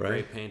people get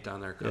great paint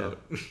on their coat.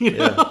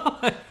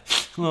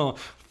 little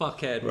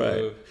fuckhead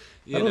right. move.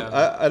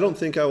 I don't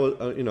think I was.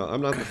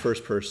 I'm not the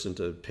first person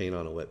to paint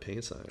on a wet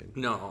paint sign.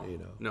 No,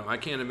 no, I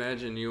can't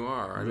imagine you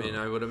are. I mean,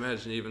 I would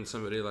imagine even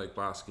somebody like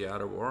Basquiat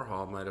or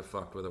Warhol might have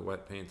fucked with a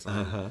wet paint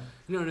sign.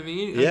 You know what I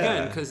mean? Yeah,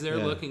 again, because they're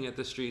looking at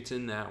the streets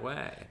in that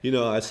way.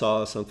 I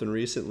saw something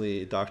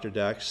recently. Dr.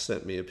 Dax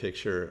sent me a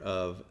picture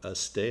of a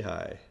Stay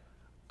High.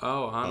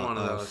 Oh, I'm one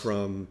of those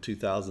from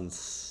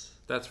 2004.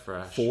 That's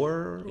fresh.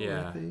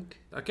 I think.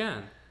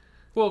 Again.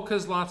 Well,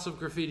 because lots of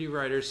graffiti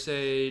writers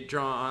say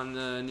draw on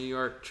the New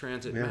York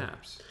Transit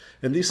maps.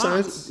 And these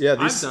signs,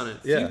 I've done it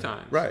a few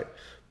times. Right.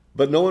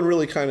 But no one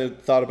really kind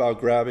of thought about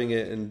grabbing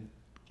it and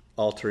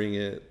altering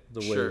it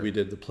the way we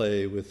did the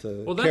play with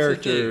the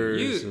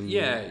characters. The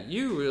thing.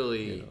 You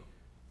really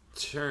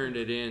turned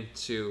it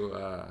into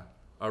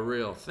a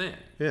real thing.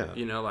 Yeah.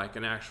 Like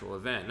an actual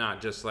event,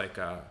 not just like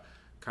a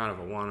kind of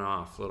a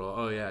one-off little,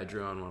 I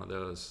drew on one of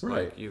those.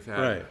 Right. Like you've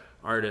had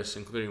artists,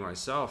 including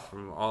myself,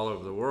 from all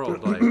over the world,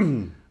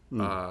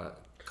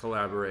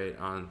 collaborate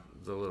on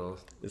the little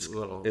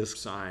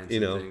signs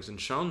and things,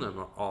 and shown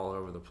them all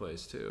over the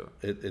place too.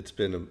 It's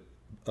been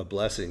a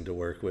blessing to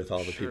work with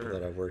all the people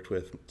that I've worked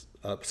with.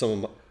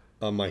 Some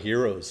of my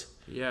heroes.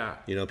 Yeah.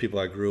 People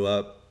I grew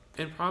up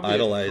and probably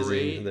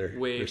idolizing a great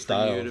way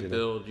styles, for you to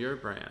build your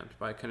brand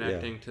by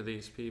connecting to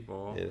these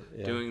people,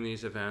 doing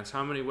these events.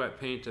 How many wet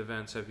paint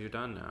events have you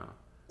done now?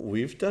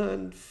 We've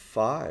done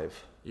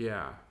 5.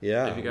 Yeah.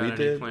 Yeah. Have you got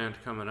any planned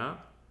coming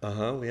up?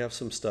 We have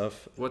some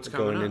stuff. What's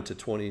going up? Into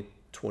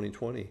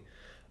 2020.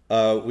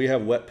 We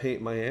have Wet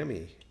Paint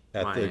Miami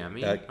at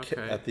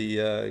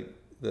the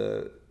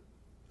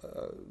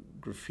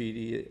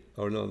graffiti.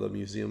 The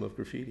Museum of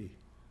Graffiti.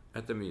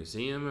 At the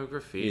Museum of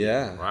Graffiti.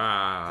 Yeah.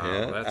 Wow.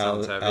 Yeah. That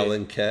sounds heavy.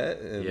 Alan Kett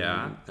an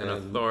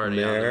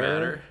authority on the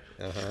matter.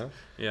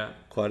 Yeah.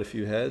 Quite a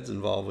few heads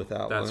involved with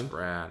that one. That's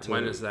rad.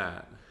 When is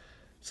that?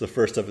 It's the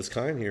first of its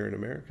kind here in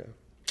America.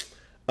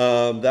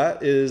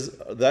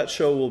 That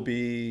show will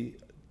be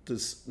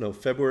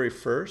February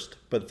 1st,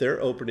 but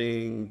they're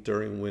opening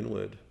during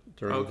Wynwood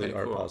during the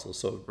Art Basel,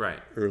 so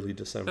early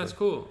December. That's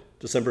cool.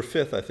 December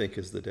 5th, I think,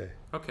 is the day.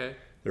 Okay.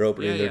 They're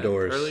opening their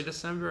doors. Early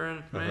December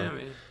in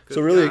Miami. Good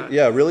so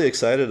really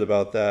excited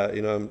about that.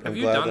 Have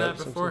you done that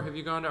before? Have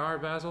you gone to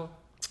Art Basel?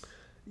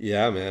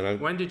 Yeah, man.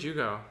 When did you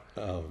go?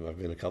 Oh, I've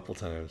been a couple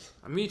times.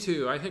 Me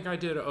too. I think I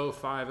did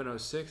 05 and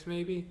 06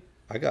 maybe.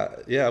 We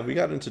got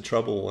into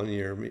trouble one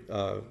year.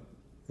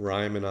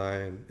 Rhyme and I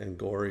and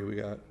Gory, we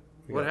got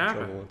what happened?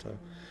 In trouble one time.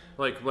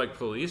 Like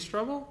police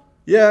trouble?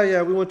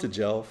 Yeah, we went to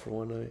jail for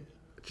one night.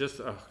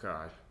 Oh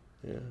god.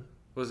 Yeah.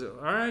 Was it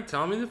all right?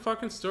 Tell me the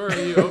fucking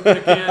story. You open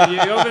a can, you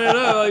open it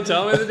up. Like,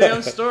 tell me the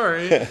damn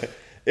story.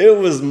 It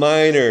was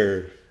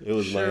minor.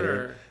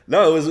 Minor.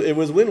 No, it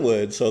was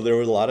Wynwood, so there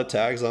was a lot of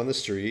tags on the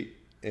street,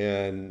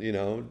 and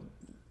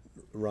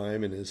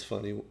Rhyme and his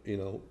funny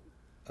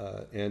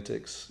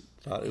antics.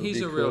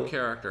 He's a real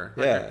character,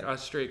 like a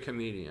straight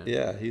comedian.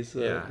 Yeah, he's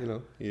he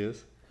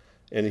is,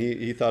 and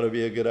he thought it'd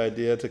be a good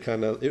idea to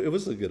kind of. It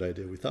was a good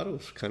idea. We thought it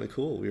was kind of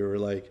cool. We were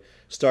like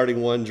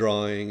starting one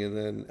drawing and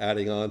then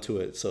adding on to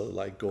it. So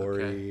like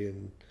Gory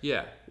and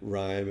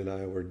Rhyme and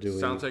I were doing.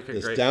 Sounds like a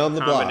great down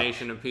the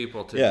combination block. of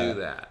people to do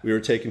that. We were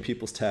taking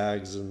people's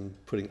tags and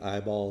putting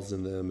eyeballs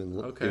in them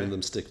and giving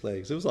them stick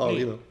legs. It was all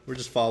we're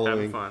just following.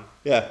 Having fun.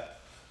 Yeah,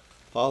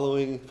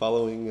 following,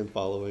 and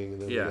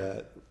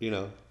then we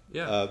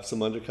got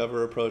some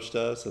undercover approached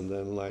us, and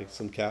then like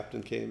some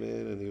captain came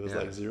in, and he was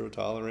like zero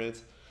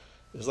tolerance.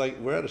 It's like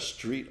we're at a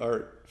street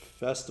art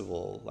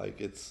festival.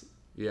 Like it's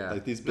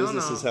like these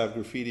businesses have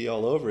graffiti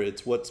all over it.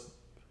 It's what's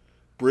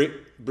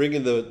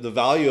bringing the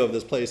value of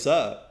this place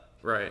up.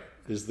 Right.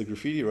 Is the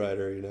graffiti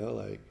writer,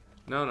 like.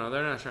 No,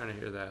 they're not trying to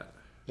hear that.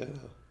 Yeah.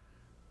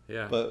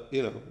 Yeah. But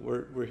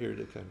we're here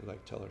to kind of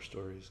like tell our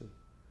stories.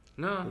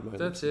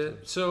 That's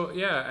it. So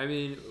I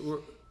mean.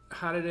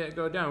 How did it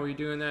go down? Were you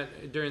doing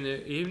that during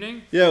the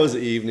evening? Yeah, it was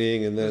the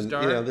evening, and then it was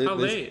dark. How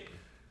late?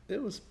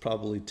 It was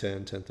probably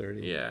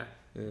 10:30. Yeah,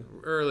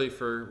 early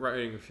for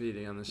writing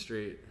graffiti on the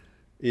street.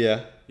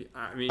 Yeah.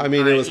 I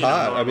mean, it was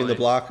hot. I mean, the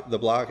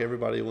block,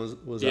 everybody was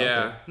out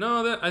there.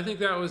 No, I think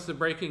that was the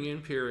breaking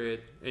in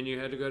period, and you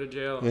had to go to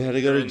jail. We had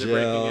to go to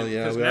jail,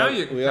 because now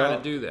you can kind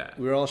of do that.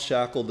 We were all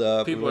shackled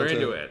up. People are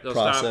into it. They'll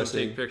stop and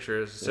take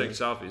pictures, take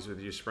selfies with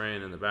you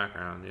spraying in the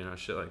background,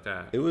 shit like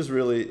that. It was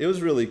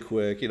really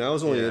quick. I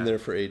was only in there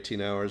for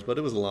 18 hours, but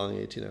it was a long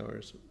 18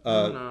 hours.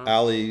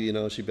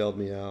 Allie, she bailed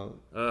me out.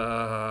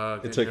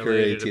 It took her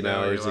 18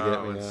 hours to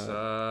get me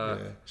out.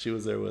 Yeah, she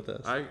was there with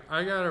us.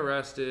 I got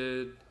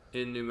arrested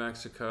in New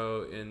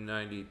Mexico in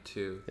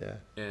 92. Yeah.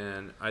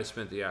 And I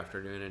spent the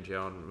afternoon in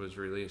jail and was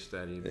released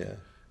that evening. Yeah.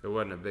 It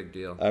wasn't a big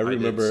deal. I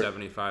remember. I did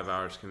 75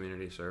 hours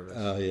community service.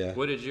 Oh, yeah.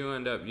 What did you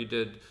end up? You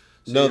did.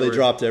 So no, they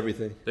dropped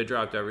everything. They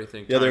dropped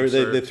everything. Yeah,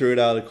 they threw it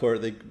out of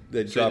court. They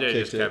drop kicked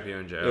just kept you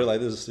in jail. They're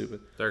like, this is stupid.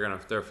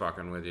 They're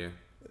fucking with you.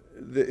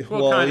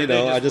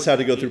 I just had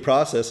to go through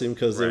processing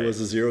because there was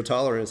a zero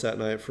tolerance that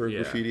night for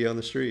graffiti on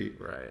the street.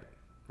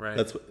 Right.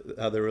 That's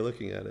how they were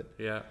looking at it.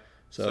 Yeah.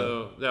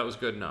 So that was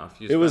good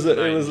enough. It was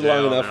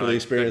long enough for the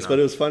experience, but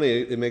it was funny.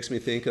 It makes me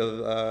think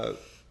of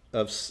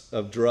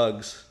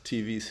drugs,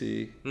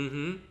 TVC.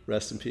 Mm-hmm.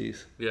 Rest in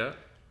peace. Yeah.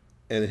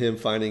 And him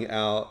finding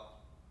out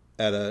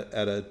at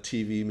a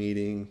TV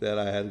meeting that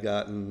I had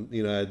gotten,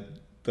 I'd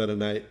spent a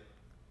night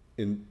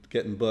in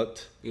getting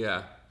booked.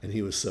 Yeah. And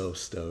he was so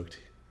stoked.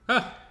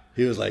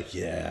 He was like,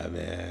 "Yeah,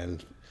 man,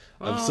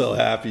 I'm so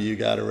happy you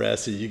got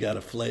arrested. You got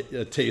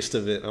a taste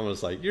of it." I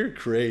was like, "You're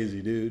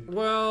crazy, dude."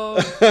 Well,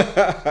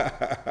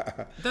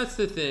 that's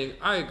the thing.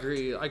 I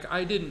agree. Like,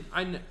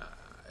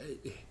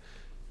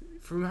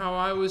 from how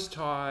I was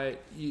taught,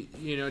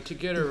 to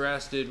get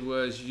arrested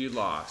was you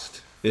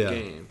lost the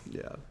game.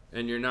 Yeah.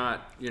 And you're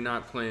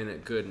not playing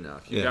it good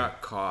enough. You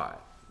got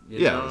caught.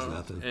 It was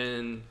nothing.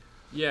 And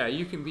yeah,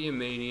 you can be a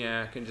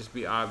maniac and just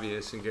be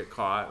obvious and get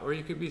caught, or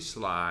you could be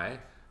sly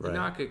and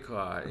not get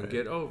caught and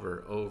get over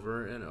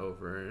and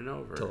over and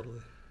over. Totally.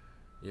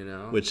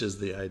 Which is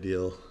the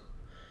ideal.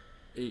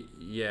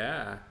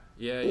 Yeah.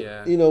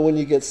 When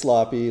you get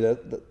sloppy,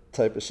 that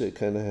type of shit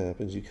kind of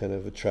happens. You kind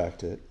of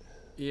attract it.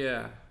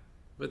 Yeah.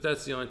 But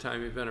that's the only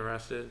time you've been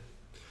arrested?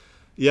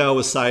 Yeah, I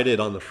was cited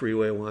on the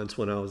freeway once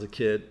when I was a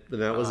kid,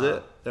 and that was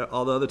it.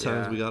 All the other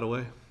times we got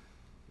away.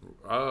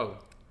 Oh,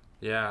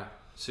 yeah.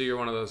 So you're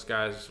one of those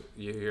guys,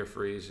 you hear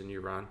freeze and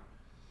you run?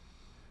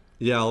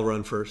 Yeah, I'll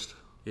run first.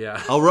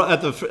 Yeah. I'll run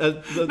at the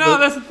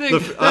that's the thing.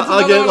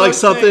 I'll get like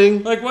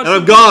something, like, and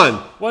I'm gone.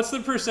 What's the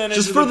percentage?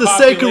 Just for the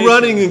sake of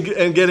running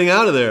and getting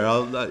out of there.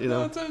 That's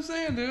what I'm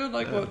saying, dude.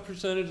 Like, what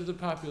percentage of the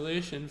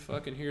population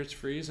fucking hears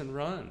freeze and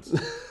runs?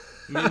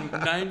 I mean,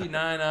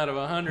 99 out of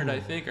 100, I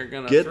think, are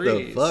gonna get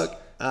freeze. the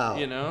fuck out.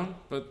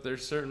 But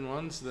there's certain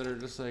ones that are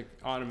just like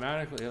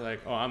automatically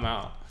like, oh, I'm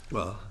out.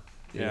 Well,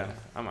 yeah,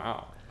 I'm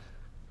out.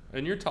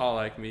 And you're tall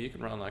like me. You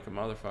can run like a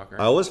motherfucker.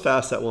 I was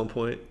fast at one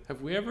point.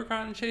 Have we ever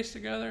gotten chased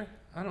together?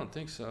 I don't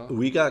think so.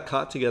 We got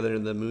caught together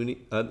in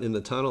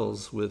the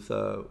tunnels with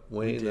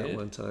Wayne that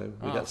one time.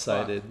 We got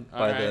cited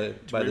by the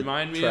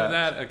Remind me traps. of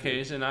that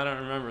occasion. I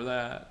don't remember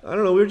that. I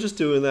don't know. We were just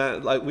doing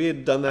that. Like, we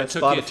had done that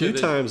spot a few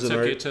times in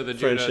our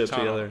friendship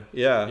together.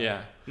 Yeah.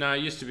 Yeah. No,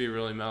 it used to be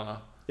really mellow.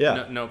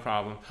 Yeah. No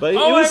problem. But it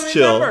was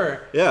chill.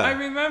 Yeah. I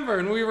remember.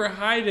 And we were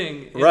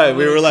hiding. Right.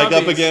 We were like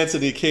up against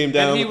it. He came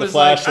down with the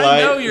flashlight.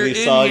 Like, I know you're in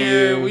saw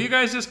here. You. Will you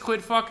guys just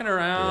quit fucking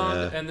around?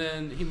 Yeah. And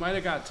then he might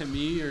have got to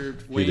me or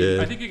Wayne. He did.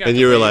 I think he got and to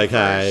you were Wayne like,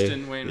 first. hi.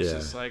 And Wayne was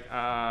just like,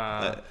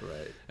 Right.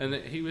 And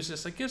then he was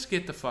just like, just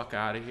get the fuck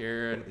out of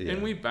here.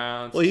 And we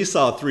bounced. Well, he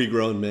saw 3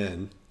 grown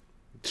men.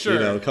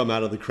 Sure. Come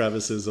out of the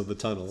crevices of the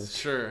tunnels.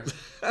 Sure.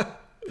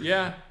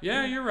 Yeah,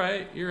 you're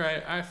right.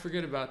 I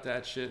forget about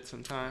that shit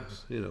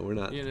sometimes. We're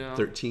not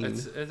 13.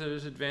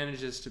 There's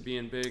advantages to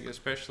being big,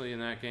 especially in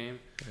that game.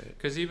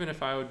 Because even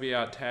if I would be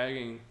out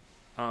tagging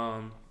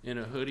in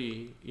a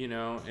hoodie,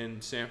 in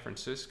San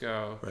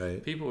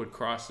Francisco, people would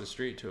cross the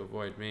street to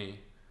avoid me.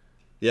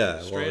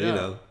 Yeah, straight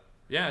up.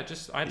 Yeah,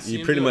 I'd see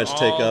you pretty much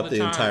take up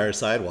the entire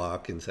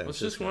sidewalk in San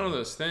Francisco. It's just one of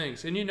those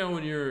things. And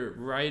when you're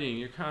writing,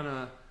 you're kind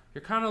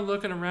of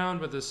looking around,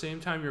 but at the same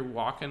time, you're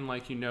walking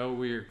like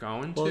where you're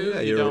going to. Well, yeah,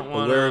 you don't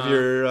want aware of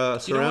your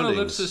surroundings. You don't want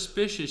to look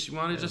suspicious. You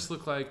want to just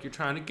look like you're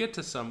trying to get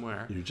to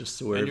somewhere. You're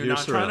just aware of your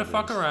surroundings. And you're not trying to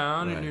fuck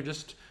around, and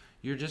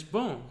you're just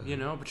boom,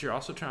 But you're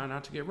also trying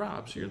not to get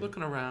robbed. So you're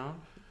looking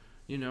around,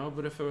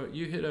 But if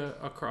you hit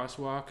a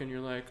crosswalk and you're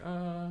like,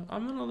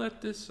 I'm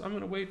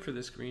gonna wait for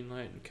this green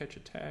light and catch a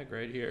tag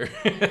right here.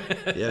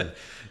 Yeah.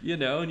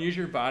 And use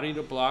your body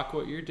to block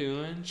what you're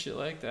doing, shit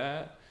like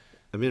that.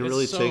 I mean, it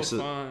really takes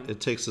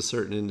a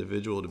certain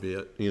individual to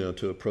be,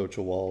 to approach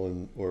a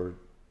wall or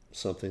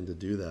something to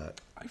do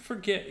that. I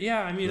forget.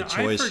 Yeah, I mean,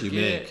 I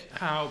forget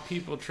how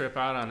people trip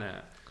out on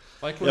that.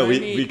 Like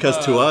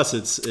because to us,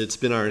 it's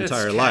been our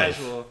entire life.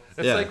 Casual.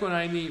 It's like when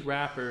I meet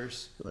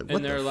rappers,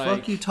 and they're like, "What the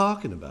fuck are you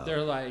talking about?"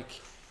 They're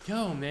like,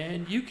 "Yo,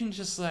 man, you can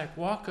just like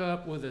walk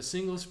up with a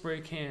single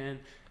spray can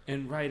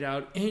and write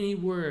out any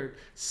word,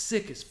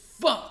 sick as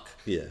fuck."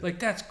 Yeah. Like,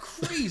 that's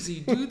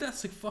crazy, dude.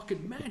 That's like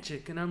fucking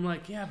magic. And I'm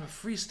like, yeah, but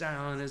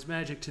freestyling is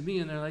magic to me.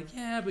 And they're like,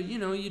 yeah, but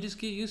you just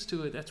get used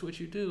to it. That's what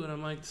you do. And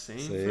I'm like, same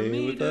for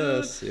me, with dude.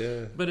 Us,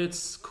 yeah. But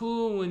it's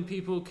cool when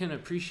people can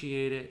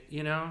appreciate it,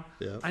 Yeah.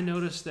 I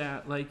noticed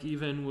that, like,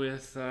 even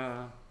with,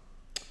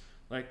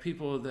 like,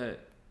 people that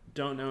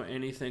don't know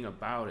anything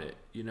about it,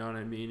 you know what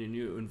I mean? And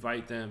you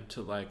invite them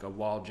to, like, a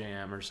wall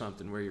jam or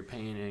something where you're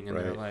painting. And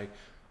they're like,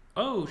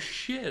 oh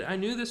shit, I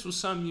knew this was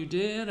something you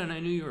did and I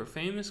knew you were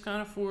famous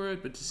kind of for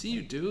it, but to see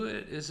you do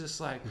it is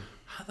just like,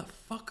 how the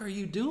fuck are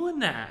you doing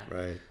that?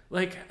 Right.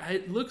 Like,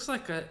 it looks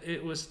like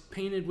it was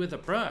painted with a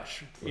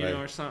brush, you know,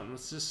 or something.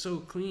 It's just so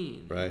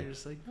clean. Right. And you're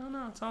just like,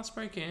 no, it's all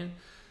spray can,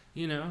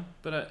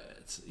 but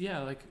it's,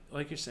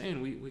 like you're saying,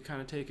 we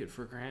kind of take it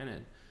for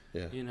granted.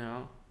 Yeah.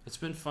 It's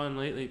been fun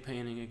lately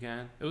painting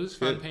again. It was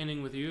fun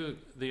painting with you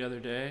the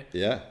other day.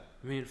 Yeah.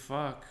 I mean,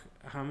 fuck.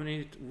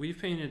 We've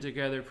painted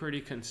together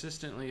pretty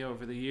consistently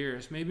over the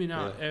years. Maybe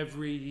not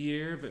every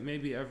year, but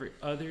maybe every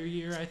other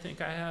year. I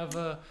think I have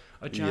a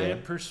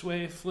giant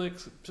Persuade flick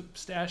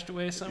stashed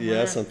away somewhere.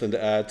 Yeah, something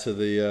to add to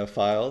the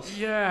files.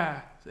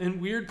 Yeah.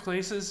 in weird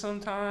places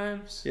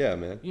sometimes. Yeah,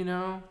 man. You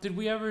know, did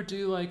we ever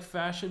do like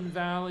Fashion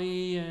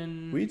Valley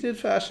and we did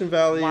Fashion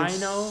Valley,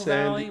 Wino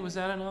Valley? Was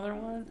that another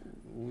one?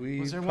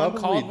 Was there one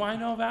called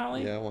Wino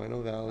Valley? Yeah,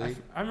 Wino Valley.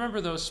 I remember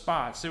those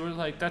spots. They were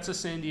like, that's a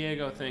San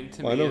Diego thing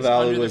to me. Wino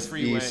Valley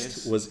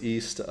was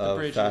east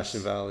of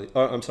Fashion Valley.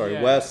 Oh, I'm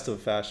sorry, west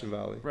of Fashion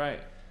Valley. Right,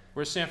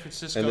 where San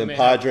Francisco. And then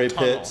Padre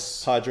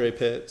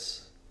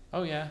Pits.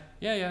 Oh yeah.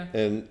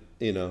 And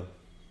you know,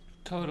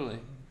 totally.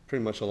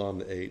 Pretty much along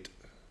the 8.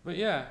 But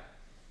yeah,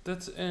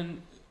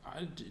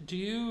 do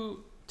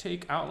you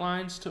take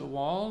outlines to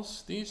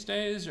walls these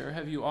days, or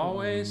have you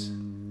always?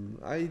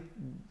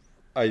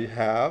 I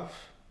have,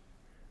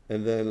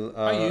 and then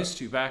I used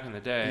to back in the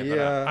day. Yeah,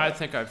 but I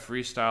think I've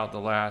freestyled the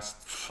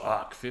last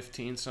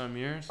 15 some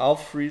years.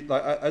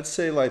 I'd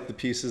say like the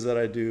pieces that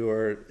I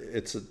do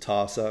it's a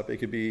toss up. It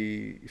could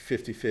be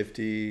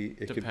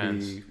 50-50. It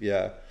Depends. Could be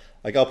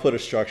Like I'll put a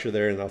structure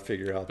there and I'll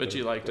figure out. But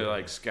you like to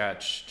like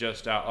sketch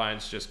just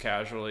outlines just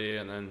casually,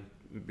 and then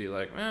be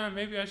like,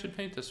 maybe I should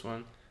paint this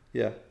one.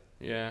 Yeah.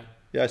 Yeah.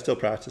 Yeah, I still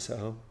practice at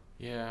home.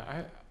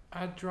 Yeah,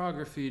 I draw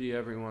graffiti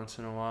every once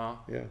in a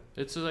while. Yeah.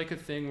 It's like a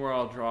thing where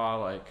I'll draw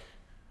like,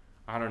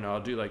 I don't know,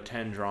 I'll do like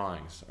 10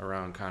 drawings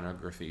around kind of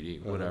graffiti,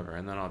 whatever,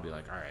 and then I'll be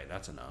like, all right,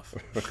 that's enough.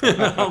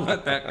 I'll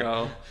let that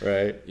go.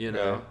 Right. You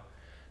know. Right.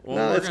 Well,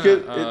 no, it's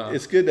good.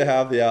 It's good to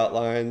have the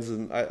outlines,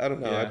 and I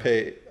don't know.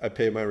 Yeah. I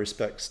pay my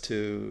respects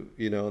to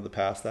the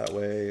past that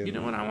way. And you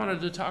know what I wanted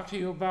to talk to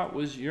you about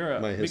was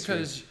Europe, my history.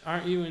 Because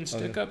aren't you in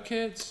Stick Up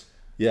Kids?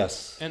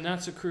 Yes. And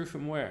that's a crew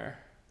from where?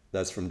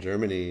 That's from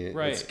Germany.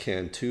 Right. It's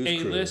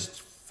Cantu's crew.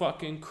 A-list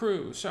fucking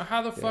crew. So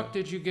how the fuck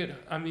did you get?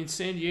 I mean,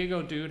 San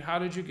Diego dude. How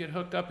did you get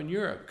hooked up in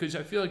Europe? Because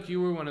I feel like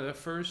you were one of the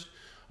first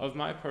of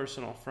my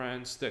personal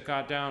friends that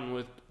got down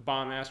with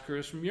bomb ass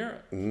crews from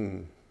Europe.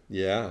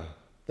 Yeah.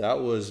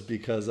 That was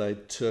because I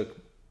took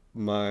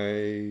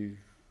the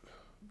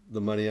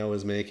money I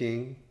was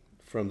making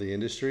from the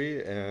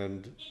industry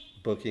and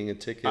booking a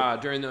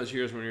ticket. During those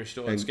years when you're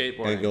still in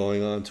skateboarding. And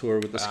going on tour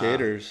with the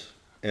skaters.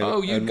 And,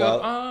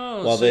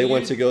 while they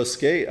went to go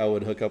skate, I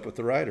would hook up with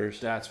the riders.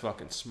 That's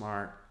fucking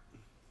smart.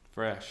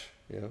 Fresh.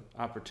 Yeah.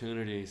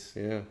 Opportunities.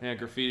 Yeah,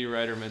 graffiti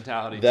writer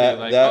mentality too.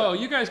 Like,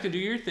 you guys can do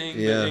your thing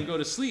and go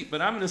to sleep,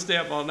 but I'm going to stay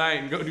up all night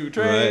and go do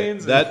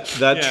trains. Right.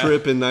 That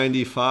trip in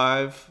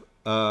 95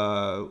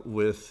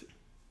 with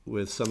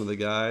some of the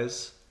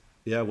guys.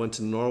 Yeah, I went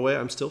to Norway.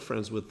 I'm still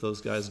friends with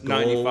those guys.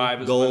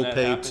 95 is Goal when that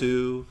Pay happened.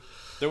 2.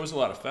 There was a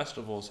lot of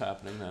festivals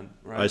happening then,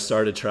 right? I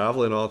started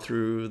traveling all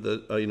through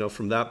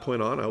from that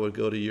point on, I would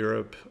go to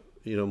Europe,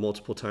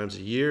 multiple times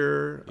a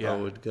year. Yeah. I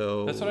would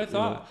go. That's what I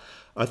thought.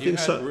 I think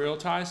you had real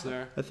ties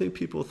there. I think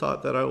people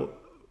thought that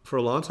for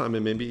a long time,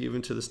 and maybe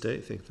even to this day,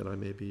 think that I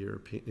may be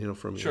European,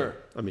 from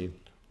Europe. I mean.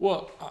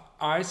 Well,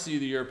 I see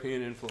the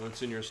European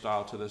influence in your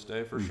style to this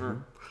day, for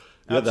sure.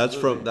 Yeah, that's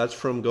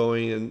from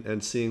going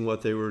and seeing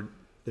what they were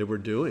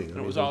doing.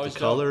 It was always the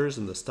colors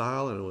and the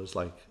style, and it was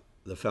like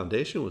the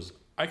foundation was.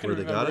 I can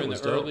remember in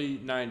the early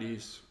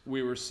 90s,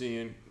 we were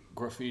seeing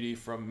graffiti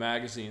from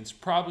magazines,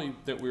 probably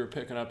that we were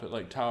picking up at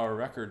like Tower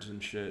Records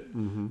and shit,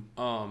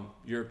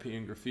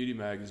 European graffiti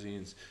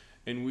magazines.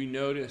 And we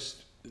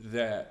noticed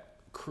that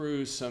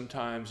crews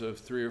sometimes of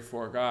 3 or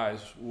 4 guys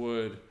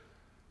would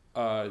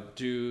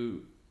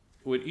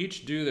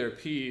each do their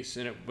piece,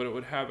 but it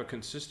would have a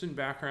consistent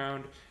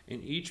background,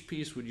 and each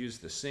piece would use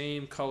the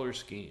same color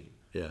scheme.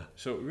 Yeah.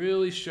 So it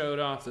really showed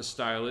off the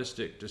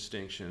stylistic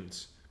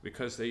distinctions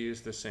because they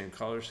used the same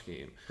color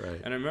scheme. Right.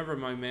 And I remember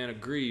my man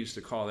Agree used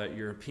to call that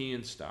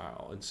European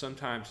style. And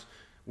sometimes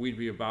we'd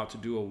be about to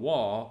do a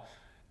wall,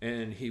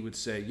 and he would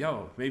say,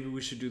 yo, maybe we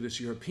should do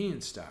this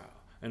European style.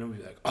 And I'd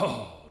be like,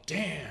 oh,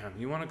 damn,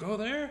 you want to go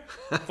there?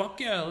 Fuck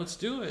yeah, let's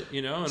do it,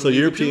 And so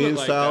European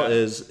style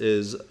is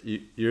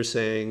you're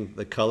saying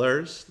the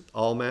colors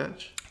all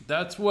match?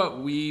 That's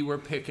what we were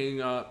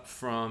picking up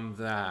from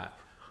that.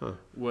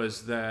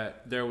 Was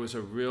that there was a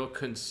real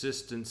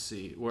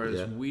consistency,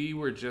 whereas we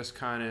were just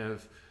kind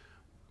of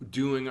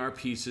doing our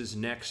pieces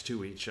next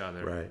to each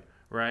other.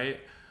 Right?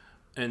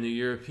 And the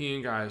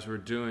European guys were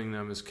doing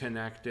them as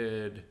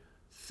connected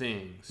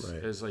things,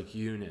 as like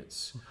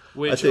units.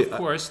 Which, of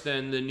course,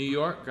 then the New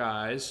York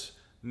guys,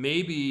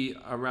 maybe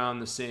around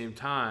the same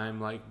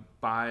time, like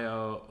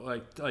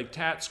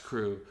Tat's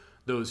crew,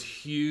 those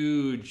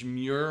huge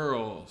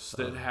murals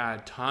that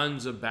had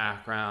tons of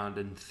background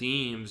and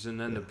themes, and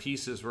then the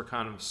pieces were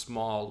kind of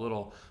small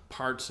little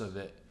parts of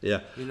it.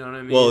 Yeah. You know what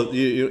I mean? Well,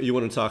 you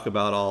want to talk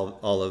about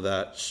all of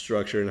that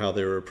structure and how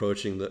they were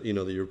approaching the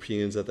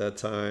Europeans at that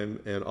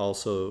time, and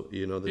also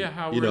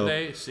how were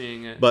they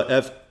seeing it? But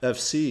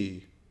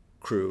FC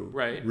crew,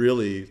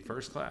 really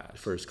first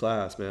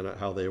class, man.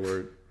 How they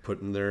were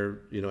putting their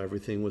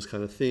everything was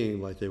kind of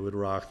themed, like they would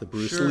rock the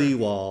Bruce Lee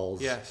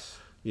walls. Yes.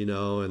 And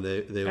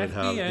they would FBA,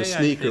 have the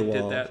sneaker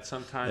wall. Did that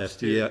sometimes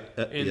too.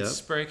 In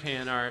spray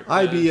can art,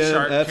 IBM,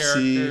 shark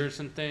FC, characters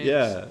and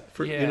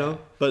things.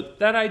 But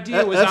that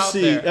idea was FC, out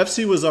there.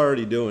 FC was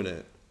already doing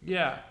it.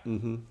 Yeah.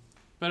 Mm-hmm.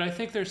 But I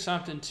think there's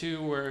something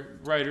too where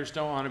writers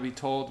don't want to be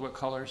told what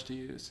colors to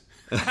use.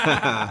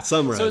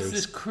 Some writers. So it's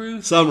this crew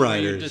thing Some where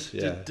writers,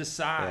 you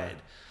decide.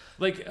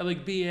 Yeah.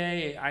 Like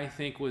BA, I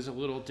think, was a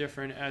little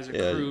different as a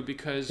crew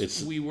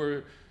because we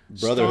were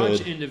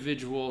staunch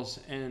individuals,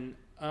 and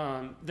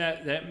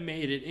that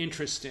made it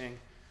interesting.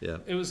 Yeah.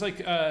 It was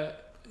like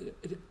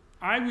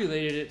I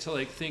related it to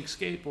like Think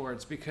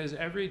Skateboards because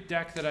every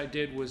deck that I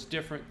did was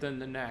different than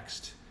the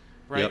next.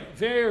 Right? Yep.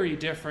 Very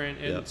different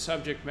in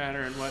subject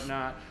matter and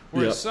whatnot.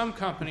 Whereas some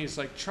companies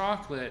like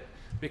Chocolate,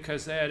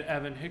 because they had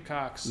Evan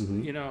Hickox,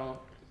 you know,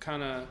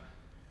 kind of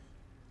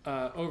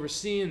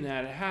overseeing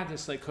that, it had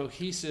this like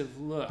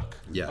cohesive look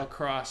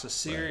across a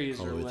series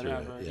or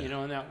whatever, you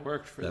know, and that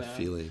worked for them. That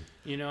feeling.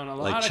 You know, and a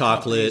like lot of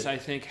Chocolate, companies, I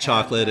think,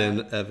 Chocolate had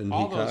and Evan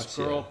all Hickox.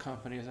 All those girl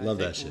companies,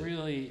 I think,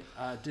 really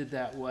did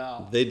that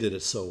well. They did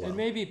it so well. And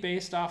maybe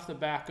based off the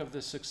back of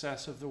the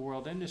success of the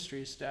World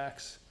Industries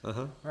decks,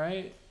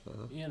 right?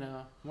 You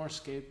know, more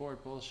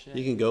skateboard bullshit.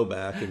 You can go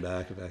back and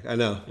back and back. I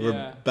know.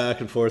 We're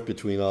back and forth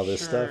between all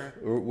this stuff.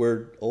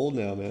 We're old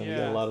now, man. We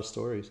got a lot of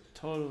stories.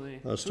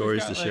 Totally. A lot of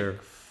stories to share.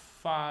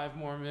 5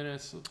 more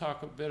minutes. We'll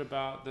talk a bit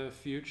about the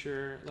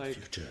future.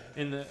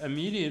 In the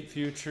immediate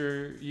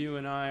future, you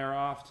and I are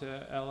off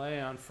to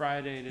LA on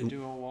Friday to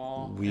do a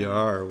wall.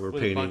 We're with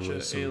painting a bunch with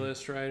of some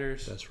A-list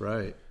writers. That's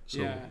right.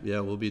 So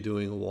we'll be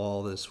doing a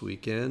wall this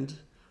weekend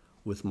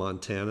with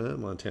Montana.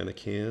 Montana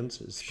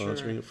Cans is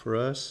sponsoring it for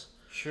us.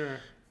 Sure.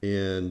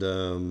 And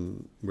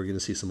we're going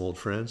to see some old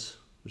friends,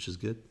 which is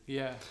good.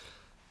 Yeah.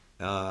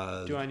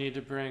 Do I need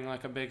to bring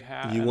like a big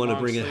hat? You want to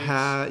bring a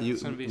hat? You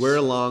wear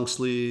a long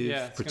sleeve.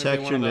 Yeah,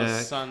 protect your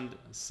neck.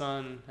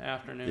 Sun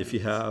afternoons. If you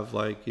have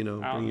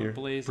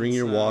bring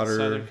your water.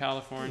 Southern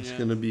California. It's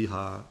gonna be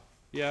hot.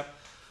 Yep.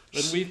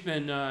 But we've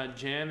been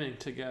jamming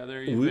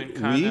together. You've been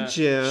kind of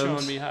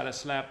showing me how to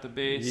slap the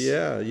bass.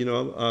 Yeah, you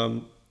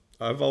know,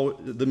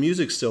 the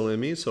music's still in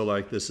me, so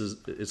like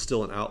it's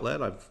still an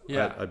outlet.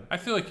 I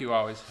feel like you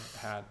always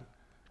had,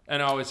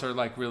 and always are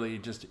like really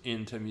just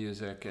into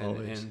music and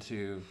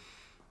into.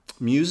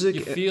 Music,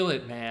 you feel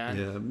it, man.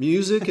 Yeah,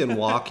 music and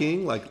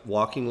walking, like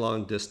walking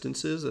long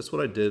distances. That's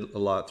what I did a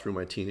lot through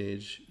my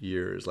teenage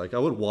years. Like I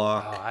would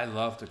walk. Oh, I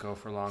love to go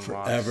for long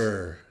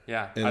forever. Walks.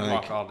 Yeah, I'd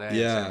walk all day in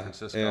San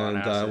Francisco. And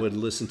I would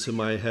listen to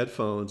my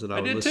headphones, and I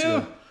would listen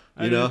too.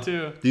 to, did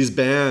too. These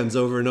bands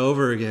over and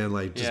over again,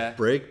 like just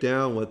break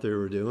down what they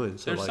were doing.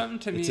 So there's something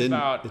to me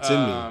about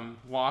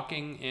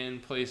walking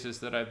in places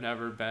that I've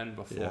never been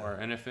before,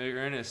 and if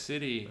you're in a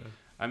city,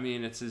 I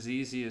mean, it's as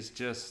easy as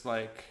just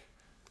like.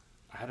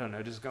 I don't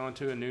know, just going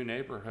to a new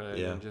neighborhood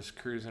and just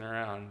cruising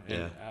around.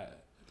 And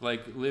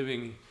like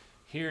living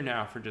here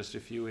now for just a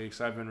few weeks,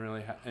 I've been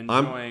really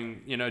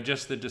enjoying,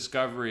 just the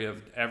discovery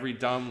of every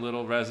dumb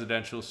little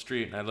residential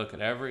street. And I look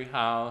at every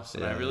house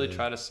and I really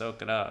try to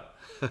soak it up,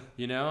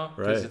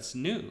 because it's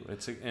new.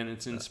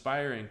 It's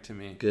inspiring to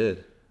me.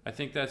 Good. I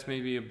think that's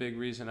maybe a big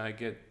reason I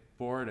get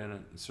bored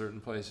in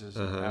certain places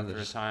after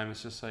a time.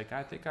 It's just like,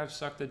 I think I've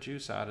sucked the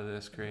juice out of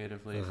this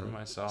creatively for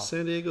myself.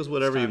 San Diego's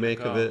whatever you make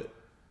of it.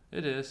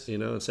 It is.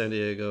 And San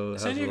Diego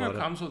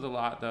comes with a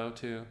lot, though,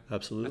 too.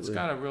 Absolutely. It's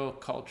got a real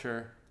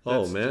culture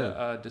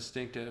that's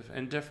distinctive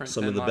and different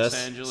than Los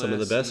Angeles. Some of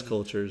the best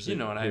cultures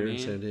here in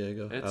San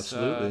Diego.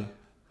 Absolutely.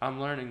 I'm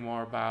learning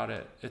more about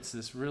it. It's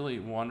this really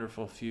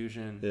wonderful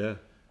fusion. Yeah.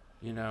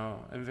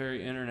 And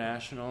very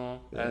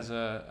international, as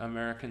a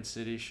American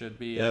city should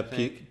be, Yeah, I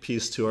think.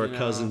 Peace to our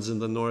cousins in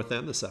the north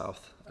and the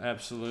south.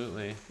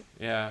 Absolutely.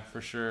 Yeah,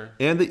 for sure.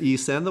 And the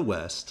east and the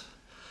west.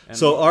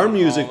 So our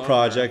music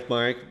project,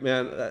 Mike,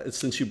 man,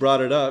 since you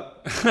brought it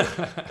up.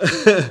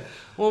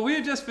 Well, we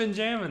had just been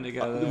jamming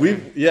together.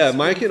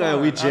 Mike and I,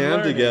 we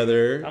jammed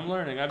together. I'm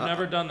learning. I've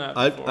never done that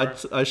before.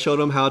 I showed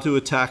him how to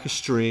attack a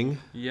string.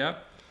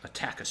 Yep.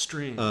 Attack a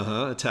string.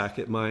 Attack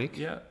it, Mike.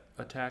 Yep.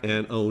 Attack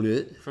and own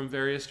it. From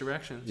various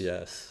directions.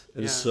 Yes.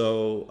 And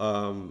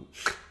so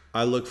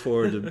I look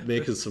forward to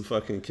making some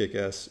fucking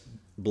kick-ass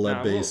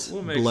blood-based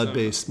music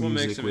we'll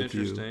make some with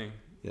interesting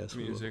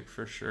music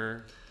for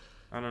sure.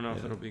 I don't know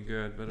if it'll be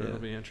good, but it'll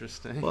be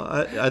interesting. Well,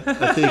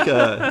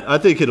 I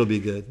think it'll be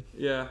good.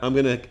 Yeah. I'm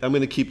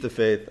gonna keep the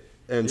faith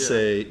and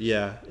say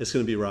it's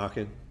gonna be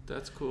rocking.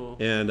 That's cool.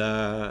 And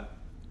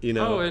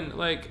Oh,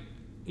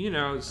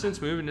 and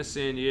since moving to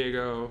San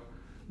Diego,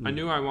 I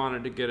knew I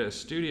wanted to get a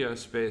studio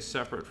space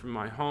separate from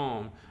my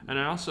home, and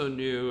I also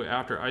knew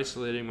after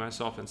isolating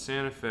myself in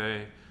Santa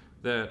Fe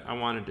that I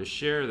wanted to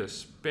share this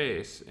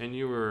space, and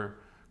you were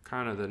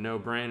kind of the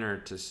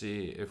no-brainer to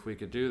see if we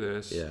could do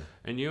this. Yeah.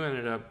 And you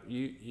ended up,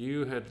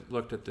 you had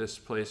looked at this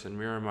place in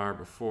Miramar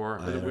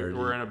before.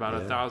 We're in about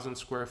 1,000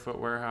 square foot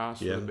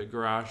warehouse with a big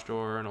garage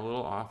door and a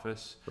little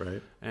office.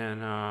 Right.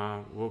 And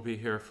we'll be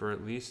here for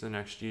at least the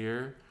next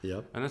year.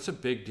 Yep. And that's a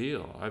big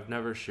deal. I've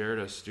never shared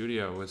a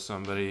studio with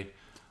somebody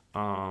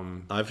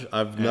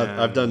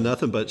I've done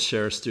nothing but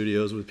share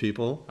studios with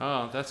people.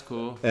 Oh, that's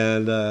cool.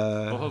 And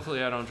well,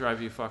 hopefully I don't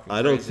drive you fucking crazy.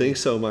 I don't think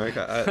so, Mike.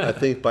 I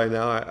think by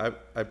now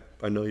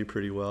I know you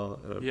pretty well.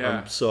 Yeah.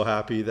 I'm so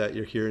happy that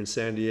you're here in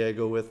San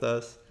Diego with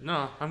us.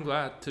 No, I'm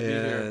glad to be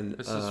here.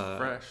 This is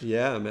fresh.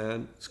 Yeah,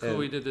 man. It's cool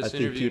we did this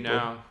interview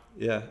now.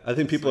 Yeah, I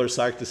think people are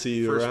psyched to see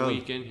you around. First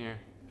week in here.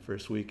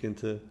 First week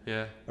into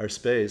our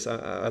space.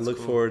 I look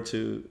forward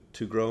to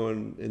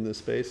growing in this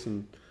space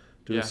and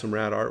doing some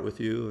rad art with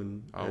you.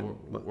 And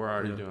we're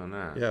already doing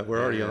that. Yeah,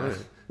 we're already on it.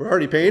 We're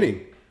already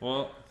painting.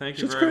 Well, thank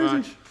you very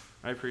much.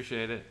 I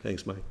appreciate it.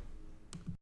 Thanks, Mike.